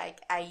is like,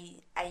 I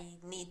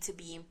need to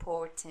be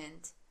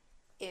important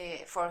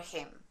for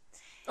him.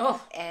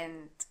 Oh,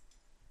 And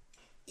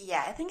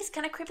yeah, I think it's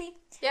kind of creepy.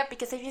 Yep.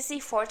 Because if you see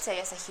Forte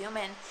as a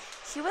human,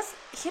 he looks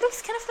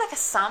kind of like a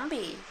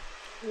zombie.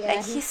 Yeah,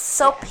 Like he's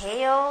so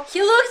pale.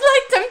 he looks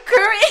like Tim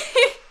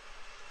Curry.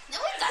 No,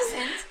 he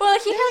doesn't. Well,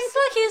 he has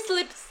like his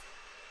lips.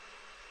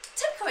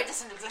 Tim Curry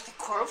doesn't look like a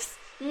corpse.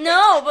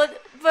 No,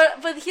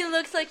 but he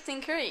looks like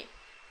Tim Curry.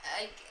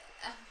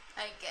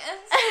 I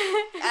guess.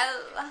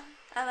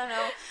 I don't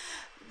know.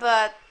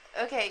 But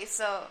okay,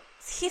 so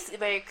he's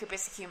very creepy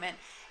as a human,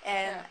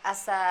 and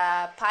as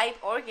a pipe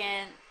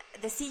organ,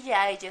 the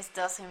CGI just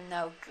does him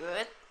no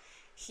good.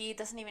 He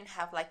doesn't even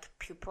have like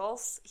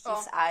pupils.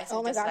 His eyes are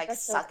Oh my just gosh, like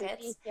that's so sockets.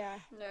 creepy. Yeah.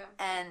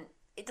 And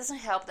it doesn't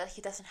help that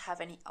he doesn't have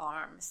any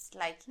arms.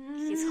 Like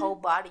his whole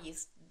body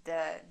is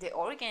the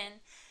organ,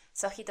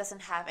 so he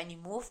doesn't have any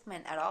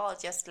movement at all,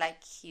 just like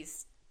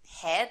his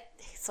head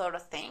sort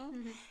of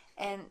thing.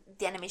 And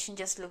the animation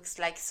just looks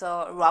like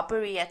so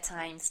rubbery at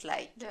times,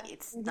 like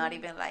it's not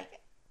even like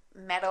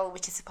metal,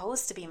 which is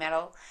supposed to be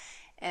metal.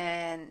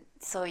 And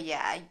so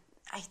yeah,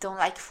 I don't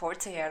like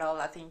Forte at all.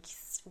 I think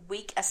he's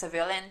weak as a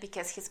villain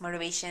because his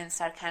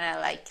motivations are kind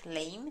of like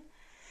lame.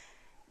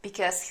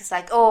 Because he's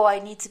like, oh, I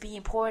need to be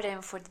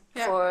important for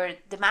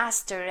the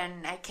master,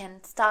 and I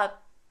can't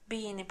stop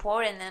being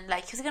important. And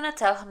like, who's gonna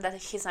tell him that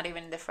he's not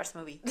even in the first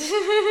movie?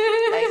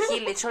 Like, he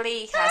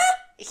literally has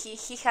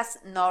he has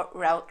no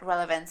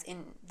relevance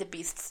in the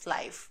Beast's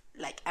life,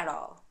 like at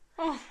all.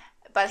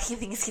 But he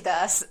thinks he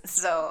does,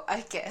 so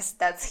I guess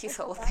that's his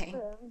whole thing.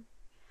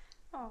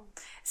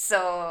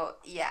 So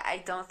yeah,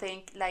 I don't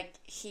think like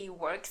he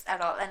works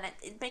at all, and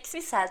it makes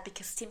me sad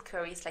because Tim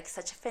Curry is like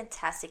such a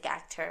fantastic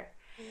actor.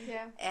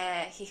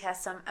 Yeah. He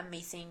has some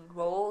amazing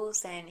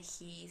roles, and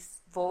his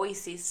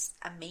voice is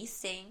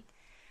amazing.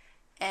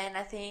 And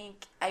I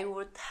think I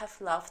would have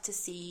loved to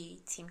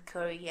see Tim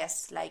Curry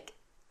as like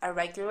a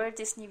regular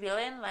Disney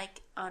villain,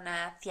 like on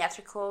a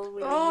theatrical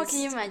release. Oh, can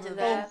you imagine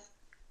that?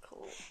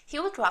 Cool. He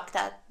would rock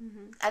that.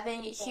 I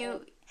think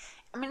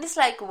I mean, it's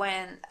like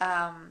when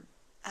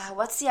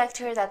what's the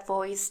actor that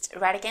voiced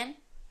Ratigan?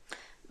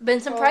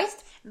 Vincent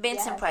Price?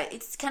 Vincent Price.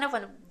 It's kind of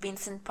when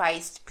Vincent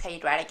Price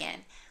played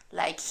Ratigan.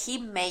 Like, he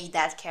made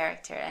that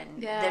character,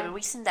 and the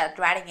reason that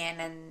Ratigan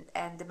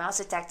and the Mouse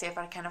Detective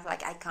are kind of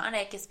like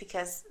iconic is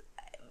because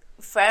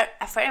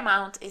a fair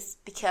amount is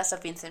because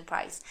of Vincent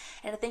Price.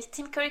 And I think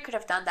Tim Curry could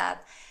have done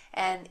that.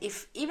 And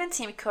if even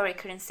Tim Curry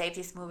couldn't save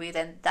this movie,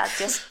 then that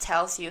just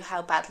tells you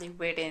how badly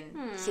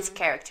written his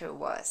character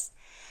was.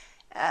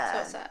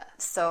 So sad.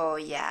 So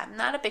yeah, I'm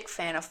not a big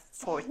fan of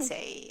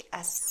Forte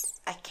as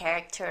a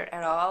character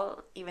at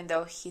all, even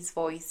though his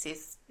voice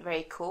is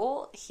very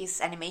cool. His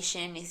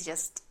animation is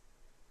just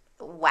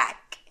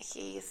whack.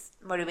 His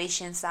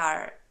motivations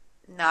are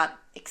not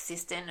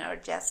existent or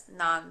just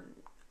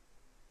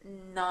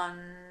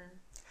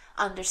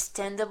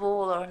non-understandable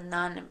or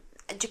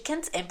you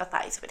can't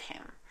empathize with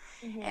him.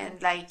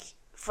 And like,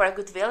 for a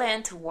good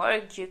villain to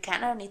work, you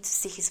kind of need to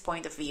see his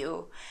point of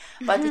view.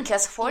 But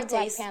because Forte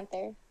Black is...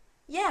 Panther.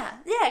 Yeah,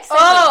 exactly.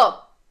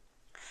 Oh!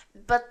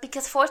 But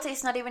because Forte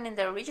is not even in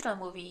the original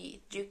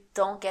movie, you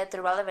don't get the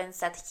relevance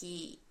that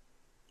he's,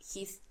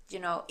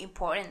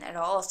 important at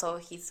all. So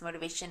his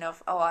motivation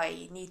of,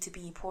 I need to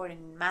be important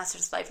in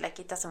Master's life, like,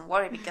 it doesn't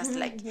work because,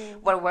 like,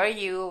 where were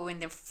you in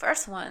the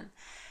first one?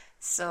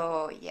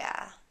 So,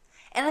 yeah.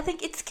 And I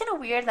think it's kind of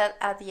weird that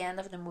at the end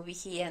of the movie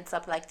he ends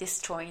up, like,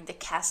 destroying the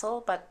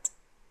castle, but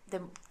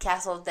the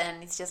castle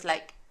then is just,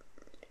 like,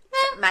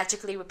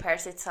 magically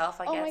repairs itself,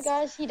 I guess. Oh my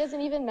gosh, he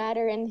doesn't even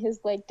matter in his,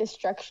 like,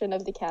 destruction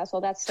of the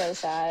castle. That's so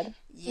sad.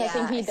 Yeah,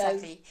 Nothing he exactly.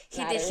 does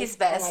He matters. did his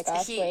best. Oh my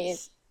gosh,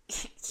 wait.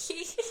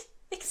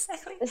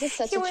 Exactly. This is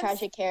such a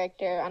tragic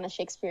character on a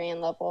Shakespearean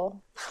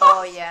level.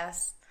 Oh,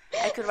 yes.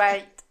 We could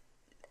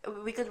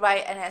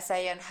write an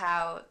essay on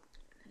how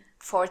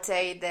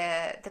Forte,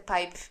 the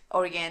pipe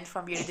organ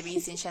from Beauty and the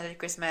Beast, Enchanted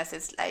Christmas,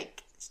 is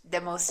like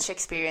the most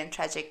Shakespearean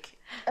tragic.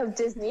 Of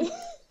Disney.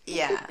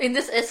 Yeah. In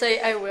this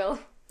essay, I will.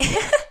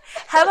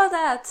 How about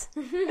that?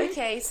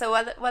 Okay, so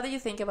what do you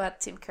think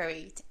about Tim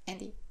Curry,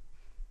 Andy?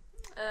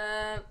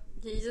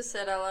 You just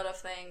said a lot of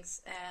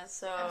things, and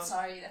so... I'm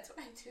sorry, that's what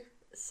I do.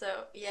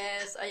 So,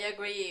 yes, I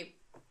agree.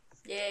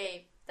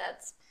 Yay,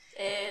 that's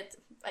it,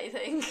 I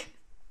think.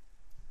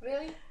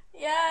 Really?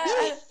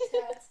 Yeah.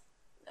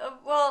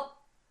 Well,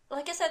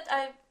 like I said,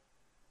 I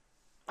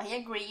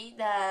agree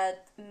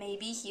that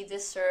maybe he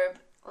deserved,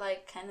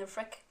 like, kind of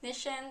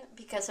recognition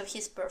because of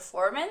his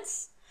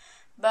performance,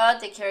 but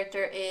the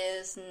character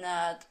is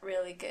not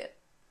really good.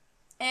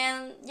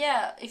 And,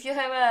 yeah, if you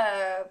have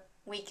a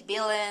weak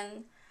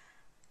villain,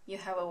 you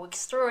have a weak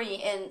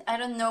story, and I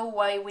don't know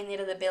why we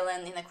needed a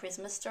villain in a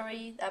Christmas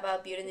story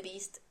about Beauty and the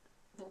Beast.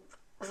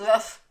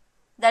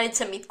 That it's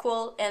a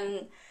midquel,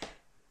 and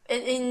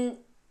it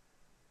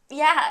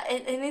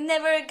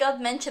never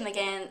got mentioned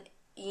again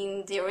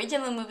in the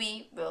original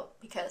movie, well,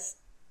 because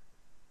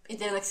it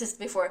didn't exist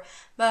before,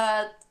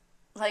 but,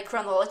 like,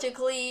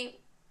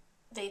 chronologically,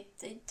 they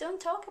don't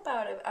talk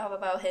about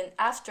him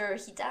after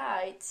he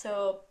died,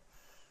 so...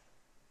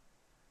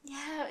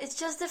 Yeah, it's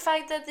just the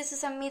fact that this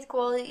is a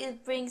midquel,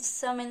 it brings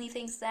so many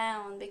things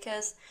down,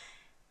 because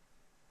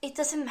it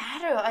doesn't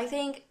matter. I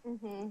think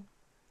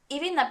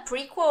even a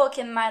prequel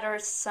can matter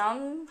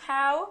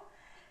somehow,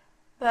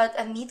 but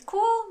a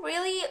midquel,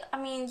 really? I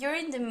mean, you're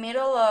in the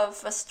middle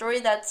of a story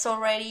that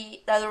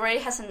already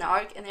has an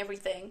arc and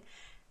everything.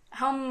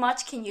 How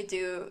much can you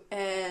do,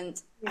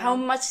 and how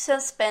much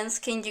suspense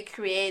can you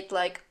create?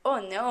 Like,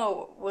 oh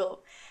no,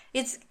 well,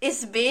 is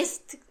the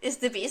Beast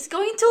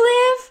going to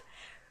live?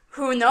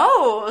 Who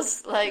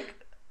knows? Like,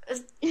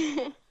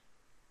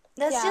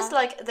 that's just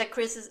like a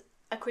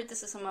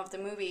criticism of the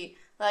movie.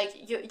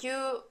 Like,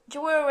 you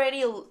were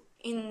already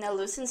in a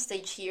losing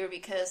stage here,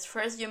 because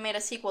first you made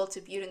a sequel to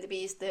Beauty and the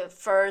Beast, the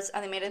first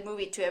animated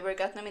movie to ever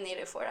got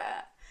nominated for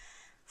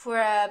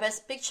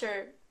Best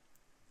Picture,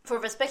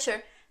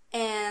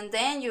 and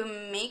then you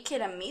make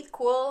it a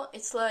midquel.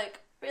 It's like,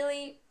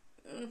 really,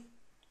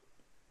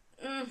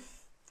 I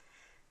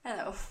don't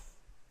know.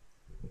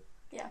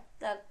 Yeah,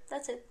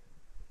 that's it.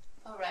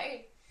 All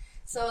right.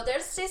 So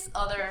there's this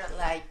other,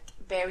 like,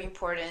 very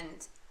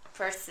important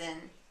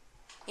person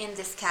in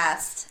this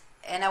cast,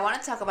 and I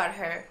want to talk about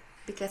her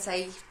because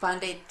I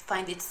find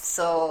it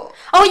so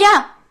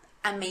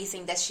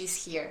amazing that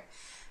she's here.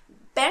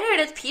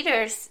 Bernadette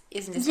Peters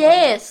is in this movie.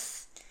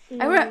 Yes,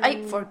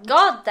 I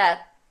forgot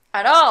that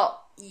at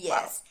all.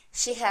 Yes,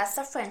 she has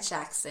a French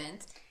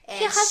accent,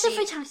 and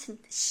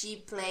she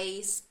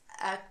plays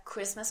a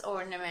Christmas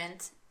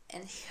ornament,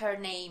 and her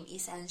name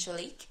is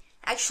Angelique.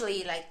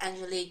 Actually, like,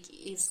 Angelique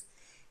is,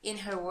 in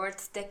her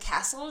words, the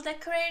castle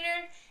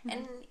decorator,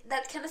 and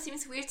that kind of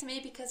seems weird to me,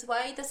 because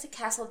why does the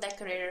castle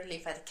decorator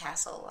live at the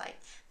castle? Like,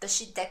 does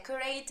she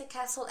decorate the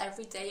castle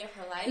every day of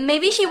her life?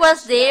 Maybe she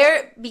was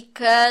there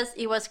because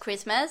it was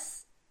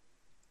Christmas,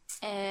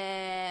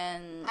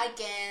 and...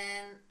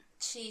 Again,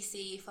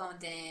 cheesy,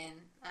 found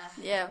in. I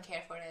don't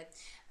care for it.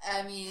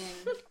 I mean,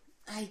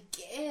 I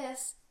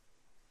guess.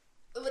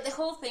 But the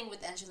whole thing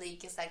with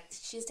Angelique is like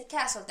she's the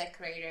castle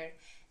decorator,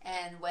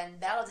 and when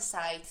Belle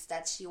decides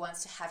that she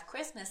wants to have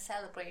Christmas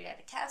celebrated at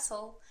the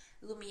castle,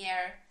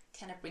 Lumiere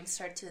kind of brings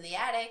her to the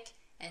attic,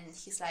 and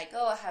he's like,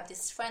 "Oh, I have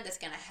this friend that's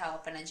gonna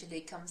help." And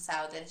Angelique comes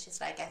out, and she's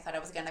like, "I thought I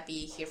was gonna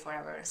be here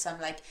forever." So I'm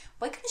like,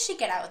 why couldn't she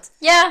get out?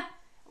 Yeah.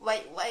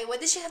 Why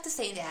did she have to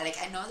stay in the attic?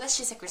 I know that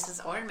she's a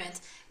Christmas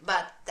ornament,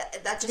 but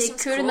that just They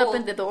seems couldn't cool.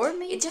 open the door,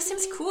 maybe? It just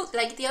seems cool.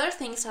 Like the other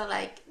things are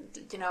like,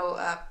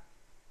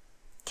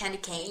 candy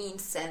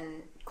canes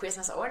and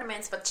Christmas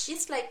ornaments, but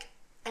she's like,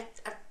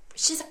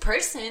 she's a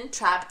person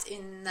trapped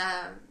in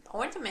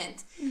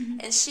ornament,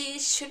 and she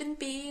shouldn't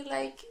be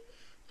like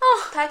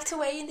packed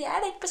away in the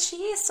attic, but she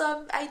is.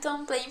 So I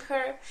don't blame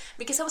her,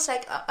 because I was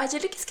like,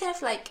 Angelique is kind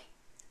of like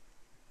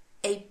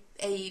a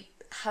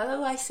how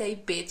do I say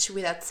bitch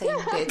without saying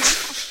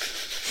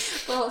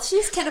bitch? Well,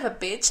 she's kind of a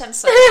bitch. I'm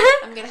sorry.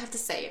 I'm gonna have to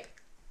say it.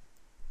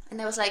 And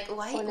I was like,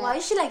 why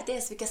is she like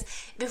this? Because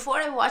before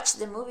I watched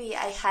the movie,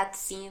 I had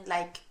seen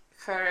like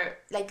her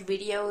like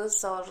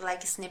videos or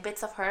like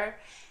snippets of her,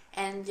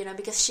 and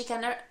because she's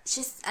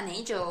an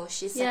angel.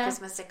 She's a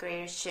Christmas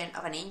decoration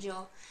of an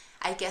angel.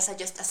 I guess I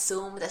just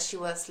assumed that she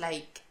was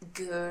like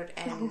good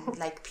and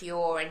like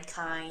pure and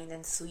kind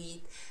and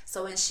sweet.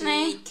 So when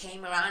she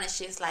came around and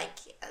she's like,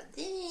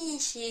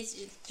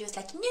 she was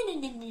like,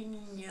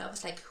 no. I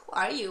was like, who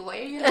are you? Why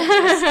are you like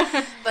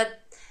this?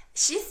 But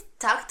she's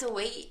tucked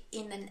away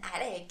in an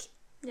attic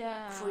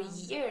for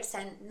years,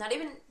 and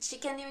she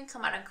can't even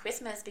come out on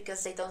Christmas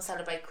because they don't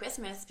celebrate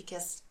Christmas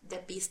because the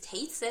Beast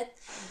hates it.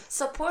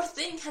 So poor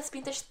thing has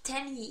been there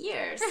 10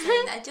 years,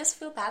 and I just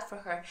feel bad for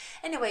her.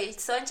 Anyway,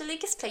 so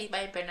Angelique is played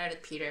by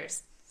Bernadette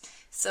Peters.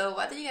 So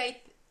what do you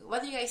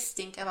guys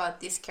think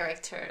about this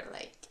character,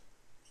 like,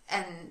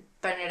 and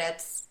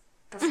Bernadette's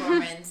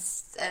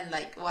performance, and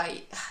like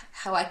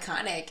how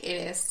iconic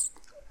it is?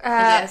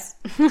 I guess.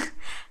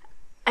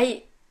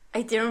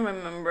 I didn't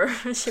remember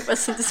she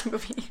was in this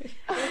movie.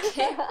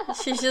 Okay.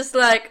 She's just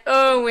like,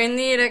 oh, we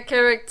need a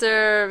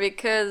character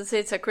because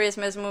it's a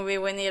Christmas movie.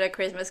 We need a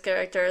Christmas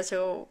character,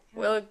 so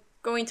we're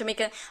going to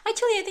make it.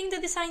 Actually, I think the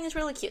design is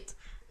really cute,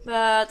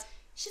 but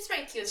she's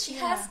very cute. She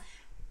has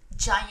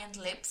giant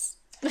lips,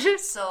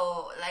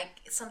 so like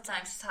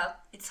sometimes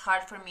it's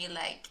hard for me,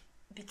 like,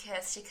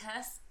 because she kind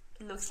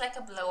of looks like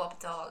a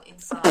blow-up doll in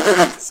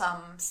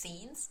some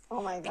scenes.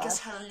 Oh my god!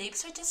 Because her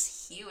lips are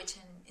just huge,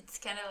 and it's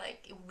kind of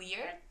like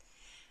weird.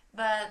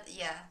 But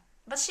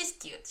but she's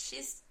cute.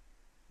 She's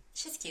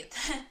cute.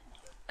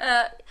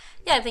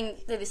 I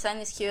think the design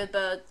is cute,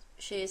 but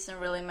she isn't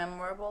really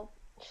memorable.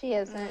 She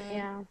isn't.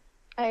 Yeah,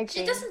 I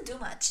agree. She doesn't do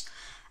much.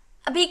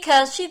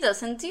 Because she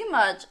doesn't do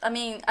much. I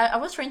mean, I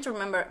was trying to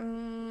remember.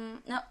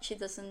 No, she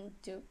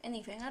doesn't do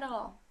anything at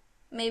all.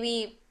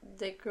 Maybe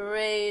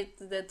decorate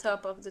the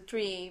top of the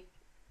tree.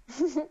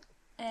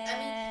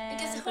 I mean,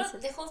 because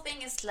the whole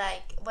thing is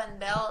like when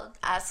Belle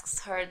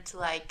asks her to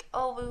like,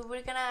 oh,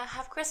 we're gonna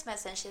have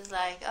Christmas, and she's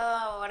like,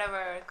 oh,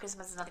 whatever,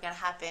 Christmas is not gonna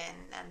happen,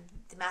 and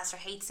the master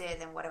hates it,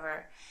 and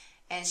whatever,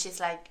 and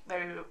she's like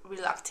very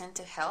reluctant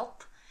to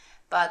help,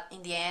 but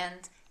in the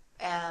end,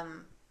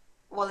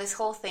 this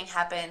whole thing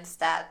happens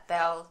that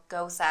Belle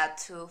goes out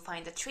to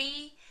find a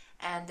tree,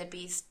 and the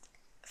Beast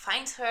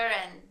finds her,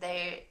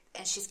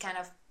 and she's kind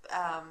of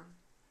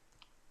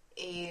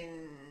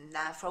in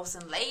a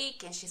frozen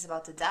lake, and she's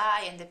about to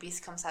die, and the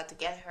Beast comes out to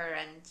get her,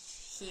 and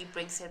he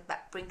brings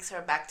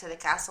her back to the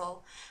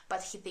castle,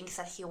 but he thinks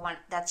that she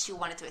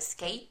wanted to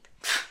escape,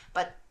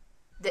 but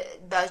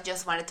Belle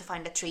just wanted to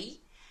find a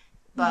tree,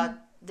 but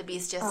the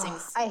Beast just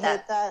thinks I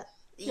hate that.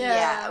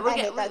 Yeah, I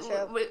hate that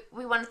trope.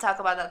 we want to talk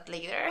about that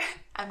later.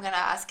 I'm gonna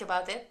ask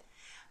about it,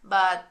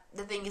 but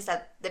the thing is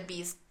that the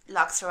Beast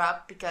locks her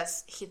up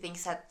because he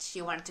thinks that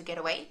she wanted to get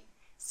away,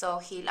 so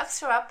he locks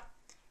her up.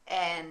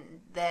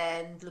 And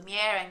then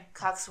Lumiere and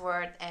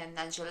Cogsworth and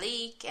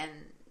Angelique and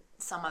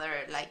some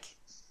other like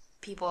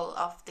people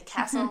of the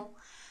castle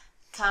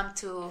come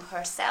to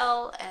her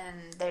cell,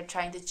 and they're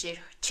trying to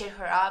cheer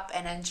her up.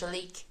 And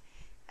Angelique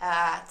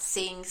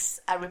sings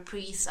a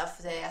reprise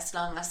of the "As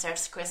Long as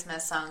There's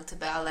Christmas" song to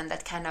Belle, and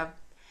that kind of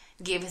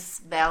gives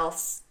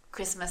Belle's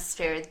Christmas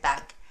spirit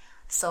back.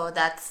 So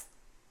that's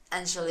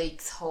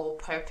Angelique's whole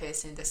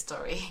purpose in the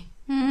story.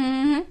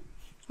 Mm-hmm.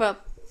 Well,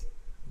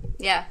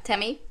 yeah,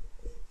 Tammy.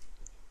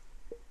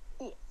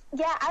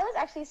 Yeah, I was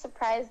actually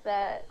surprised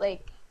that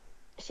like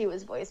she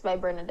was voiced by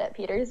Bernadette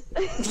Peters.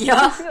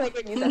 Yeah, like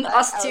when you said that,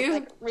 us I too. was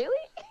like,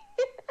 really?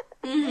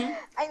 Mm-hmm.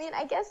 I mean,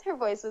 I guess her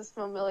voice was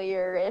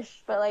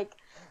familiar-ish, but like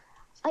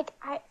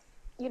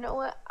you know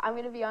what? I'm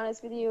gonna be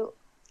honest with you.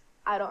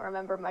 I don't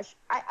remember much.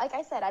 Like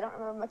I said, I don't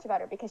remember much about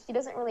her because she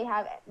doesn't really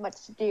have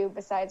much to do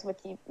besides what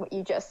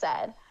you just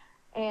said,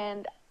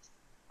 and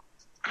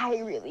I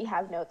really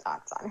have no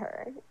thoughts on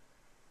her.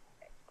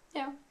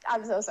 Yeah,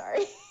 I'm so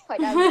sorry.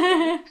 Like I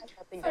have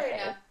nothing to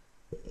say.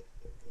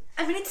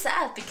 I mean, it's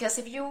sad because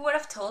if you would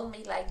have told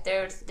me like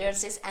there's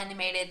this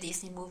animated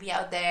Disney movie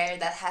out there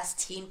that has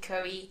Tim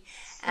Curry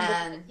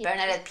and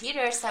Bernadette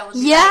Peters, I would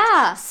be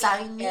like,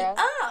 sign me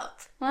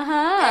up.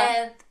 Uh-huh.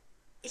 And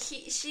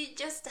she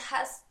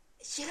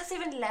has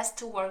even less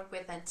to work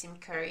with than Tim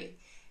Curry,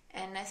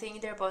 and I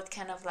think they're both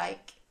kind of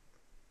like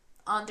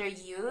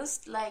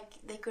underused. Like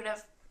they could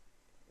have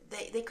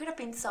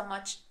been so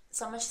much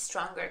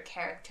stronger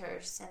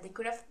characters, and they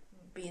could have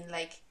been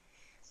like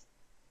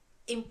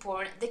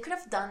important. They could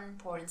have done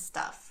important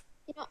stuff.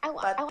 I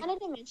wanted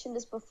to mention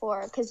this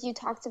before because you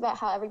talked about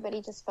how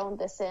everybody just phoned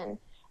this in.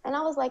 And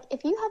I was like,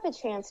 if you have a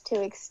chance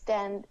to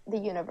extend the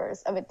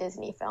universe of a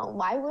Disney film,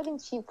 why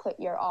wouldn't you put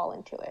your all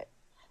into it?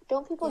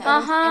 Don't people get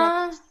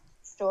into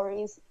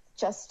stories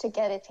just to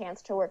get a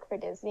chance to work for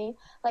Disney?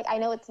 Like, I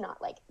know it's not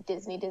like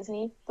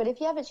Disney, but if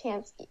you have a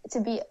chance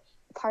to be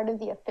part of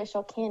the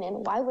official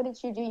canon, why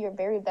wouldn't you do your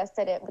very best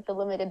at it with the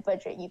limited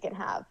budget you can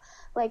have?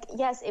 Like,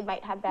 yes, it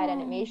might have bad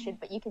animation,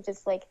 but you could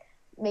just like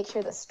make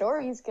sure the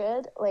story's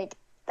good. Like,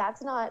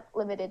 that's not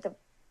limited to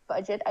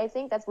budget. I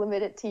think that's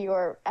limited to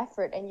your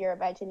effort and your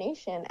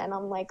imagination. And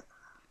I'm like,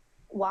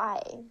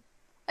 why?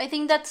 I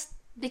think that's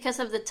because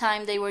of the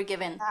time they were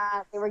given.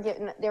 They were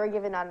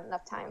given not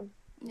enough time.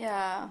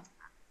 Yeah.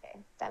 Okay,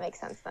 that makes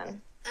sense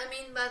then. I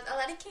mean, but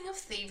Aladdin King of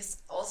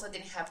Thieves also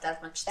didn't have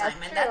that much time,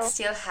 That's and true. that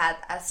still had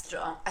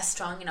a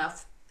strong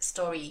enough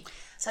story.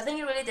 So I think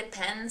it really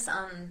depends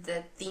on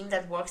the theme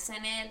that works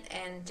in it,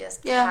 and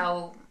just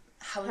how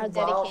involved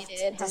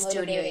dedicated, the how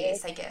studio motivated.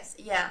 is, I guess.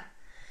 Yeah.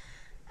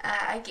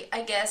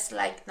 I guess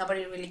like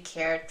nobody really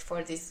cared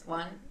for this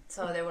one,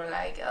 so they were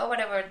like, oh,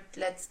 whatever,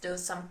 let's do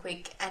some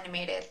quick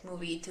animated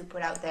movie to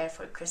put out there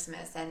for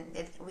Christmas, and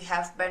we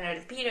have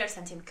Bernadette Peters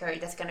and Tim Curry.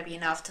 That's gonna be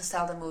enough to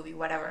sell the movie,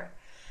 whatever.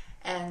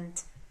 And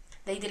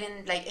they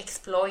didn't like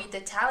exploit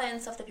the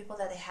talents of the people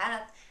that they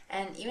had,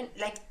 and even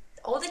like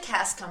all the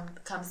cast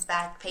comes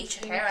back. Paige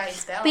O'Hara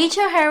is Belle. Paige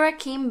O'Hara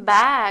came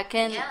back,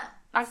 and Yeah.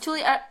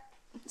 actually,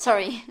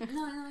 sorry.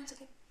 No, it's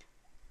okay.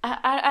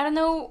 I don't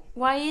know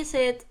why is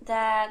it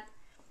that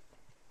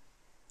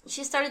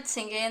she started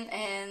singing,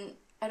 and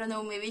I don't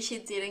know, maybe she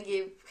didn't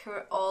give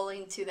her all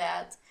into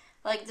that,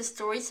 like the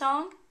story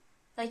song.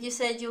 Like you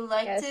said, you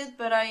liked Yes. it,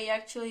 but I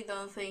actually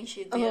don't think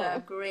she did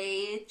a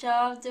great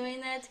job doing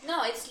it.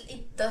 No,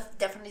 it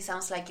definitely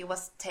sounds like it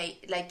was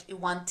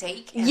one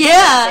take. And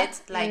Yeah.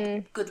 that's it.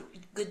 Like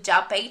good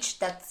job, Paige.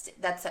 That's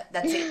it.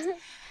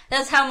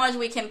 That's how much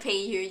we can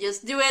pay you.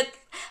 Just do it.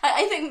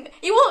 I think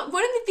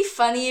wouldn't it be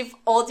funny if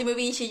all the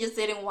movie she just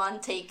did in one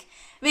take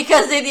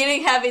because they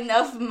didn't have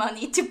enough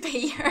money to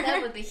pay her?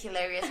 That would be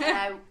hilarious,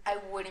 and I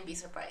wouldn't be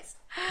surprised.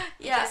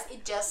 Yeah. Because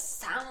it just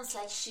sounds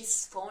like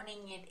she's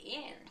phoning it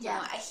in. Yeah.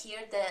 You know, I hear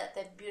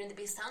the Beauty and the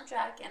Beast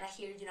soundtrack, and I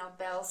hear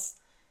Belle's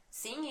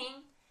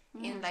singing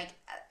in like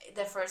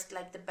the first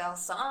like the Belle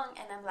song,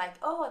 and I'm like,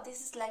 oh, this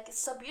is like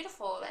so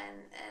beautiful,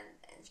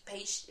 and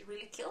Paige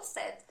really kills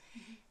it.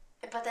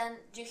 But then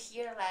you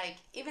hear like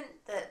even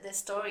the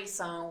story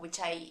song, which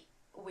I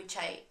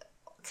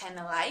kind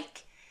of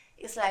like,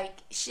 is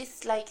like she's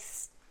just like,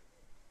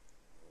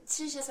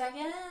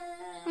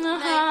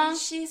 like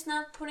she's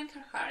not putting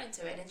her heart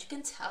into it, and you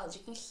can tell, you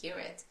can hear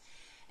it.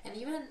 And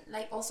even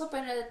like also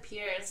Bernadette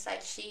Peters,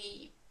 like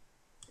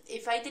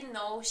if I didn't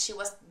know she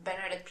was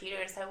Bernadette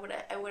Peters, I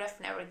would have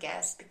never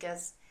guessed,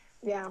 because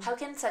how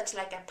can such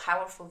like a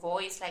powerful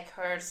voice like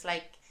hers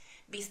like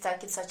be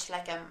stuck in such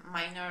like a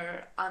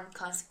minor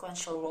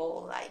unconsequential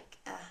role, like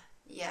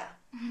yeah.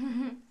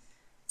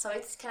 So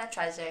it's kind of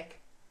tragic.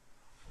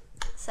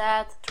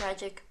 Sad,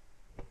 tragic.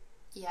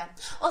 Yeah.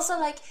 Also,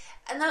 like,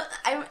 now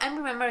I'm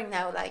remembering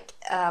now, like,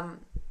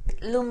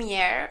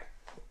 Lumiere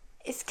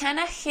is kind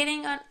of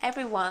hitting on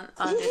everyone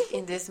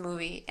in this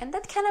movie, and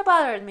that kind of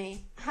bothered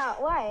me. How?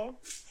 Why?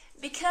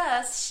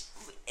 Because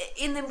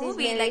in the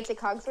movie, He's like, to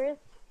Cogsworth?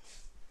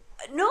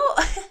 no,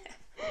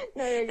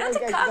 No, you're not the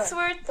good.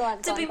 Cogsworth Go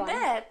on, to go on, be go on.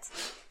 bad.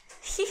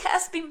 He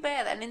has been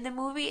bad, and in the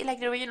movie, like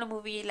the original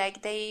movie,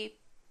 like they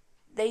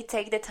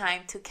take the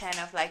time to kind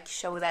of like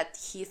show that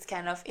he's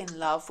kind of in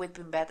love with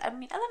Bimbet. I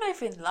mean, I don't know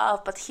if in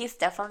love, but he's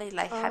definitely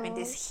like having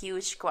this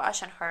huge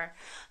crush on her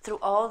through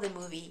all the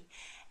movie,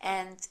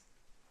 and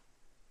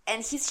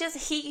he's just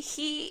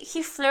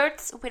he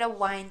flirts with a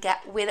wine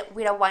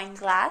with a wine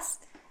glass,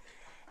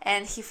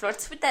 and he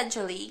flirts with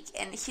Angelique,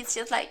 and he's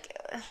just like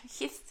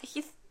he's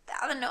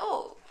I don't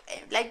know,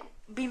 like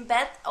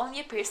Bimbet only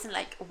appears in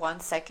like 1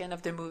 second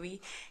of the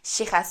movie.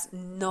 She has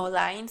no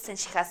lines and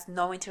she has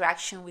no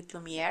interaction with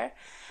Lumiere,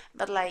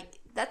 but like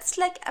that's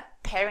like a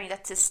pairing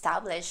that's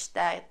established,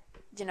 that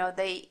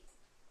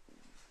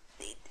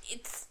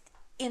it's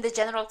in the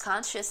general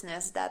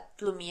consciousness that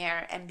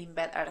Lumiere and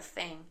Bimbet are a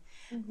thing,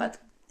 but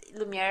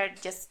Lumiere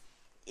just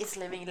is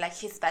living like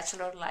his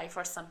bachelor life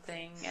or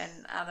something,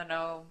 and I don't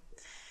know.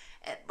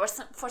 But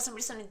for some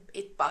reason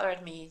it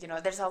bothered me.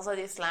 There's also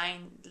this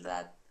line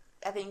that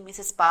I think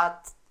Mrs.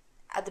 Potts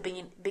at the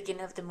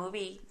beginning of the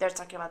movie, they're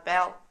talking about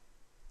Belle,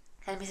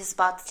 and Mrs.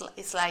 Potts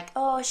is like,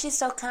 "Oh, she's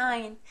so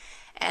kind,"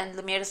 and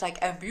Lumiere is like,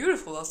 "I'm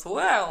beautiful as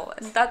well,"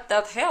 and that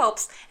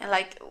helps. And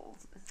like,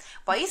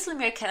 why is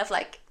Lumiere kind of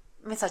like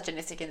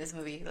misogynistic in this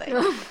movie? Like,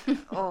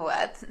 oh,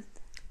 what?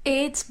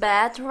 It's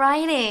bad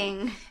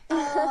writing.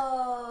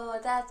 Oh,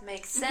 that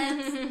makes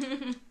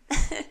sense.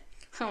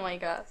 Oh my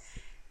god.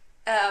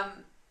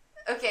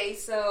 Okay,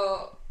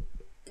 so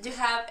do you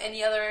have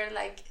any other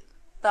like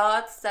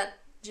thoughts that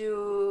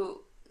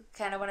you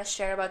kind of want to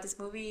share about this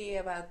movie,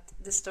 about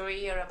the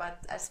story, or about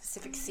a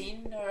specific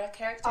scene or a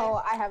character?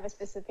 Oh, I have a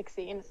specific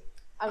scene.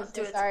 I'm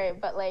so sorry,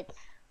 but like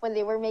when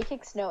they were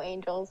making Snow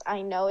Angels,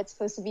 I know it's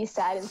supposed to be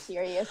sad and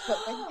serious, but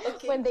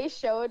when they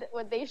showed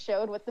what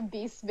the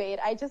Beast made,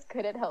 I just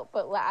couldn't help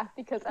but laugh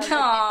because I was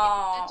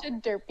like, it's such a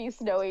derpy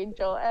Snow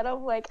Angel, and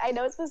I'm like, I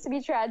know it's supposed to be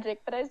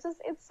tragic, but it's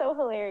so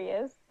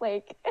hilarious.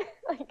 Like,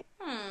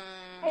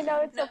 I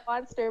know it's a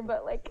monster,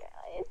 but like,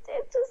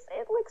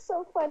 it looks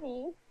so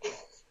funny.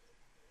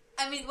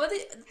 I mean, what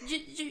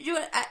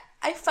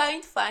I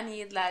find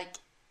funny, like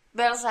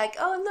Belle's like,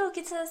 oh look,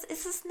 it's a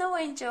snow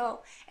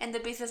angel, and the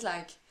Beast is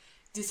like,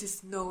 this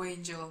is no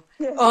angel.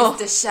 Yes. It's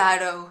the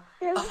shadow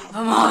of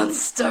a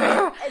monster.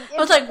 I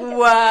was like,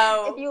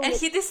 wow. And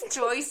he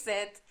destroys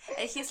it,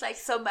 and he's like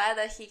so mad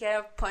that he kind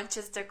of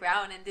punches the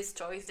ground and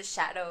destroys the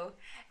shadow,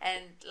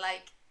 and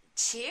like,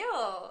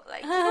 chill,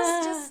 like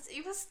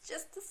it was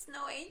just a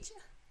snow angel.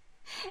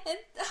 And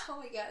oh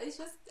my god,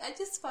 I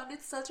just found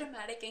it so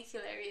dramatic and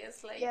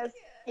hilarious. Like,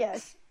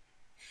 yes.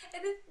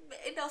 And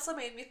it also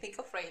made me think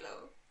of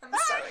Raylo. I'm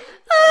sorry.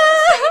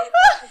 Oh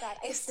my God,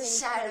 it's the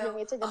shadow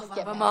of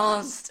a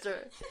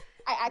monster.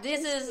 I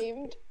actually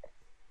screamed.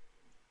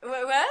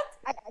 What?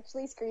 I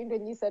actually screamed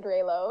when you said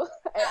Raylo.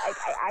 I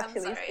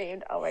actually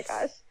screamed. Oh my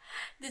gosh.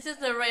 This is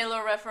the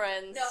Raylo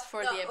reference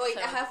for the episode. Wait,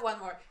 I have one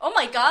more. Oh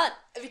my god.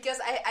 Because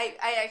I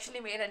actually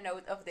made a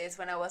note of this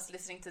when I was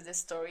listening to the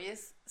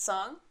Stories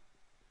song.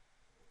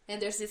 And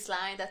there's this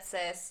line that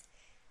says,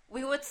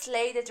 we would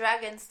slay the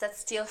dragons that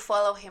still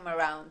follow him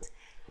around.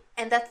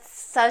 And that's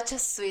such a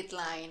sweet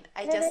line.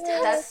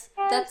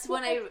 That's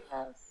when I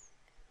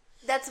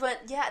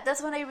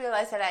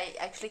realized that I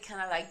actually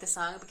kind of like the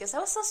song, because that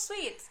was so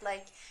sweet.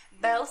 Like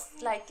Belle's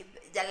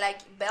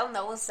Belle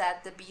knows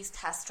that the Beast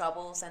has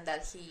troubles and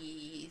that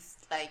he's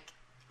like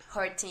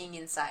hurting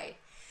inside.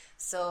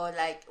 So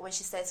like when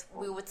she says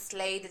we would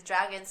slay the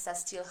dragons that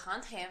still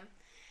hunt him,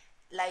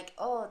 like,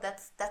 oh,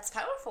 that's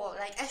powerful.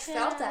 Like, I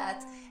felt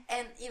that,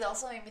 and it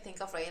also made me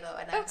think of Raylo.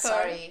 And I'm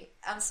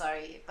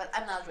sorry, but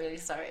I'm not really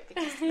sorry,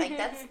 because like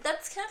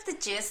that's kind of the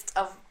gist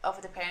of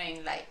the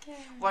pairing, like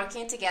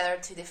working together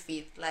to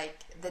defeat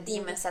like the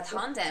demons that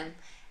haunt them,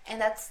 and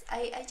that's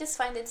I just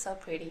find it so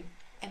pretty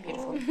and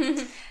beautiful.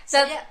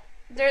 So yeah,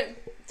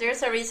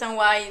 there's a reason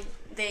why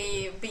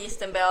the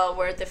Beast and Belle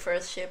were the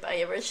first ship I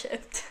ever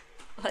shipped,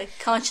 like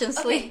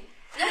consciously. Okay.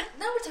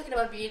 Now we're talking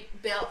about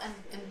Belle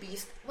and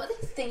Beast. What do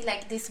you think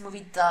like this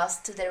movie does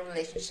to their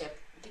relationship?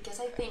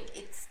 Because I think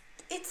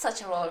it's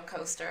such a roller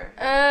coaster.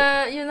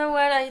 You know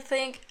what? I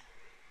think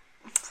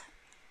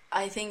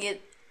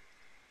it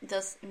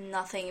does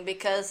nothing,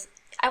 because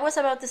I was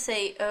about to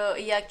say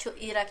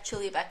it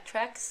actually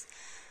backtracks,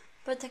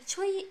 but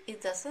actually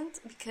it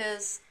doesn't,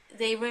 because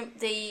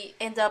they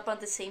end up on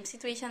the same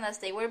situation as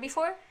they were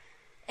before,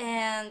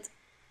 and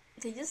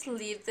they just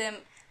leave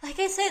them. Like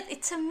I said,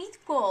 it's a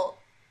meatball.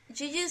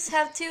 You just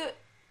have to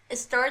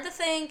start the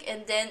thing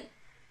and then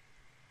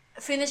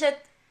finish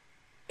it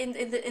in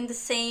the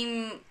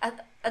same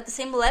at the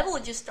same level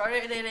you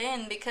started it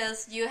in,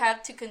 because you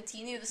have to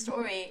continue the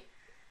story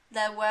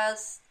that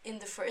was in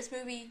the first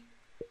movie.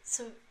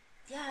 So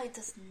yeah, it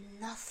does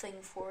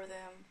nothing for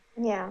them.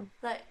 Yeah.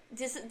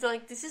 This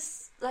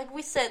is like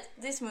we said,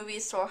 this movie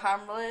is so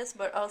harmless,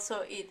 but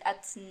also it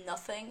adds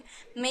nothing.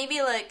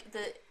 Maybe like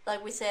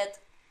we said,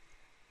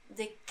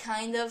 the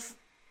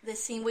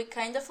scene we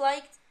kind of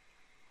liked.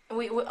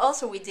 We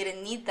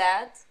didn't need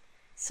that,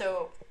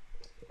 so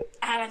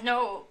I don't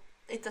know.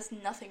 It does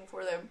nothing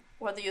for them.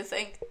 What do you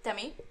think,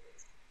 Demi?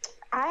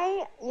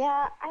 I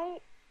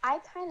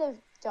kind of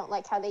don't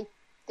like how they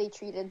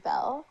treated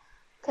Belle,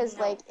 because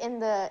like in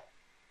the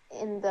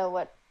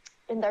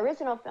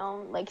original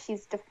film, like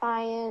she's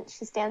defiant,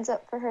 she stands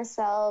up for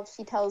herself,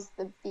 she tells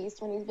the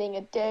Beast when he's being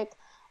a dick,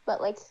 but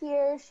like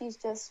here she's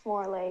just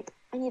more like,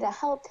 I need to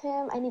help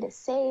him, I need to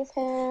save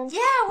him.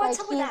 Yeah, what's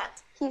up with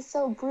that? He's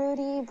so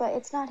broody, but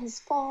it's not his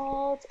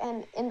fault.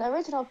 And in the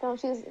original film,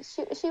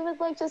 she would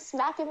like just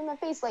smack him in the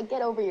face, like,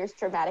 get over your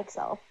dramatic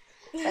self.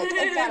 Like,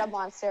 it's not a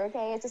monster,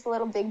 okay? It's just a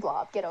little big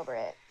blob. Get over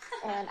it.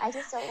 And I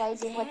just don't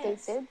like what they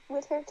did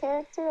with her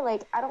character.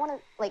 Like, I don't want to,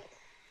 like,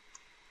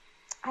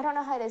 I don't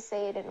know how to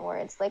say it in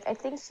words. Like, I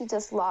think she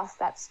just lost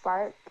that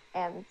spark,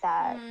 and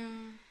that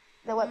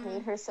what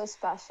made her so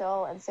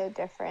special and so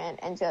different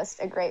and just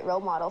a great role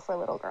model for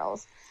little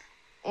girls.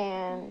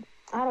 And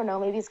I don't know,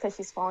 maybe it's because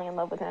she's falling in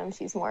love with him.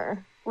 She's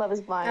more love is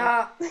blind.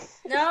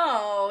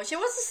 No, she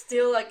was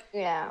still like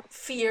yeah,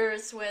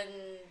 fierce when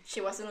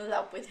she wasn't in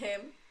love with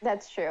him.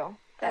 That's true.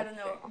 I don't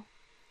know. True.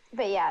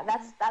 But yeah,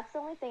 that's the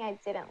only thing I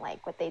didn't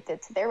like, what they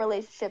did to their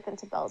relationship and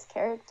to Belle's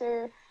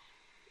character.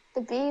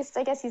 The Beast,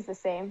 I guess he's the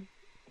same.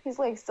 He's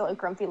like still a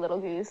grumpy little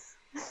goose.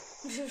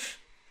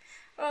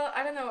 Well,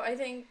 I don't know. I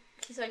think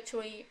he's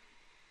actually,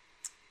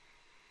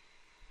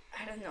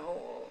 I don't know,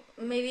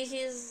 maybe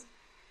he's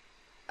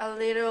a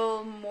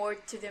little more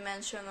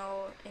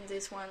two-dimensional in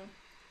this one.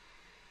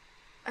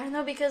 I don't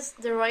know, because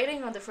the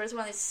writing on the first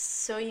one is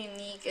so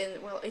unique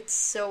and, well, it's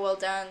so well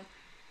done.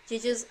 You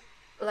just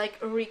like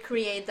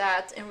recreate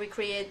that and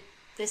recreate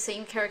the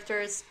same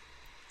characters,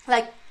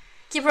 like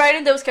keep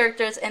writing those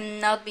characters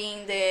and not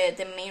being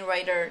the main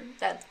writer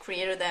that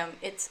created them.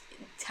 It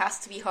has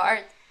to be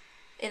hard,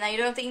 and I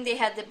don't think they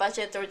had the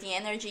budget or the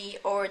energy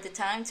or the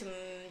time to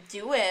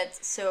do it.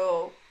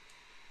 So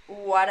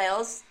what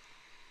else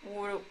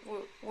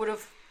would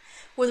have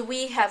would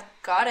we have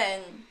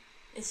gotten?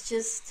 It's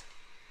just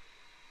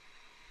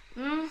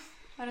I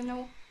don't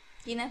know,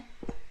 Gina.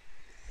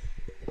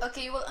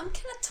 Okay, well, I'm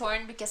kind of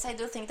torn because I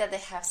do think that they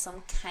have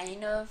some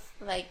kind of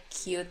like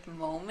cute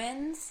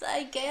moments,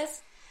 I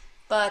guess,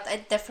 but I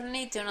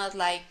definitely do not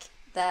like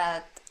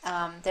that.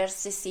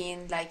 There's this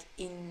scene like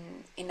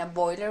in a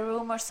boiler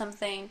room or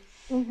something,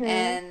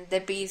 and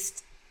the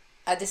Beast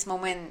at this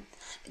moment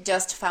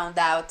just found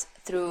out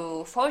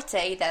through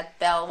Forte that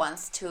Belle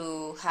wants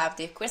to have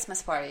the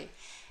Christmas party,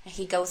 and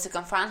he goes to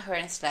confront her,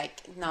 and it's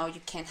like, no,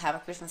 you can't have a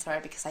Christmas party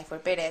because I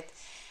forbid it,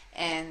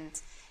 and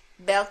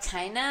Belle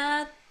kind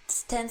of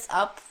stands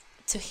up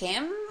to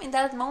him in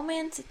that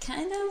moment,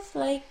 kind of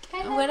like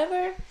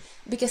whatever,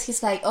 because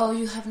he's like, oh,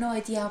 you have no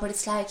idea what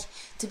it's like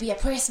to be a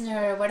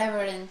prisoner or whatever,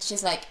 and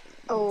she's like,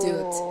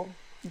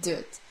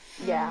 dude.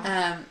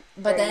 Yeah.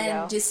 But There you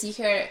then go. you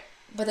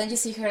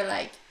see her,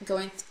 like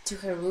going to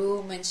her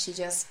room, and she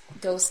just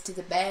goes to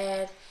the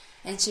bed,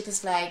 and she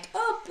was like,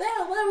 oh,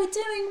 Belle, what are we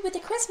doing with the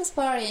Christmas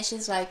party? And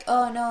she's like,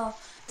 oh no,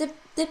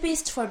 the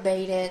Beast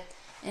forbade it.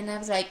 And I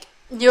was like,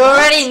 You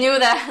already knew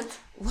that.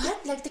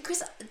 what? Like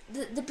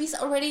the Beast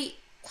already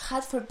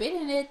had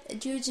forbidden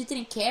it. You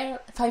didn't care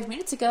 5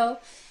 minutes ago,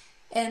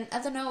 and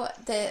I don't know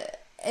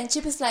And she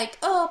was like,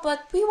 "Oh,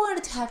 but we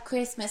wanted to have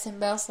Christmas," and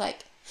Belle's like,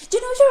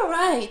 you're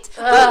right.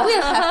 We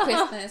will have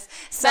Christmas.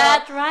 So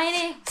Bad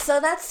writing. so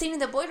that scene in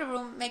the boiler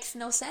room makes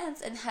no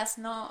sense and has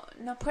no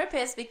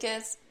purpose,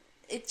 because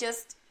it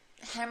just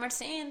hammers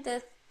in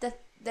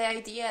the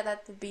idea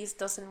that the Beast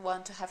doesn't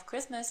want to have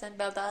Christmas and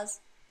Belle does,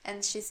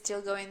 and she's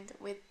still going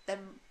with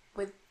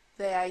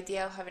the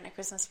idea of having a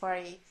Christmas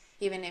party,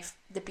 even if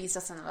the Beast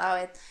doesn't allow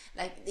it.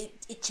 Like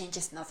it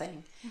changes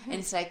nothing, and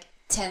it's like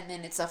 10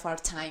 minutes of our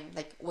time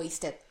like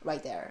wasted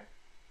right there.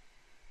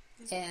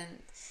 And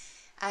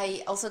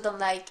I also don't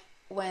like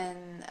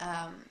when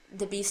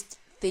the Beast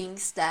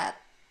thinks that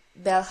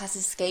Belle has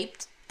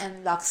escaped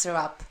and locks her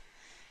up.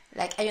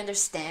 Like, I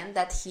understand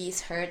that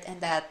he's hurt and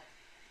that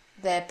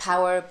the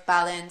power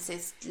balance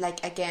is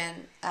like,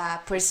 again, a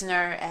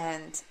prisoner,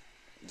 and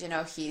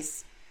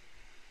he's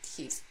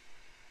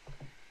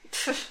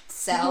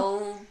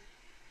cell.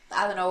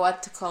 I don't know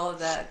what to call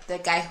the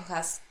guy who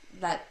has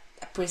that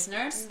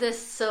prisoners. The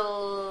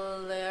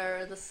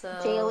solar,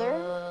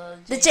 Jailer?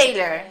 The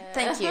jailer.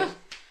 Thank you.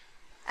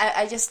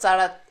 I just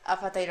thought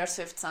of a Taylor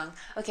Swift song.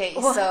 Okay,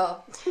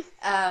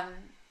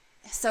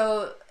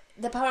 so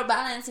the power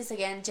balance is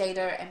again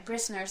jailer and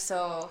prisoner.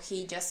 So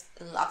he just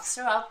locks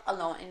her up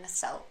alone in a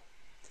cell,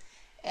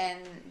 and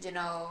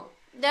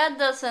That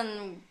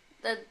doesn't.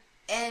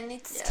 and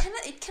it's kind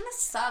of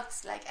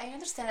sucks. Like, I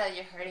understand that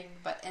you're hurting,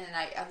 and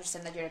I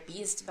understand that you're a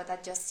beast, but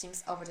that just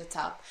seems over the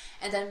top.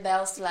 And then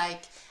Belle's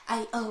like,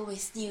 I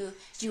always knew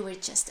you were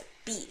just a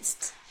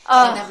beast.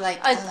 And I'm like,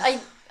 I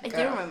do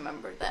girl.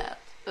 remember that.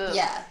 Ugh.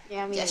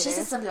 Yeah, me she either.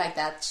 said something like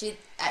that.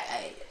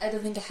 I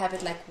don't think I have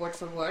it like word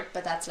for word,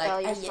 but that's like, Well,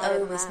 you're I smarter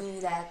than always that.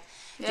 knew that.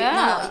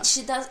 Yeah. No,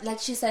 she does, like,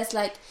 she says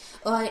like,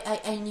 oh,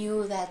 I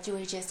knew that you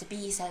were just a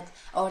beast,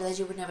 or that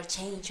you would never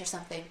change or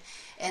something,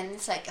 and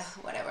it's like,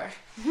 whatever.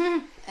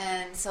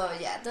 And so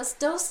yeah,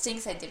 those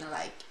things I didn't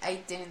like. I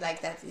didn't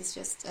like that. It's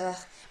just,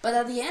 but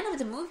at the end of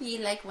the movie,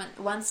 like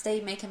once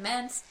they make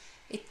amends,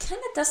 it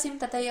kind of does seem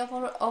that they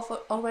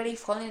already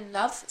fallen in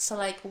love. So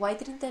like, why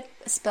didn't the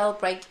spell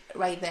break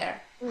right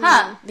there?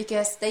 Huh.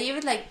 Because they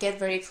even like get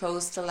very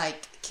close to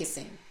like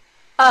kissing.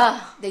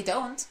 They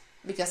don't,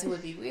 because it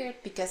would be weird,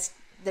 because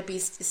the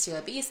Beast is still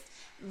a beast,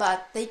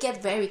 but they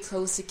get very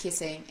close to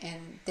kissing,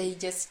 and they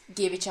just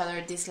give each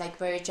other this like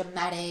very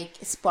dramatic,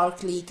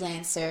 sparkly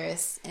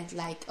glances, and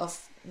like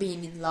of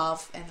being in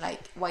love, and like,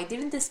 why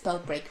didn't the spell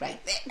break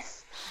right there?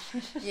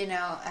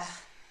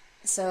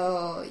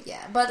 So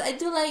yeah, but I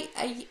do like,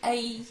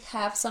 I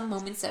have some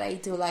moments that I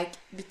do like,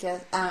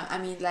 because I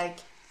mean, like,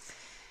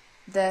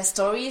 the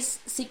stories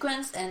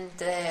sequence and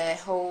the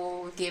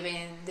whole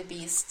giving the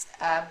Beast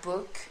a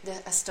book,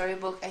 a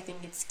storybook, I think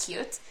it's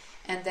cute.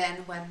 And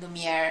then when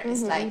Lumiere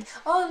is like,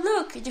 oh,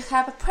 look, you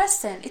have a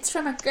present, it's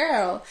from a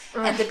girl.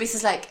 And the Beast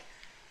is like,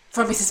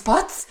 from Mrs.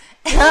 Potts?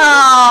 And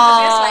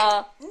Lumiere's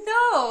like,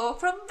 no,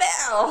 from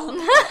Belle.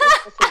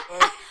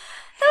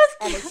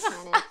 And it's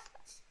canon.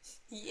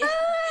 Yeah,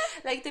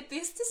 like, the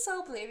Beast is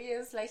so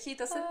oblivious. Like, he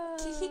doesn't,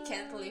 he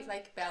can't believe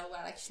like Belle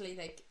will actually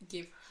like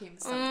give him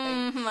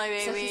something.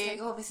 My So baby. he's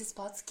like, oh, Mrs.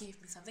 Potts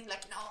gave me something.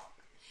 Like,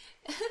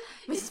 no.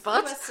 Mrs.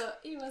 Potts?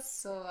 It was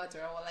so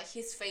adorable. Like,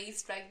 his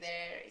face right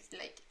there. It's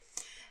like,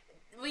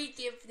 we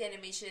give the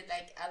animation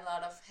like a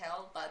lot of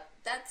hell, but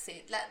that's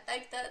it.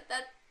 Like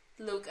that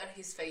look on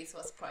his face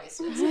was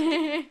priceless.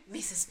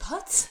 Mrs.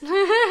 Potts?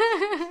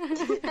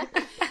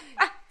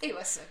 It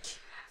was so cute.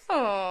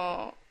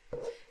 Oh.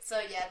 So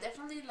yeah,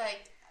 definitely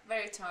like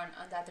very torn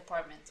on that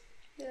department.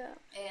 Yeah.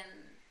 And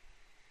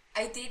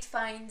I did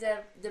find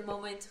the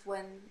moment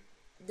when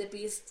the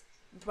Beast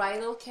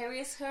bridal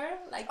carries her,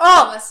 like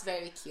that was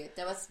very cute.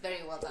 That was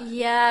very well done.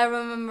 Yeah, I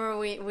remember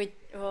we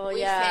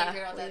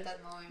fangirled at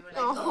that moment. We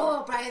were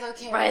like, bridal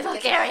carry. Bridal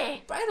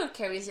carry. Bridal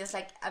carry is just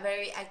like a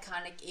very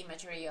iconic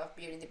imagery of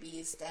Beauty and the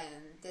Beast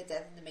and the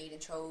Death and the Maiden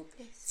trope.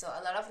 Yes. So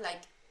a lot of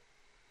like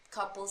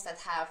couples that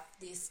have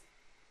these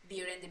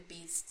Beauty and the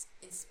Beast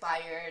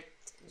inspired,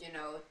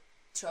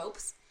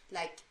 tropes,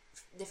 like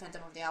the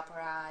Phantom of the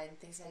Opera and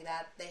things like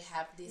that, they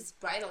have this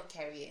bridal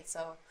carry.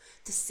 So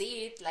to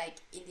see it like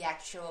in the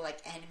actual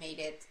like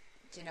animated,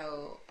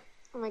 oh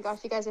my gosh,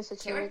 you guys are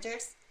such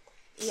characters.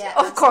 Yeah,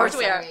 of course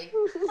we are.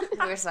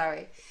 We're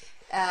sorry.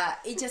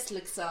 It just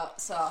looks so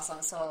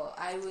awesome. So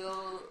I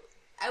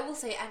will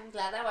say I'm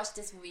glad I watched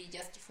this movie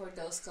just for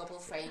those couple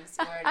frames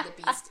where the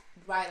Beast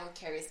bridal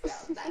carries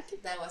Belle.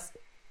 Like that was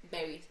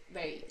very,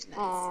 very nice.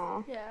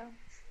 Aww. Yeah.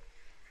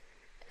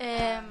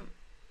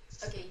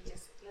 Okay,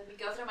 just let me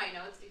go through my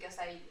notes because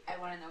I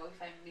want to know if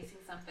I'm missing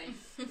something.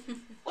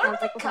 What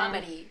about the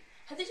comedy?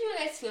 How did you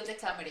guys feel the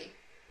comedy?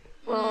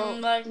 Well,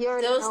 you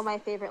already know my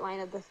favorite line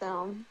of the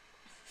film.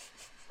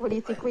 What do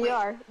you think we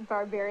are?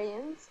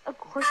 Barbarians? Of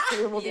course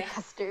we will be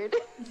custard.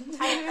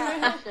 I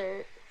got the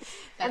shirt.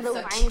 And the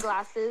wine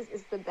glasses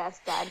is the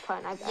best dad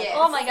pun I've ever.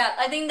 Oh my god,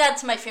 I think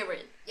that's my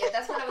favorite. Yeah,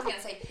 that's what I was gonna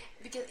say.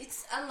 Because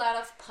it's a lot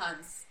of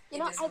puns.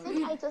 I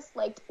think I just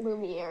liked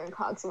Lumiere and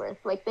Cogsworth.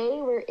 Like,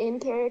 they were in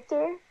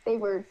character. They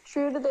were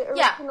true to the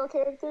original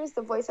characters.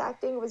 The voice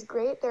acting was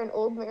great. They're an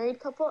old married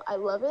couple. I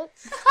love it.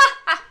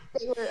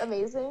 They were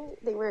amazing.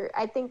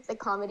 I think the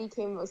comedy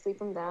came mostly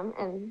from them.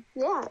 And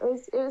yeah,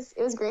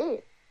 it was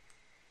great.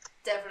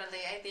 Definitely.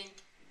 I think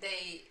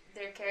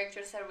their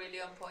characters are really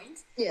on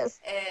point.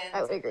 Yes, and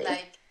I would agree.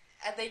 Like,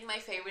 I think my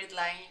favorite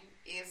line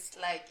is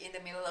like in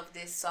the middle of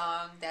this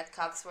song that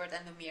Cogsworth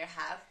and Lumiere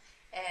have.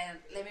 And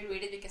let me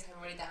read it because I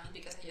wrote it down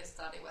because I just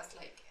thought it was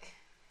like,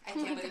 I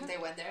can't believe they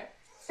went there.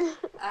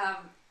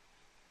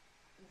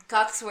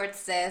 Cogsworth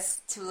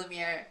says to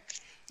Lumiere,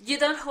 "You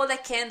don't hold a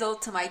candle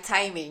to my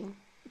timing."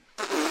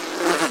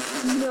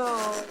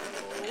 No.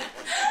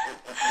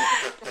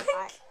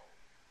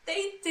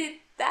 They did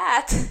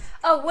that.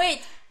 Oh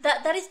wait,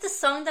 that is the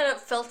song that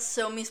felt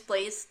so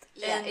misplaced.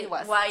 Yeah, and it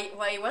was. Why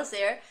it was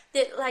there?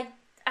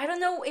 I don't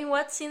know in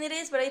what scene it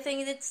is, but I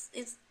think it's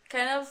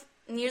kind of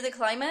near the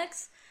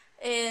climax.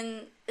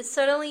 And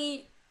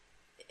suddenly,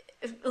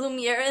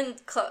 Lumiere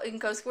and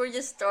Cogsworth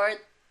just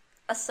start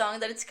a song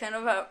that it's kind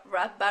of a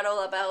rap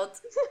battle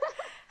about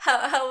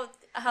how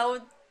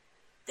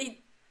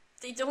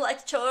they don't like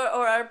each other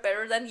or are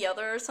better than the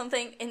other or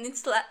something, and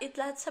it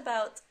lasts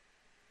about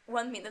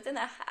 1 minute and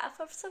a half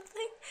or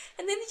something,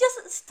 and then it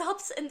just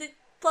stops and the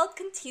plot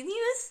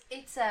continues.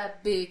 It's a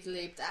big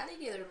lipped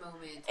alligator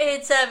moment.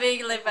 It's a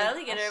big lipped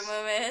alligator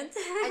moment.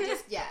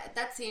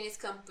 That scene is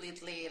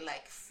completely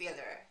like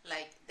filler.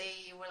 Like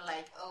they were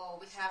like, oh,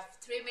 we have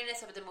 3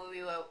 minutes of the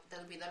movie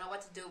that we don't know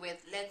what to do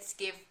with. Let's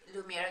give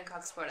Lumiere and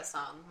Cogsworth a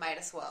song. Might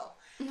as well.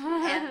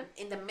 And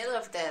in the middle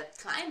of the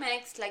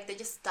climax, like they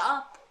just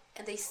stop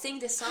and they sing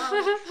the song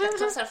that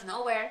comes out of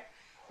nowhere.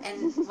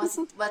 And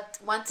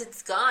once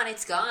it's gone,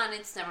 it's gone.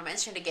 It's never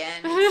mentioned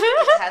again.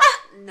 It has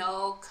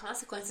no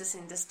consequences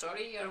in the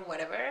story or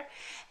whatever.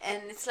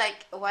 And it's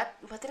like, what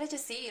did I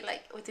just see?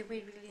 Like, did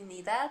we really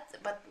need that?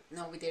 But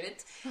no, we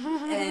didn't.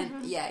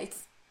 And yeah,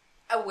 it's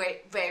a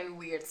very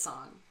weird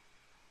song.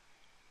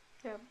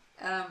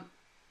 Yeah.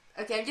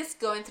 Okay, I'm just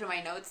going through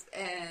my notes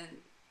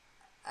and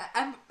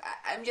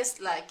I'm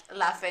just like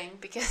laughing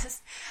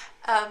because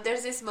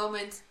there's this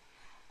moment.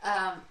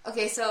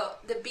 Okay, so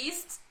the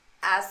Beast.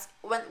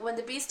 When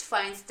the Beast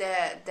finds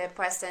the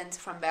present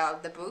from Belle,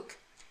 the book,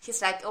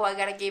 he's like, oh, I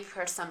gotta give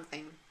her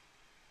something.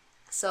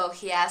 So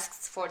he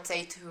asks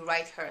Forte to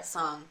write her a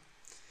song.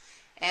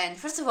 And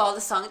first of all,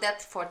 the song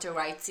that Forte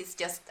writes is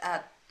just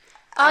a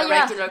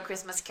regular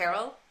Christmas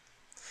carol.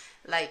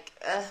 Like,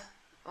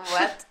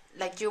 what?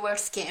 Like you were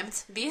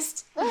scammed,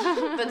 Beast?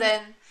 But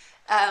then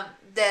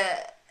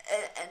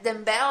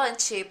then Belle and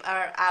Chip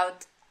are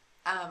out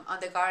on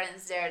the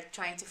gardens. They're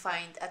trying to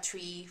find a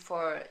tree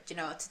for,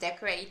 to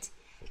decorate.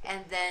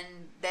 And then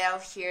Belle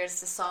hears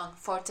the song.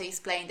 Forte is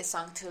playing the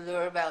song to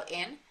lure Belle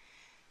in.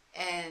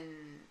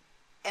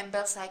 And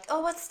Belle's like,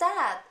 oh, what's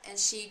that? And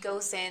she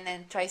goes in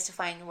and tries to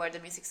find where the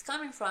music's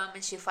coming from.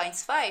 And she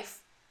finds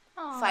Fife.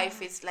 Aww.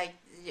 Fife is like,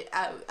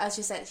 as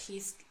you said,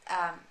 he's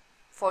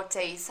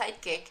Forte's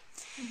sidekick.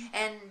 Mm-hmm.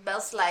 And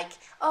Belle's like,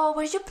 oh,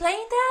 were you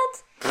playing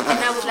that? And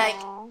I was like,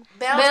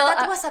 Belle,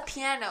 that was a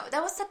piano.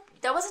 That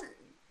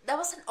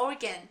was an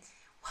organ.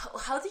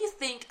 How do you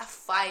think a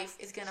Fife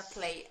is gonna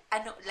play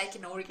an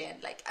organ?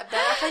 Like, Belle,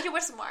 I thought you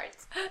were smart.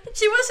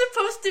 She was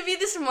supposed to be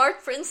the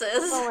smart princess.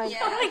 Oh my god.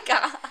 Oh my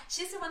god.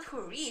 She's the one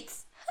who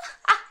reads.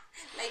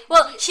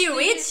 Well, She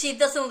reads, she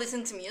doesn't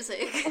listen to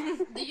music.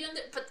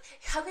 But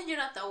how can you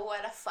not know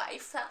what a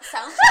 5 sounds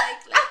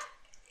like? Like,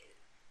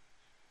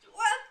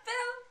 what,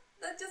 Belle?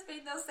 That just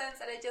made no sense.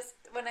 And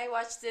when I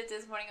watched it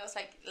this morning, I was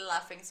like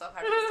laughing so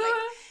hard. I was like,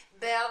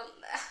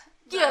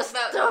 Belle,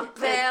 Stop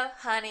it. Belle,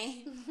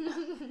 honey.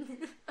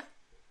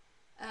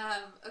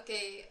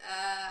 Okay,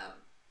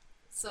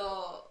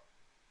 so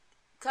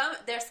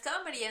there's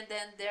comedy, and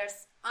then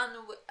there's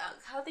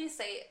how do you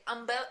say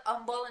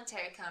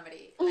involuntary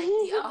comedy? Like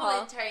the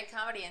involuntary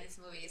comedy in this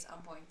movie is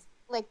on point.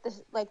 Like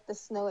the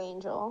snow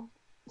angel.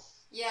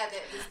 Yeah, the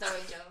snow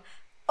angel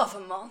Of a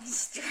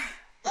monster.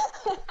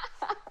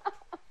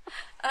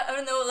 I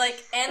don't know,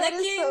 like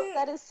Anakin.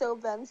 That is so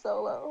Ben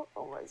Solo.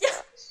 Oh my Yeah.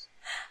 gosh.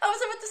 I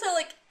was about to say,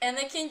 like,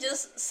 Anakin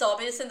just saw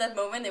this in that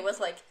moment. It was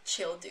like,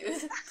 chill,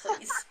 dude,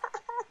 please.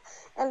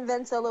 And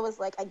Ben Solo was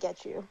like, I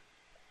get you.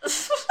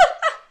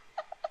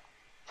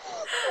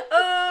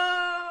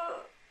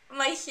 Oh,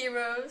 my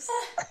heroes.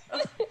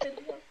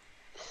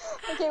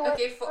 Okay, where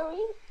were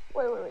we?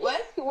 Where were we?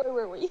 What? Where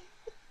were we?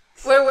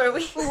 Where were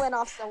we? We went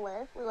off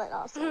somewhere.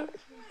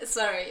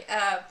 Sorry.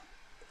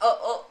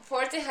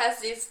 Forte has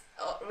this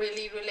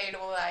really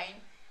relatable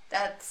line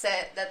that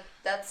said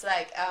that's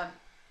like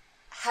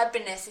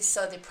happiness is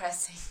so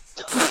depressing.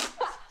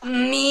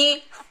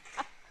 Me.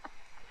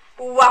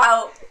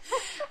 Wow.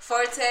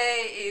 Forte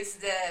is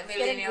the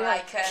millennial real.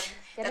 icon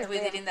Get that it we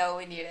real. didn't know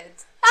we needed.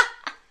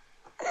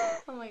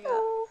 Oh my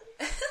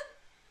god.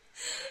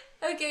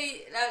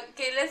 Okay,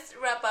 let's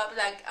wrap up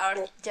like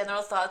our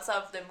general thoughts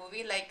of the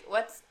movie. Like,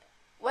 what's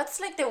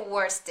like the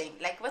worst thing?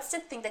 Like, what's the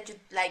thing that you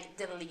like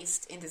the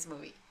least in this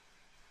movie?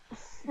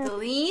 The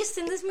least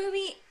in this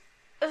movie,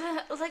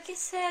 like I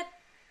said,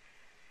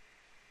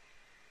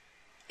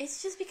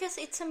 it's just because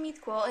it's a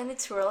mid-quel and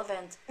it's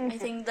relevant. I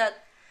think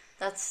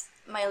that's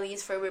my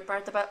least favorite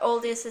part about all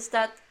this, is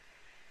that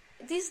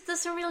this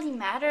doesn't really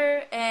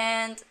matter,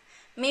 and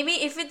maybe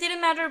if it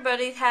didn't matter but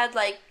it had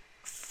like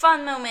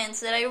fun moments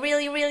that I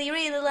really, really,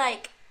 really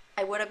like,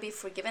 I would have been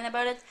forgiven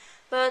about it,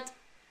 but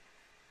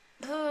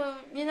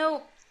you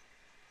know,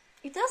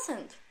 it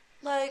doesn't.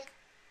 Like,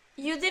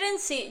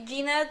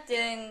 Gina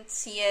didn't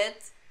see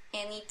it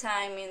any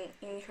time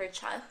in her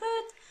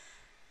childhood,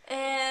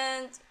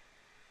 and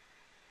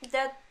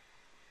that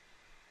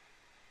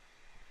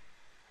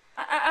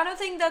I don't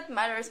think that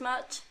matters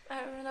much.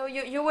 I don't know,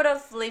 you would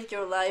have lived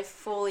your life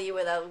fully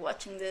without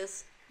watching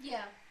this.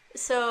 Yeah.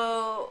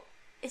 So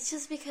it's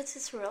just because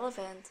it's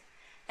relevant.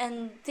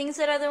 And things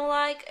that I don't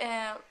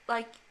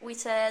like we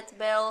said,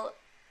 Belle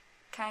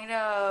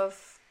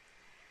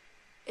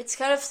it's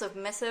kind of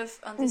submissive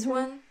on this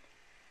one.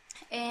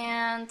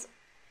 And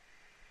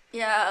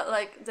yeah,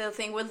 like the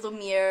thing with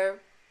Lumiere,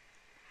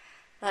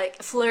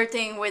 like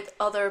flirting with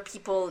other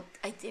people,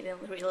 I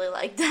didn't really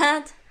like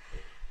that.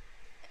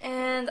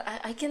 And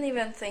I can't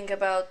even think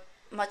about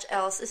much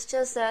else. It's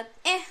just that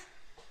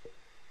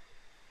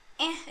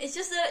it's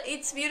just that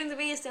it's Beauty and the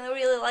Beast and I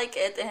really like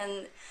it,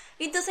 and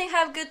it doesn't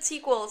have good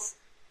sequels,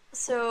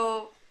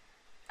 so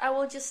I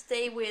will just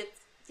stay with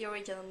the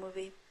original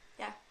movie.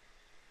 Yeah.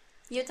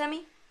 You,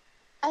 Tammy?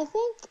 I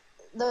think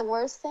the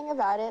worst thing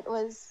about it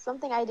was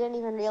something I didn't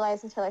even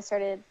realize until I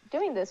started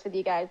doing this with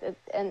you guys,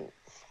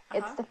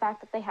 it's the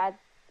fact that they had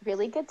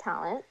really good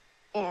talent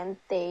and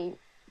they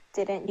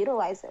didn't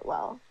utilize it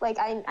well. Like,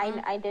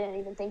 I didn't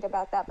even think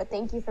about that, but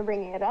thank you for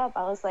bringing it up.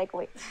 I was like,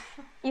 wait,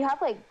 you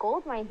have like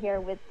goldmine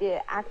here with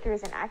the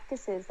actors and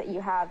actresses that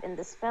you have in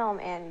this film,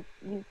 and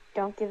you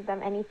don't give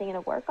them anything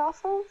to work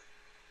off of?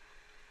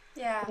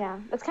 Yeah,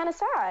 it's kind of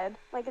sad.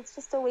 Like, it's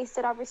just a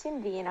wasted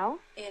opportunity, you know?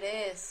 It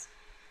is.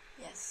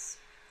 Yes.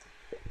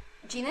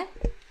 Gina?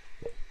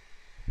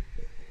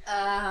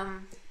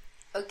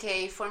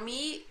 Okay, for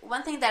me,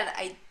 one thing that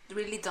I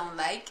really don't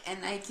like,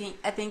 and I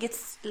think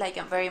it's like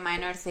a very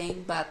minor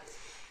thing, but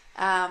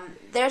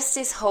there's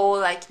this whole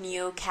like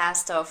new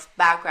cast of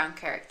background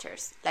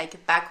characters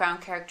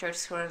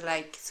who are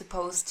like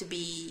supposed to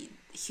be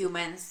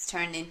humans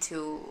turned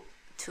into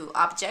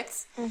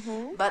objects,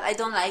 but I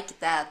don't like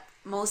that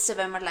most of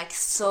them are like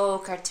so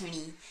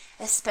cartoony,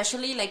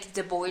 especially like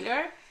the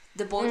boiler.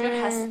 The boiler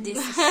has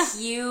this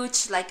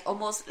huge, like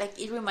almost like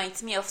it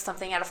reminds me of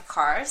something out of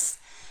Cars.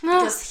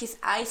 Because his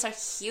eyes are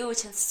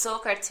huge and so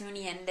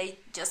cartoony, and they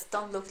just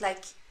don't look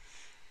like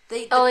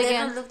they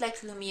don't look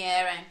like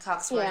Lumiere and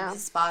Cogsworth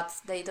spots.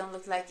 They don't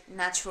look like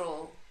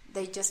natural.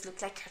 They just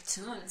look like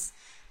cartoons.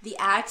 The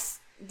axe,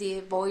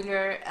 the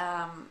boiler,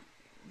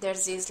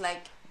 there's this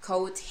like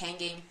coat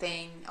hanging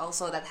thing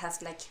also that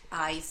has like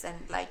eyes,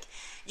 and like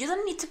you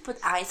don't need to put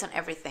eyes on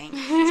everything.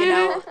 You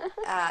know,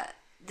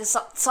 the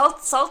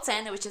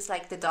Sultan, which is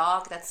like the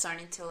dog that's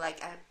turned into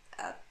like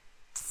a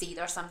seed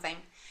or something.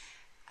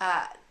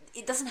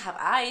 It doesn't have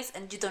eyes,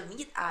 and you don't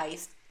need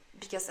eyes,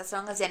 because as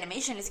long as the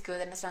animation is good,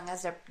 and as long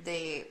as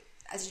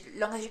as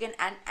long as you can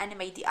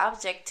animate the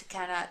object to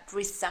kind of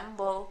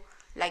resemble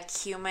like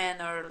human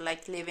or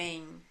like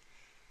living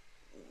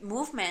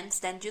movements,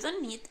 then you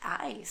don't need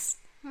eyes,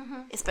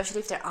 especially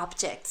if they're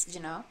objects,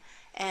 you know.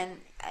 And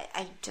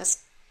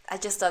I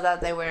just thought that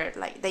they were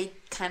like, they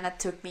kind of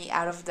took me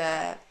out of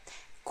the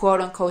quote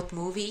unquote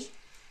movie.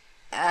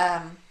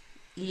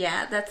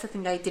 Yeah, that's the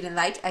thing I didn't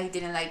like. I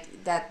didn't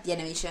like that the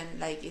animation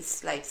like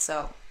it's like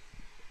so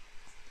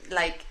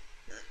like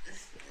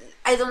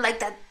I don't like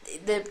that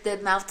the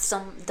mouths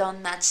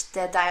don't match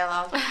the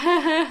dialogue.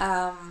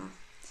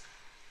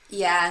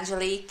 Yeah,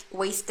 Angelique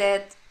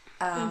wasted.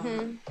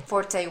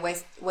 Forte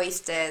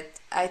wasted.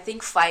 I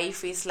think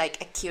 5 is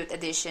like a cute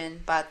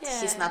addition, but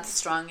he's not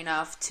strong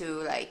enough to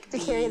like To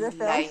be carry the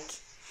film? like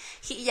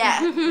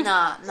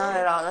no, not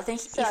at all. I think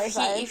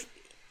Sorry,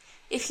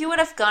 if he would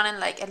have gotten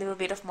like a little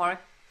bit of more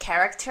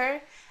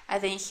character, I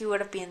think he would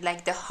have been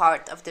like the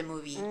heart of the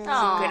movie. He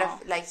could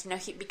have like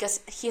because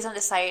he's on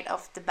the side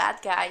of the bad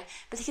guy,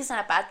 but he's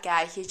not a bad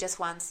guy. He just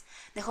wants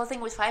the whole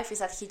thing with 5 is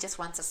that he just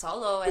wants a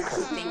solo, and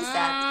he thinks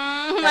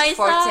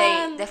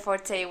that the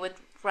Forte would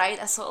write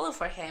a solo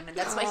for him, and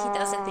that's why he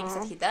does the things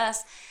that he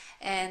does.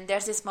 And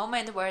there's this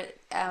moment where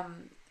I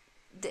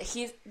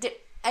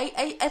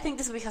think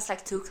this movie has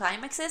like 2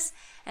 climaxes,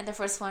 and the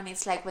first one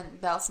is like when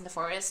Belle's in the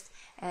forest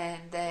and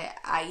the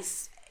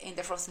ice in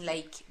the frozen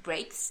lake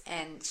breaks,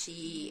 and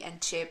she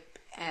and Chip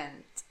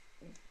and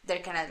they're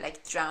kind of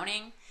like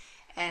drowning.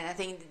 And I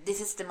think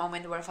this is the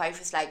moment where 5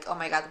 is like, oh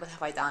my god, what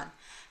have I done?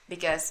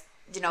 Because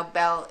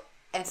Belle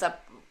ends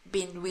up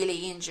being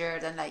really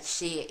injured, and like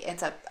she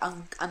ends up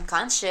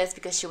unconscious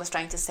because she was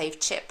trying to save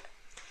Chip.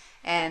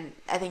 And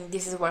I think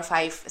this is where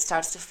 5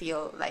 starts to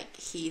feel like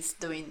he's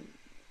doing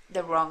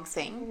the wrong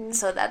thing.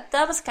 So that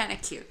was kind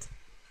of cute.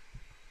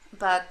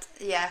 But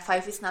yeah,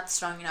 5 is not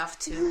strong enough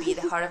to be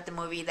the heart of the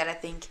movie that I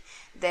think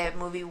the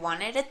movie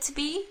wanted it to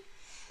be.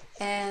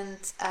 And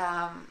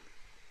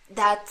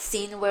that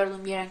scene where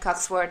Lumiere and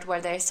Cogsworth, where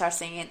they start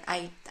singing,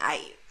 I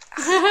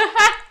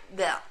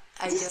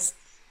just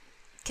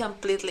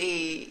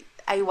completely,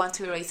 I want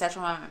to erase that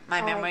from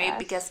my memory,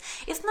 because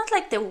it's not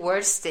like the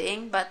worst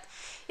thing, but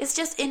it's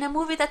just in a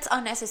movie that's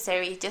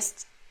unnecessary.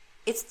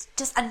 It's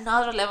just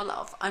another level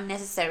of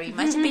unnecessary.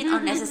 Imagine being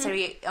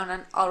unnecessary on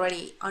an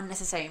already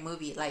unnecessary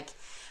movie. Like,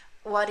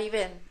 what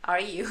even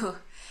are you?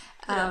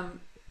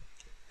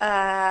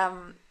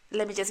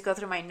 Let me just go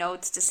through my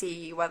notes to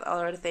see what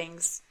other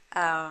things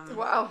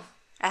Wow.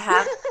 I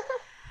have.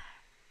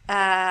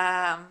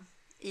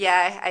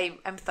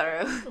 I'm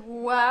thorough.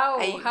 Wow.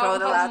 I how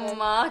wrote a lot.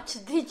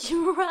 much did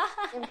you write?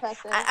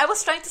 Impressive. I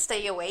was trying to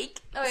stay awake,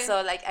 Okay.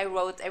 so like I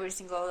wrote every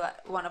single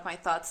one of my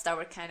thoughts that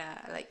were kind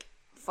of like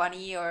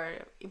funny or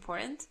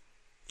important.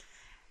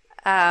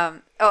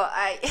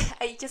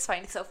 I just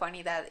find it so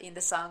funny that in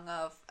the song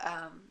of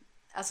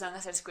As Long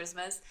as There's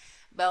Christmas,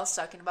 Belle's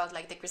talking about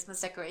like the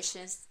Christmas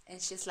decorations,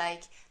 and she's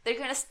like, they're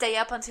gonna stay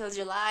up until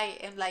July,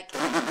 and like,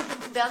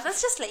 Belle,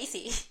 that's just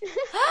lazy.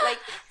 Like,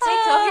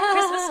 take off your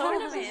Christmas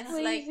ornaments.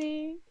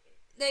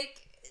 Like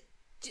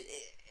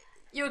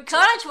Your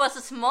courage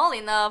was small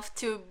enough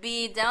to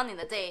be done in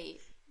a day.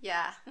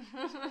 yeah.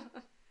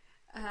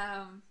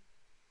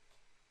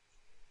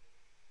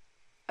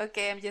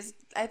 Okay,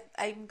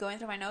 I'm going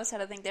through my notes. I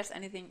don't think there's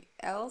anything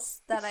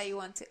else that I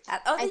want to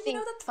add. Oh, did you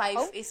know that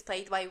 5 is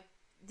played by?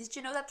 Did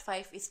you know that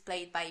 5 is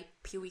played by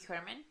Pee Wee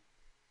Herman?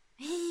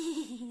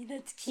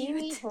 That's Pee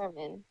Wee cute.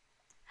 Herman.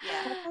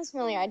 Yeah, That sounds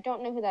familiar. I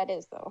don't know who that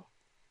is though.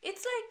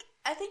 it's like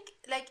I think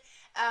like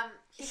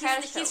had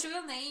a his show.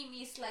 real name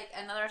is like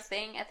another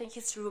thing. I think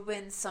he's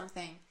Ruben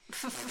something.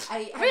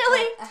 I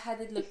Really? I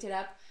hadn't looked it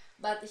up,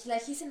 but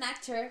he's an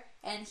actor,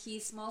 and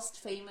his most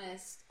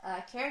famous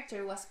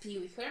character was Pee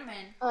Wee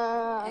Herman.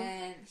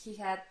 And he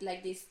had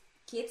like this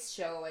kids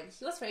show, and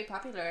he was very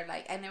popular.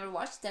 Like, I never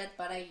watched that,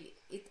 but I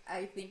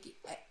think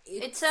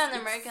It's an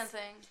American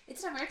thing.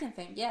 It's an American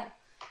thing, yeah.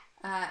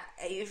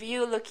 If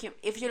you look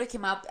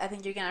him up, I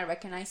think you're gonna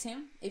recognize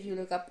him if you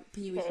look up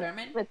Pee Wee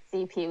Herman. Let's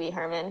see Pee Wee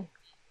Herman.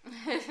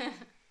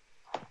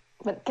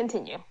 But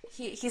continue.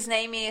 His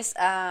name is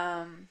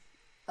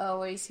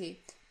where is he?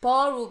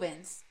 Paul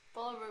Rubens.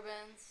 Paul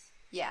Rubens.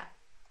 Yeah.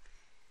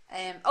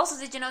 Also,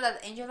 did you know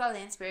that Angela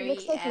Lansbury He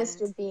looks like and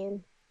Mr.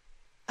 Bean.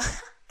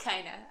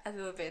 kinda a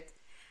little bit.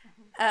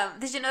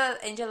 Did you know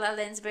that Angela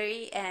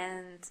Lansbury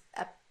and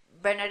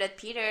Bernadette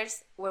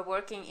Peters were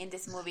working in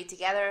this movie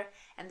together,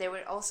 and they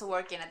were also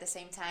working at the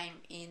same time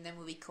in the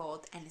movie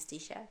called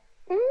Anesthesia.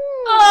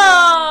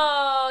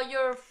 Oh,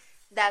 you're.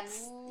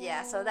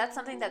 So that's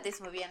something that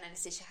this movie and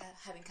Anesthesia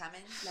have in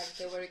common. Like,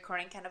 they were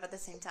recording kind of at the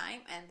same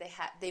time, and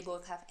they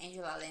both have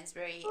Angela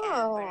Lansbury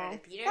and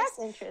Bernadette Peters. That's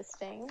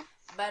interesting.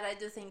 But I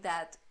do think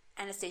that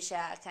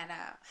Anastasia kind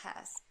of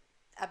has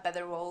a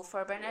better role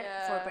for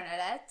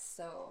Bernadette.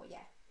 So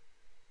yeah.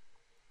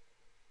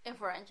 And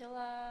for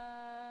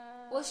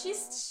Angela. Well,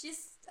 she's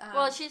she's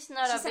not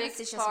a big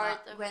Anastasia's part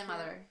of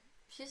grandmother.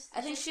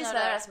 I think she's not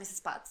better a- as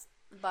Mrs. Potts,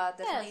 but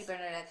definitely Yes.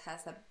 Bernadette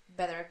has a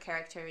better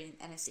character in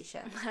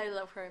Anastasia. I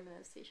love her in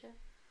Anastasia.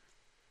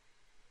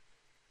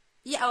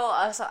 Yeah. Well,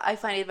 also I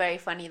find it very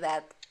funny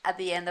that at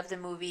the end of the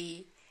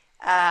movie,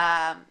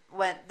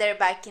 when they're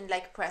back in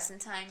like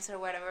present times or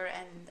whatever,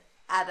 and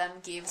Adam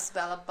gives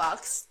Belle a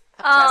box,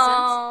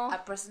 Aw. a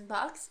present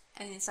box,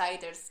 and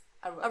inside there's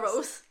a rose. A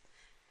rose.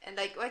 And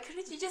like, why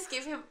couldn't you just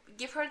give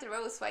her the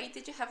rose? Why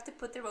did you have to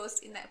put the rose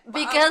in a box?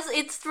 Because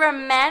it's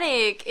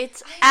dramatic.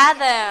 It's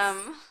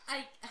Adam.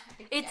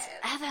 It's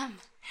Adam.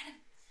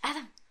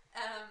 Adam.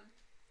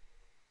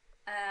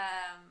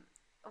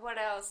 What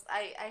else?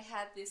 I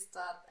had this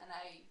thought and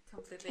I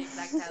completely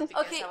blacked out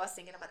because I was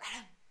thinking about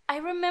Adam. I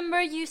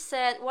remember you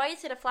said, why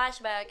is it a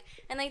flashback?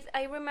 And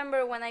I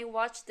remember when I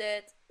watched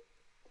it,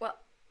 well,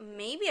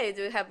 maybe I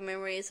do have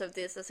memories of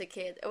this as a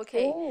kid.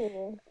 Okay.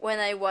 Ooh. When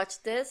I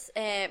watched this,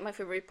 my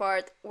favorite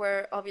part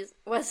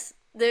was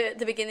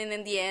the beginning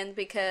and the end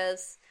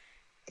because...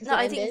 No,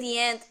 I think the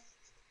end...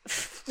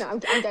 No, I'm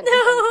done.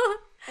 No!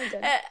 I'm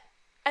done.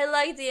 I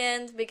like the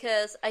end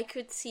because I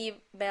could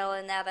see Belle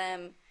and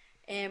Adam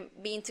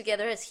being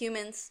together as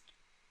humans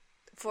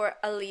for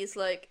at least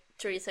like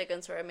 30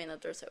 seconds or a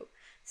minute or so.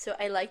 So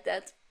I like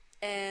that.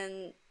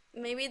 And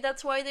maybe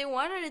that's why they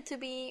wanted it to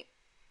be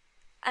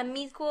a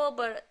midquel,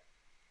 but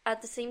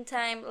at the same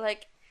time,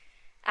 like,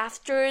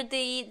 after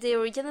the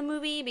original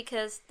movie,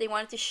 because they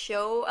wanted to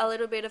show a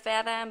little bit of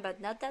Adam, but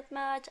not that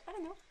much. I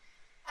don't know.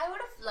 I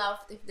would have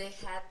loved if they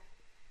had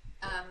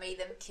made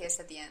them kiss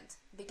at the end,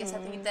 because I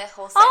think the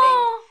whole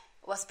setting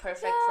was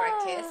perfect for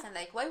a kiss, and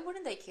like, why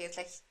wouldn't they kiss?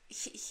 Like,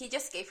 he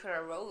just gave her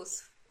a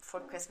rose for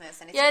Christmas,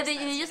 and it's Christmas,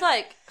 they just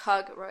like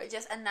hug, right?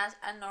 Just a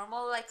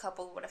normal like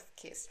couple would have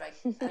kissed, right?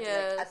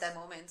 At that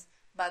moment.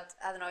 But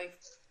I don't know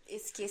if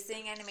is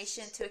kissing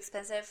animation too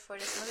expensive for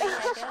this movie,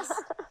 I guess.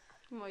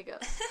 Oh my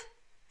god.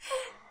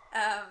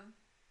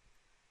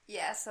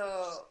 Yeah,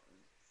 so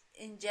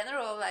in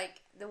general,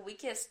 like, the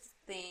weakest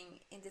thing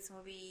in this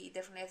movie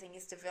definitely I think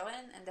is the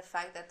villain, and the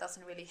fact that it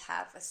doesn't really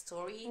have a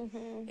story.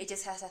 It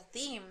just has a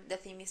theme. The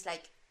theme is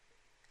like,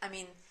 I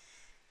mean,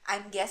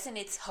 I'm guessing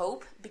it's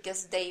hope,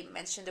 because they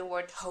mention the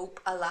word hope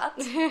a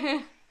lot.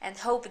 And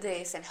hope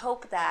this and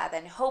hope that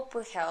and hope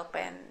will help,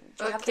 and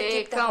you have to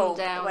keep the hope,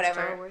 down,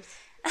 whatever.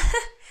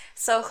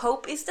 So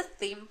hope is the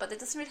theme, but it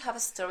doesn't really have a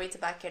story to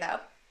back it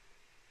up.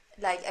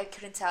 Like, I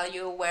couldn't tell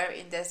you where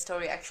in the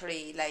story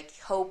actually like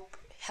hope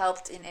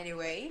helped in any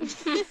way.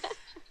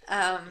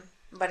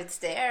 But it's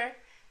there.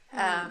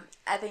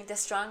 I think the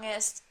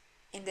strongest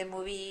in the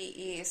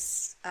movie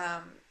is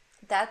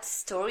that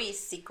story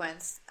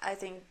sequence. I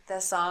think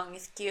the song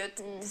is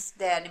cute.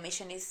 The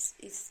animation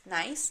is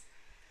nice.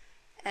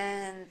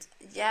 And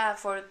yeah,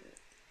 for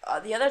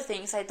the other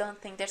things, I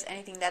don't think there's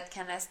anything that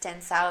kind of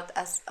stands out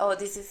as, oh,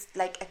 this is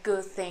like a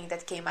good thing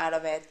that came out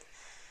of it.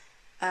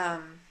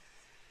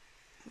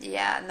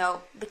 Yeah,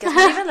 no, because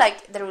even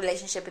like the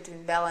relationship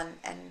between Belle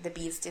and the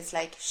Beast is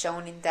like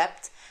shown in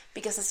depth,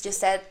 because as you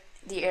said,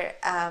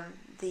 because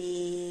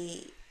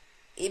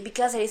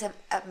it is a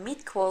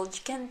midquel,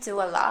 you can do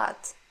a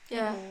lot.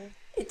 Yeah.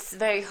 It's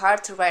very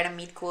hard to write a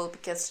midquel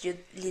because you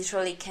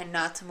literally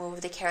cannot move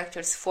the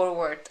characters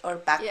forward or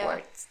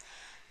backwards,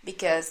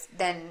 because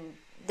then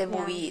the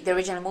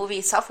original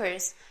movie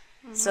suffers.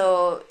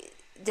 So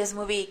this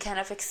movie kind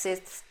of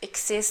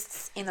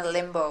exists in a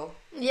limbo.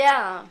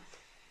 Yeah.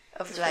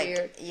 Of it's like,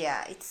 weird.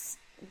 Yeah, it's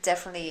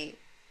definitely,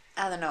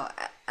 I don't know.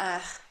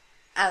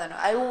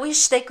 I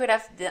wish they could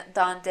have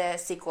done the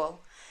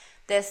sequel.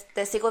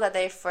 The sequel that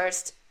they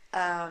first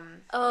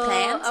planned.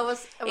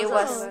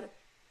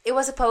 It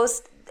was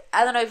supposed.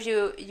 I don't know if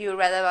you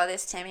read about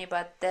this, Tammy,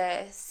 but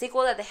the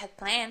sequel that they had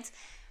planned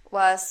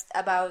was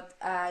about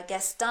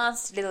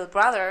Gaston's little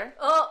brother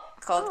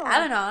called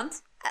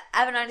Avenant.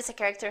 Avenant is a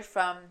character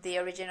from the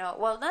original.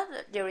 Well, not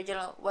the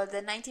original. Well,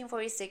 the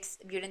 1946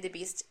 Beauty and the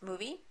Beast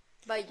movie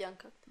by Jean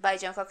Cocteau. By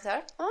Jean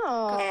Cocteau.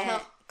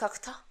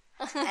 Cocteau.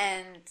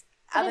 And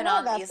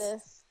Avenant is.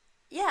 This.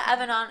 Yeah,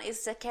 Avenant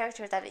is the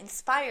character that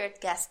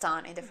inspired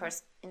Gaston in the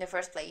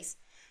first place.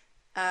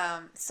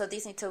 So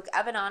Disney took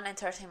Avenant and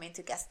turned him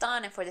into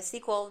Gaston, and for the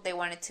sequel, they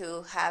wanted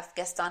to have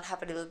Gaston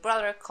have a little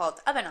brother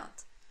called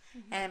Avenant.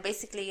 And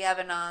basically,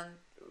 Avenant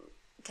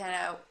kind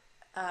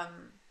of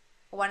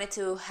wanted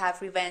to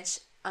have revenge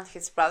on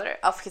his brother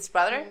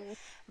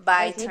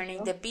by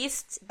turning the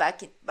Beast by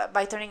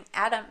turning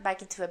Adam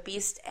back into a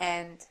beast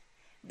and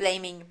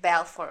blaming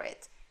Belle for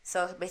it.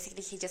 So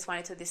basically, he just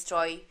wanted to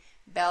destroy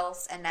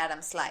Belle's and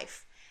Adam's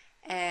life.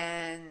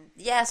 And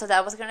yeah, so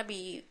that was gonna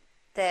be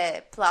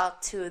the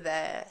plot to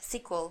the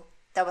sequel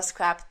that was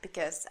scrapped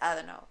because, I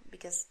don't know,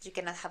 because you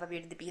cannot have a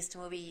Beauty and the Beast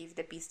movie if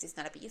the Beast is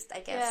not a beast, I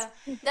guess.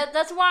 Yeah,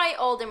 that's why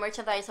all the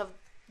merchandise of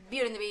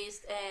Beauty and the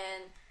Beast,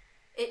 and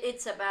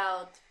it's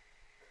about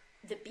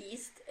the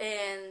Beast,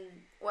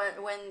 and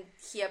when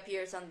he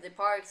appears on the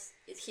parks,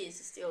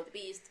 he's still the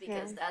Beast,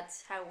 because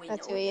that's how we know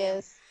who he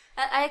is.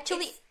 I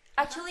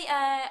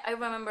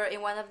remember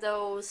in one of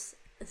those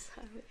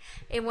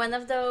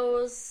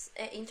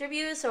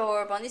interviews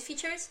or bonus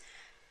features,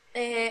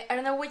 I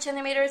don't know which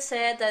animator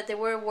said that they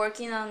were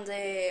working on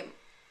the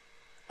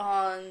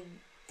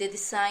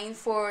design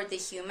for the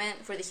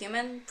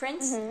human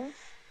prince,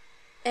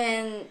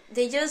 and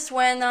they just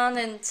went on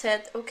and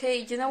said, okay,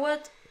 you know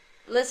what,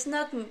 let's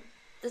not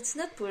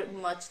put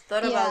much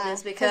thought about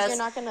this, because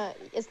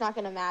it's not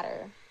gonna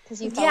matter because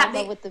you fell in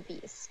love with the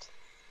Beast.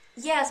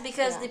 Yes,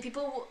 because the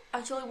people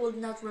actually will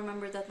not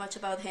remember that much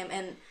about him,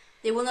 and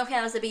they will know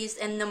him as the Beast,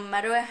 and no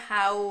matter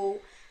how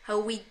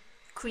we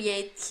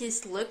create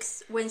his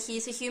looks when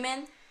he's a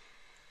human,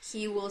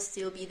 he will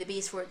still be the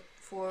Beast for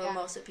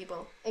most of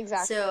people.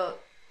 Exactly. So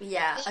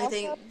yeah,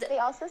 they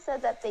also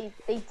said that they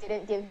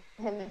didn't give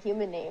him a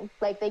human name.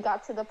 Like, they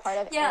got to the part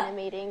of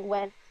animating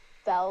when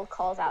Belle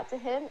calls out to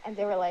him, and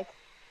they were like,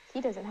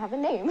 he doesn't have a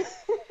name.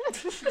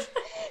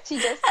 She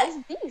just says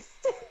Beast.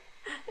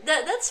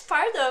 That's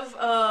part of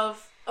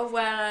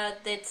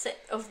what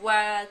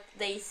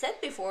they said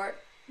before,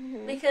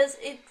 because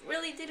it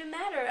really didn't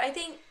matter. I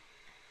think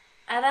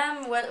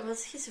Adam, what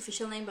was his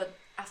official name, but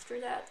after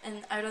that,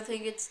 and I don't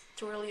think it's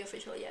totally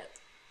official yet.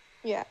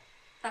 Yeah.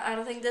 I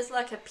don't think there's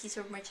like a piece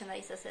of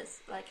merchandise that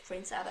says like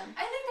Prince Adam.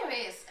 I think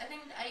there is. I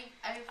think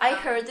I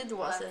heard it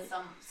wasn't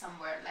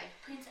somewhere like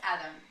Prince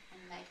Adam,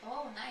 and like,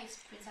 oh, nice,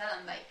 Prince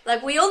Adam,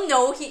 like we all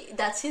know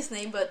that's his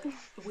name, but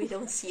we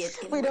don't see it.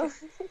 We don't.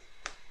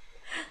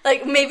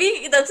 Like,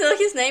 maybe that's not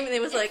his name, and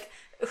it was like,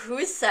 who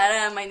is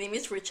Sarah? My name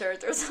is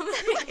Richard or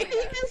something. My name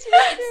is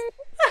Richard.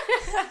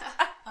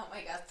 Oh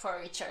my god, poor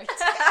Richard.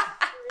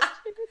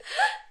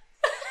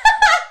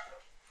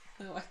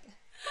 Oh my god.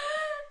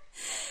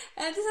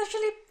 And this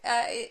actually,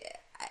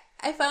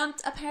 I found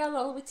a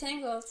parallel with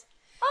Tangled.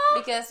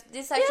 Because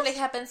this actually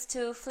happens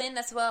to Flynn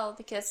as well,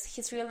 because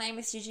his real name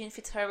is Eugene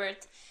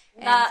Fitzherbert.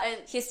 And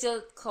he's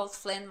still called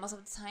Flynn most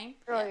of the time.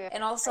 Oh, yeah.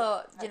 And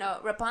also,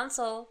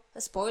 Rapunzel,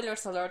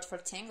 spoilers alert for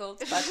Tangled,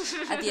 but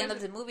at the end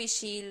of the movie,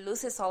 she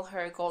loses all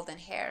her golden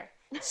hair.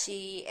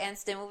 She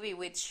ends the movie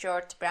with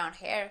short brown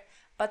hair,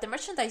 but the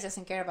merchandise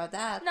doesn't care about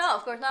that. No,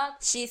 of course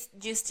not.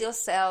 You still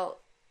sell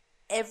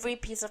every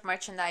piece of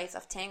merchandise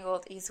of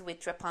Tangled is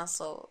with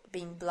Rapunzel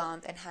being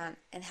blonde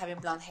and having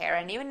blonde hair.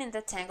 And even in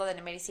the Tangled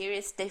animated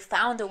series, they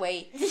found a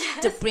way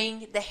to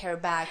bring the hair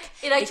back.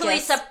 It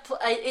actually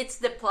it's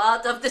the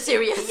plot of the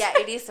series. Yeah,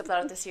 it is the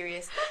plot of the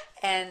series.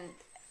 And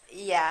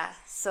yeah,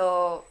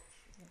 so,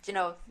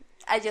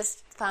 I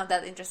just found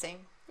that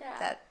interesting. Yeah.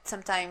 That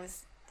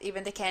sometimes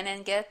even the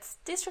canon gets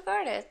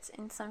disregarded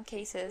in some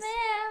cases.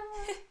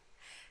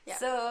 Yeah.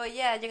 So,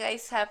 yeah, you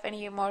guys have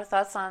any more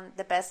thoughts on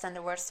the best and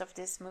the worst of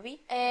this movie?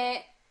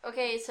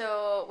 Okay,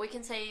 so we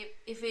can say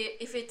if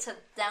it's a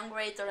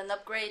downgrade or an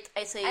upgrade,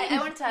 I say... I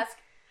want to ask,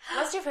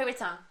 what's your favorite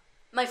song?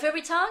 My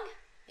favorite song?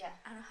 Yeah.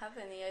 I don't have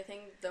any. I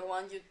think the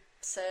one you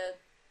said,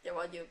 the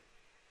one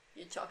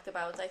you talked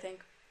about, I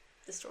think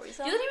the story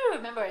song. You don't even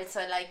remember it,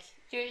 so like,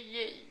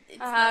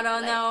 I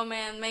don't know,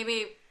 man.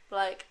 Maybe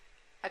like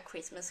A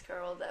Christmas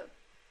Carol,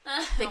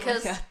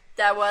 because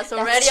that was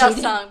already a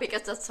song,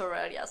 because that's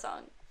already a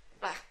song.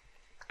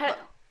 I don't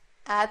know.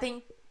 I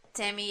think,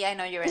 Tammy, I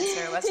know your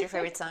answer. What's your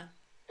favorite song?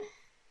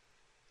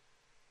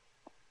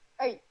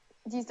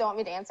 Do you still want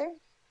me to answer?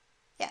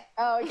 Yeah.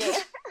 Oh, okay.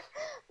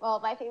 Well,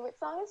 my favorite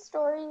song is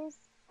Stories,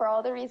 for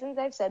all the reasons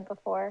I've said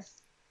before.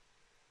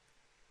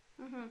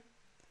 Mm-hmm.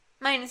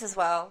 Mine is as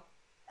well.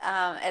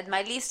 And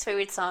my least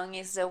favorite song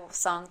is the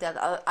song that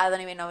I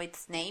don't even know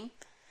its name,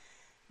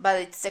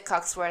 but it's the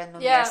Coxsworth and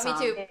Lumiere song.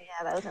 Yeah, me too.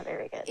 Yeah, that was not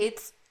very good.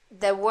 It's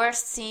the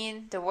worst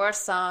scene, the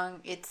worst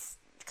song. It's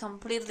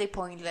completely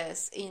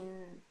pointless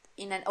in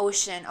an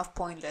ocean of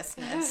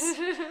pointlessness.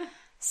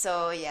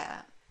 So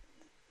yeah,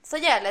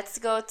 let's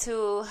go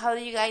to, how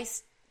do you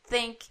guys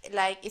think,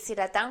 like, is it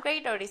a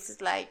downgrade or is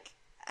it like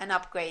an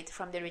upgrade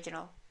from the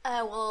original?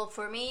 Well,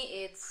 for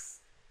me, it's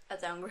a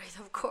downgrade,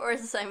 of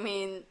course. I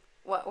mean,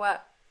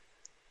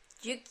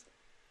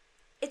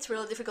 it's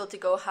really difficult to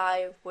go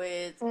high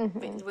with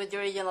the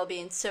original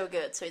being so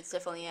good, so it's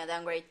definitely a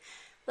downgrade.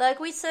 Like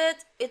we said,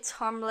 it's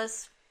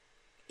harmless,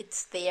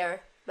 it's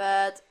there,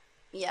 but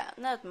yeah,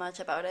 not much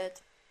about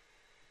it.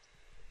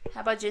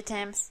 How about you,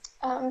 Tams?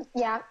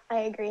 Yeah,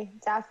 I agree.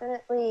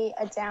 Definitely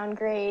a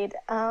downgrade.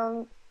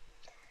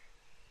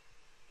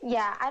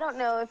 Yeah, I don't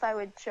know if I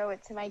would show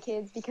it to my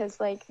kids, because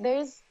like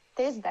there's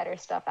better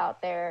stuff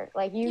out there.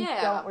 Like, you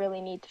don't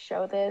really need to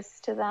show this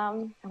to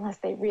them unless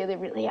they really,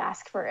 really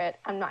ask for it.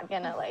 I'm not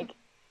gonna like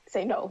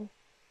say no,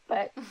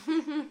 but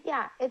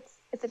yeah, it's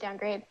a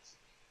downgrade.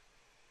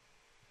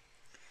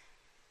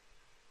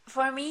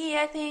 For me,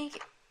 I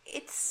think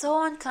it's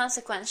so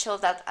inconsequential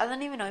that I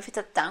don't even know if it's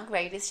a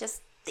downgrade. It's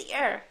just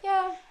there.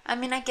 Yeah. I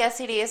mean, I guess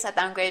it is a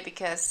downgrade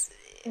because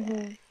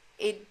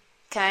it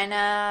kind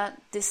of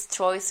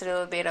destroys a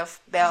little bit of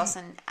Belle's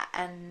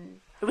and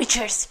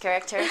Richard's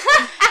character.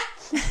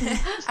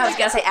 I was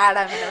gonna say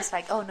Adam, and I was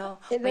like, oh no,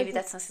 maybe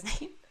that's not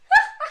his name.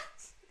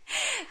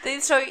 They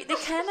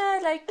kind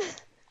of like,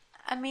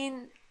 I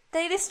mean,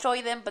 they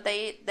destroy them, but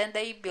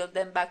they build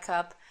them back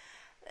up.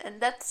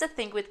 And that's the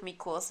thing with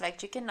Mikos,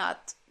 like, you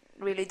cannot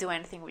really do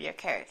anything with your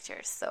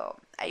characters. So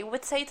I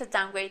would say it's a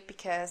downgrade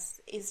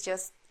because it's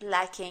just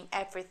lacking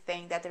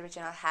everything that the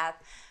original had.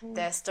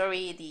 The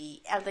story,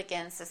 the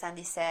elegance, as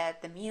Andy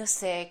said, the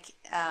music,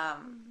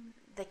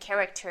 the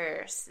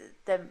characters,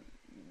 the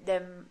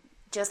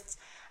just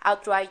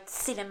outright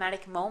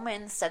cinematic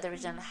moments that the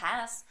original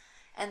has.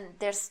 And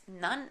there's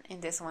none in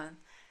this one.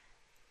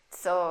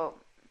 So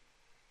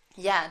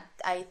yeah,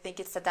 I think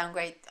it's a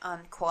downgrade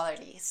on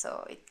quality.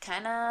 So it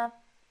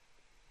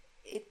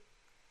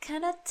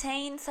kind of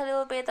taints a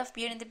little bit of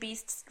Beauty and the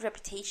Beast's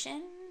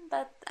reputation,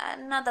 but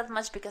not that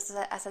much because,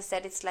 as I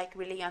said, it's like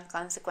really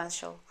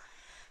inconsequential.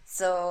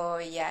 So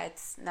yeah,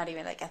 it's not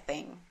even like a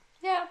thing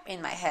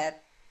in my head.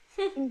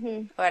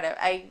 Whatever.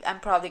 I'm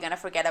probably gonna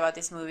forget about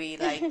this movie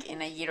like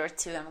in a year or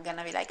two. I'm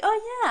gonna be like,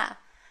 oh yeah,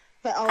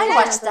 But I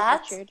watched remember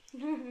that. Richard.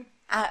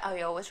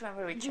 I always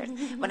remember Richard.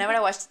 Whenever I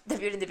watch The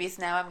Beauty and the Beast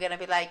now, I'm gonna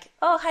be like,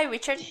 oh hi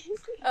Richard.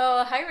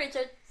 Oh, hi,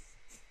 Richard.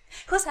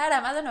 Who's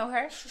Adam? I don't know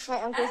her.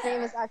 My uncle's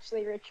name is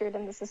actually Richard,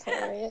 and this is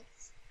hilarious.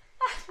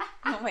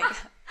 Oh my god.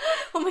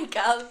 Oh my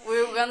god,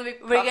 we're gonna be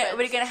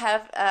We're gonna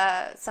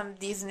have some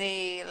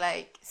Disney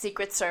like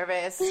Secret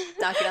Service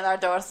knocking on our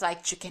doors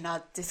like you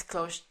cannot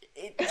disclose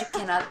it, you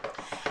cannot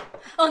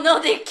Oh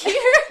no, they care.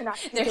 Not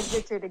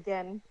Richard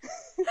again.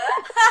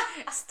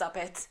 stop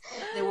it.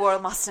 The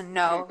world mustn't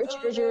know.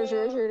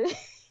 Richard.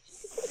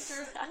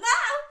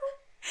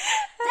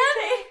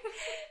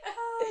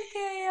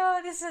 Okay, oh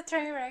this is a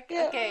train wreck.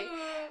 Okay.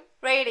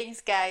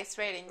 Ratings, guys,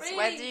 ratings.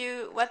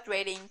 What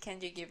rating can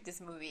you give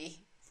this movie?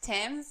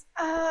 Thames?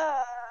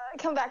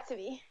 Come back to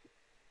me.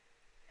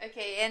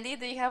 Okay, Andy,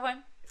 do you have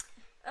one?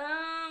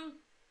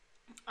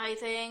 I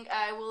think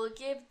I will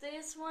give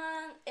this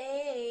one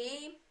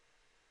a.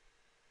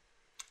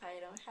 I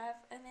don't have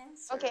an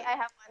answer. Okay, I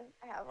have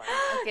one.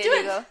 Okay,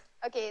 there you go.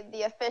 Okay,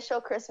 the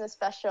official Christmas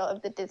special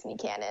of the Disney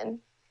canon.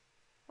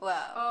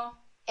 Wow. Oh.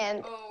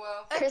 And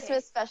Well.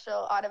 Christmas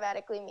special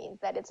automatically means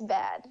that it's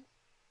bad.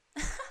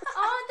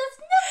 Oh, that's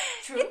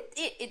not true.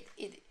 It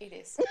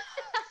is.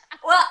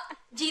 Well,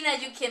 Gina,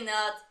 you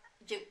cannot.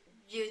 You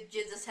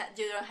just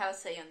you don't have a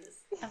say on this.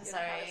 I'm You don't have a say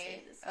sorry.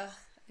 on this. Ugh,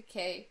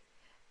 okay.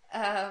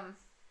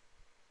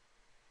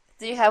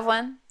 Do you have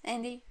one,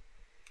 Andy?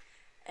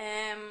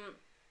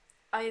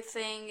 I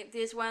think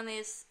this one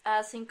is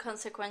as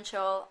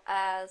inconsequential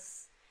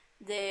as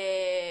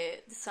the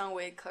song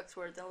with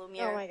Cogsworth and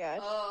Lumiere. Oh my gosh.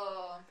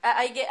 Oh.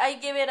 I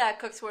give it a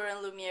Cogsworth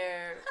and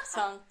Lumiere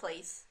song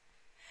place.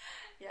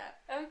 Yeah.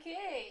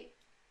 Okay.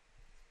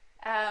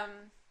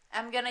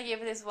 I'm gonna give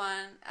this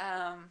one.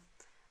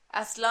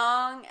 As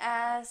long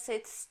as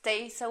it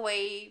stays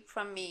away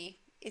from me,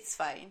 it's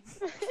fine.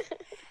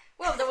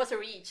 Well, there was a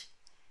reach.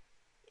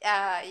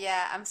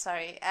 Yeah, I'm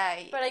sorry.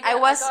 But I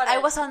got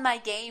it. was on my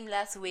game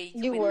last week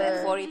You with were.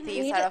 the 40 Thieves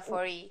We out need of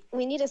 40.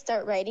 We need to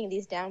start writing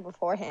these down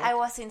beforehand. I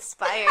was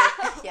inspired.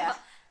 Yeah.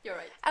 You're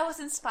right. I was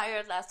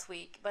inspired last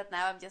week, but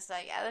now I'm just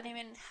like, I don't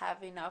even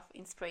have enough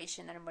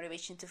inspiration or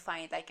motivation to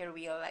find like a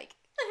real like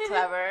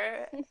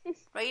clever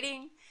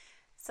rating.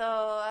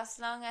 So as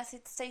long as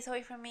it stays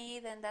away from me,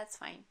 then that's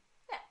fine.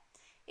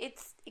 Yeah. It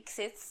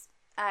exists.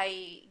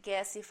 I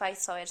guess if I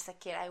saw it as a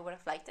kid, I would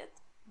have liked it,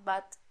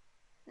 but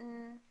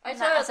I not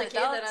saw it as a an kid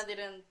adult. and I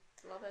didn't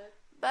love it.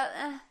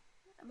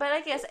 But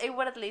I guess it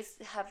would at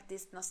least have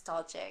this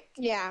nostalgic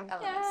Yeah.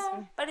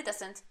 elements. But it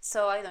doesn't,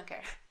 so I don't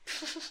care.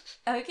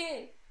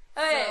 Okay.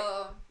 Okay.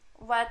 So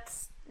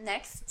what's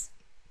next?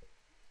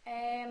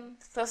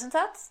 Closing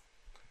thoughts?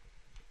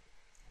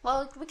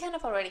 Well, we kind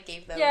of already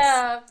gave those.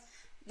 Yeah.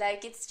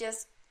 Like it's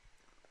just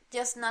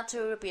not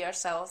to repeat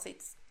ourselves.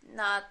 It's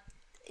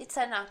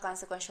a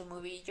non-consequential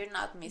movie. You're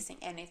not missing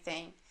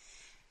anything.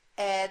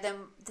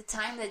 The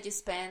time that you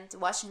spend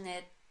watching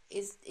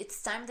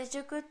it's time that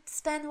you could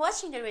spend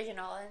watching the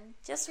original and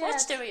just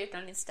watch the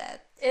original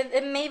instead.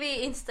 And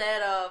maybe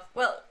instead of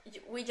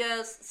we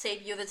just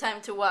save you the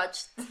time to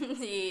watch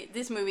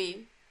this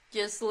movie.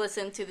 Just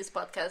listen to this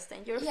podcast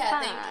and you're fine.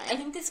 I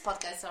think this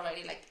podcast is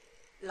already like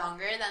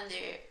longer than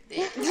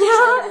the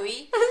actual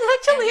movie.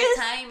 Actually, and your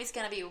time is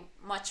gonna be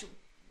much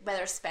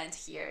better spent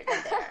here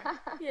than there.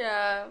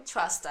 Yeah.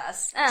 Trust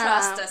us. Ah.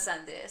 Trust us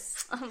on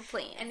this. I'm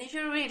playing. And if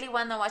you really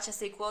want to watch a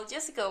sequel,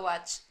 just go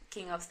watch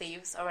King of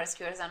Thieves or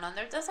Rescuers Down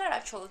Under. Those are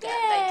actually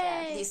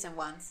like decent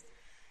ones.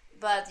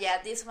 But yeah,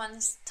 this one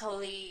is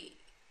totally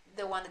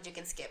the one that you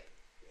can skip.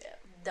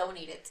 Don't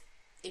need it.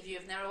 If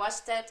you've never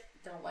watched it,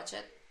 don't watch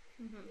it.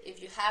 Mm-hmm.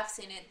 If you have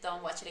seen it,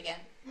 don't watch it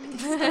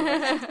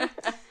again.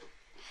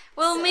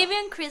 Well, maybe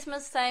on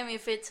Christmas time,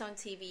 if it's on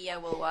TV, I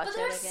will watch but it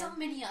there are again. so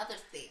many other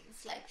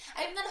things. Like,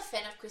 I'm not a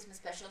fan of Christmas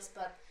specials,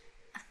 but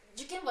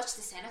you can watch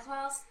the Santa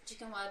Claus. You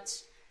can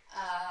watch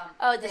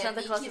the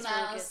Santa Claus Mickey is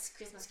really Mouse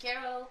Christmas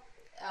Carol,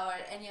 or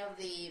any of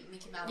the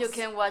Mickey Mouse. You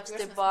can watch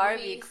Christmas the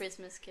Barbie movies.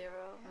 Christmas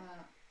Carol.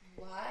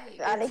 Why?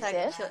 That It's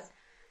exists? actually-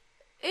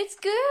 It's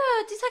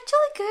good. It's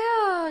actually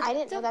good. I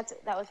didn't know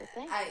that was a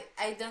thing.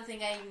 I don't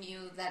think I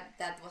knew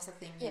that was a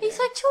thing. Either. It's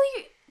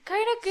actually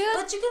kind of good.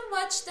 But you can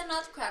watch the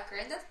Nutcracker,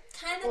 and that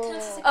kind of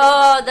counts as a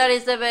Oh, Christmas that movie.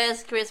 is the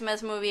best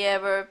Christmas movie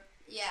ever.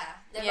 Yeah,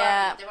 the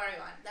Yeah. Barbie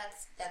one.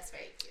 That's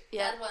very cute.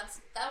 Yeah.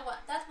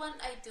 That one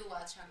I do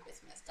watch on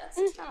Christmas. That's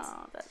cute.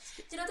 Oh, that's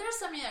good. You know, there are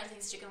so many other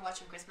things you can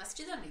watch on Christmas.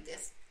 You don't need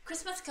this.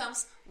 Christmas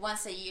comes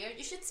once a year.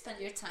 You should spend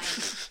your time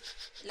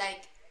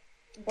like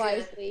good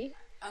Wisely.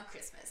 on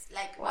Christmas,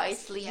 like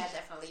Wisely. Yeah,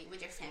 definitely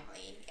with your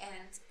family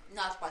and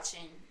not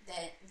watching the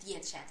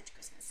Enchanted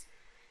Christmas.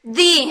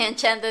 The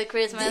Enchanted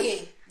Christmas.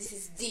 This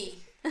is the.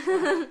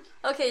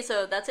 Okay,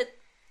 so that's it.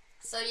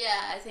 So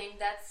yeah, I think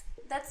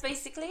that's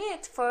basically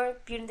it for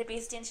Beauty and the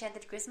Beast: The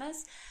Enchanted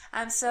Christmas.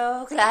 I'm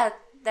so glad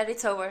that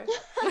it's over.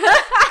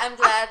 I'm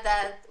glad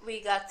that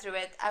we got through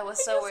it. I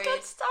was so worried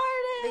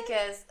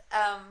because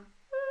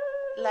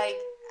like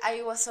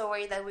I was so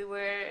worried that we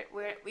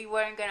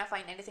weren't gonna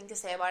find anything to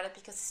say about it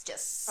because it's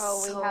just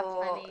Oh, so we have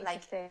plenty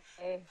like to say.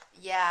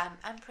 yeah.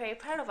 I'm pretty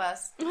proud of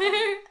us.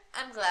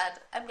 I'm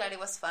glad it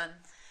was fun.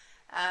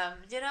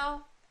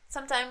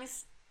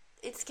 Sometimes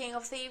it's King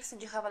of Thieves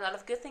and you have a lot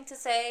of good things to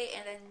say,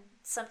 and then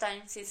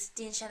sometimes it's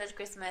The Enchanted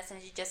Christmas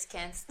and you just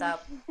can't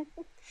stop.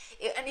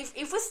 And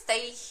if we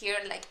stay here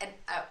like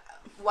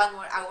one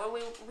more hour,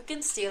 we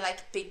can still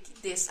like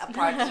pick this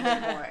apart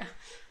even more.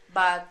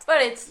 But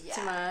it's yeah.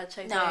 too much,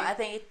 I think. No, I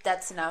think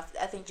that's enough.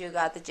 I think you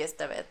got the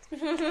gist of it.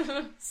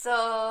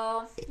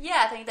 So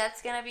yeah, I think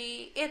that's gonna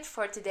be it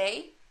for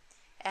today.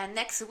 And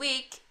next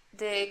week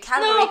the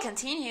cavalry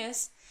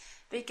continues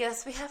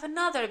because we have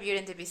another Beauty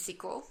and the Beast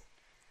sequel.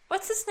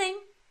 What's his name?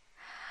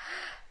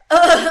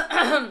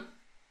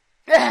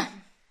 God.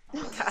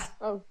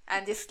 Oh.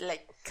 And this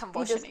like He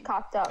combustioning. just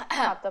coughed up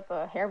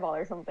a hairball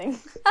or something.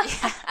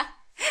 Yeah.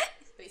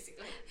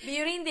 Basically.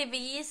 Beauty and the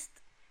Beast,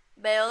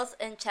 Belle's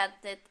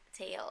Enchanted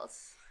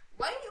Tales.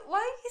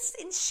 Why is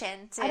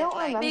enchanted? I don't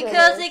like, remember.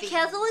 Because the the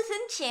castle is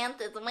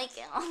enchanted, oh my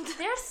god.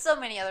 There are so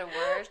many other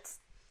words.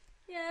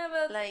 Yeah,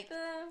 but Like-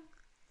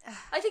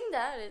 I think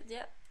that is,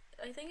 yeah.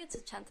 I think it's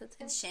Enchanted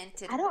Tales.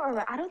 Enchanted. I don't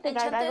remember. I don't think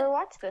I've Enchanted ever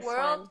watched this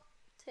World one.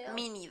 Tales.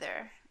 Me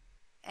neither.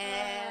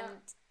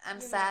 And I'm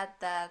you sad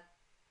that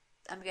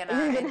I'm gonna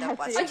You're gonna end have up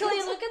to- watching Actually,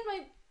 it. look at my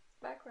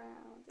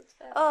background. It's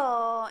bad.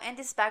 Oh, and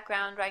this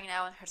background right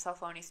now on her cell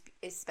phone is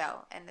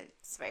Belle, and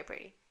it's very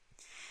pretty.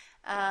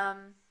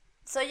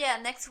 So yeah,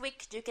 next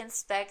week you can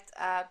expect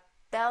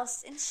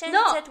Belle's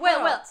Enchanted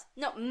World.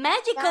 No,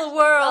 Magical Magic-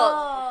 World.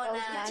 Oh,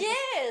 Belle's nice. Magic-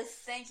 Yes.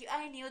 Thank you.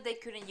 I knew they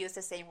couldn't use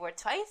the same word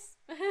twice.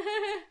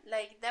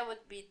 Like that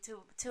would be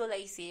too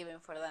lazy even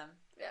for them.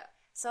 Yeah.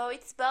 So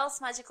it's Belle's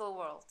Magical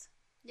World.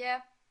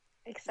 Yeah.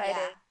 Excited.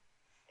 Yeah.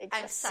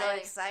 I'm so Exciting.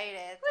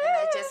 excited, and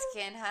I just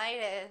can't hide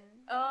it.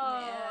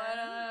 Oh, Yeah. I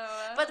don't know.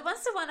 But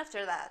what's the one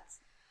after that?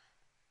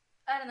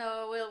 I don't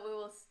know. We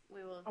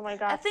will. Oh my I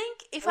god.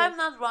 think, if I'm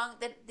not wrong,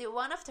 that the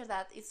one after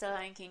that is The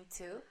Lion King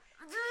 2.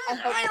 I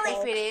hope And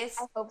so. if it is,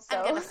 I hope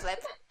I'm gonna so.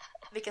 flip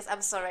because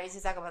I'm so ready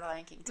to talk about The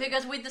Lion King 2.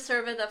 Because we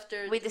deserve it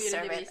after We Beauty and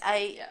deserve the it.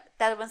 Beast.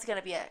 That one's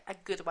gonna be a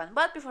good one.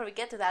 But before we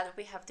get to that,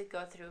 we have to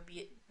go through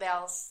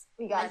Belle's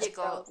We got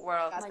Magical this,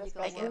 World. Got this,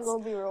 Magical guys. I We guess. will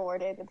be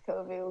rewarded with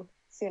Kovu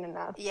soon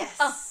enough. Yes.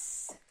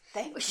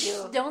 Thank Shh,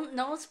 you. don't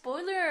no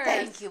spoilers.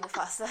 Thank you,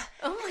 Mufasa.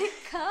 Oh my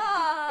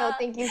god. No,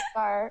 thank you,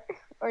 Scar.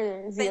 Or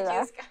Thank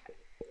Zira. you, Scar.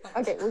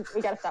 Okay,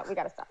 we gotta stop. We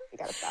gotta stop.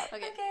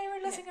 Okay. Okay,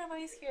 we're losing our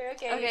voice here.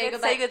 Okay, Okay,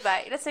 let's say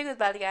goodbye. Let's say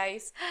goodbye,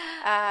 guys.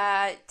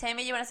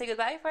 Tammy, you wanna say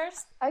goodbye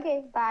first?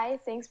 Okay, bye.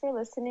 Thanks for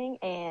listening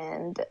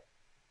and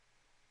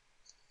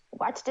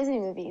watch Disney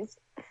movies.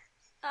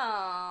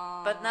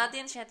 Aww. But not The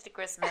Enchanted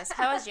Christmas.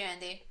 How was you,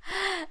 Andy?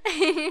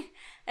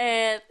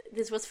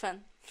 This was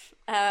fun.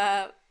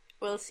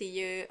 We'll see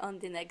you on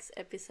the next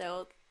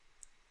episode.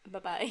 Bye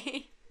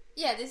bye.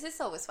 Yeah, this is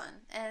always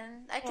fun,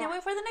 and I can't Yeah.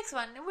 wait for the next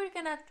one. We're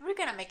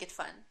gonna make it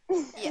fun.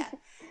 Yeah.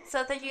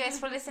 So thank you guys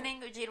for listening.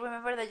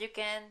 Remember that you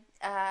can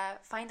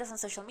find us on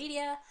social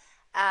media.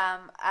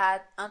 On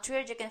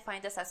Twitter, you can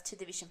find us as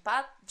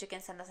 2divisionpod. You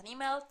can send us an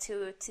email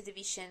to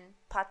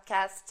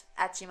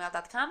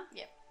 2divisionpodcast@gmail.com.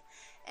 Yeah.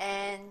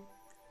 And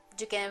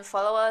you can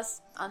follow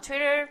us on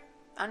Twitter.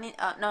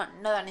 Not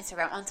on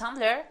Instagram, on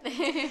Tumblr.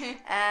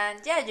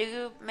 And yeah,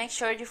 you make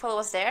sure you follow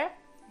us there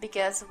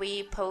because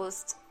we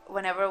post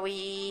whenever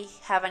we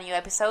have a new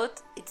episode.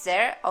 It's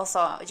there.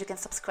 Also, you can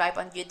subscribe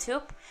on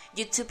YouTube.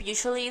 YouTube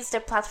usually is the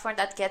platform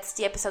that gets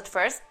the episode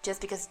first, just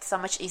because it's so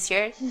much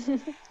easier.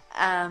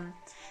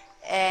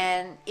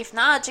 And if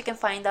not, you can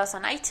find us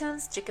on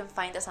iTunes. You can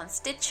find us on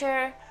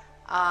Stitcher,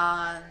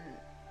 on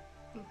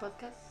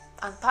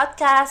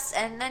podcasts,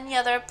 and any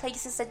other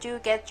places that you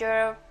get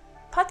your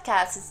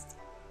podcasts.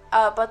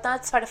 But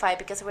not Spotify,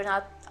 because we're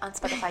not on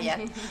Spotify yet.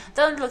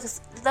 Don't look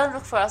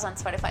for us on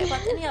Spotify,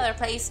 but any other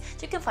place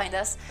you can find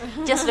us.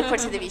 Just look for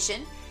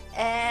 2Division.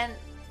 And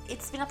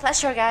it's been a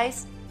pleasure,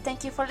 guys.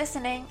 Thank you for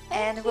listening,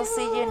 and we'll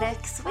see you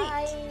next week.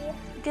 Bye.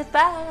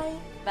 Goodbye.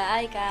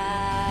 Bye,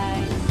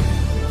 guys.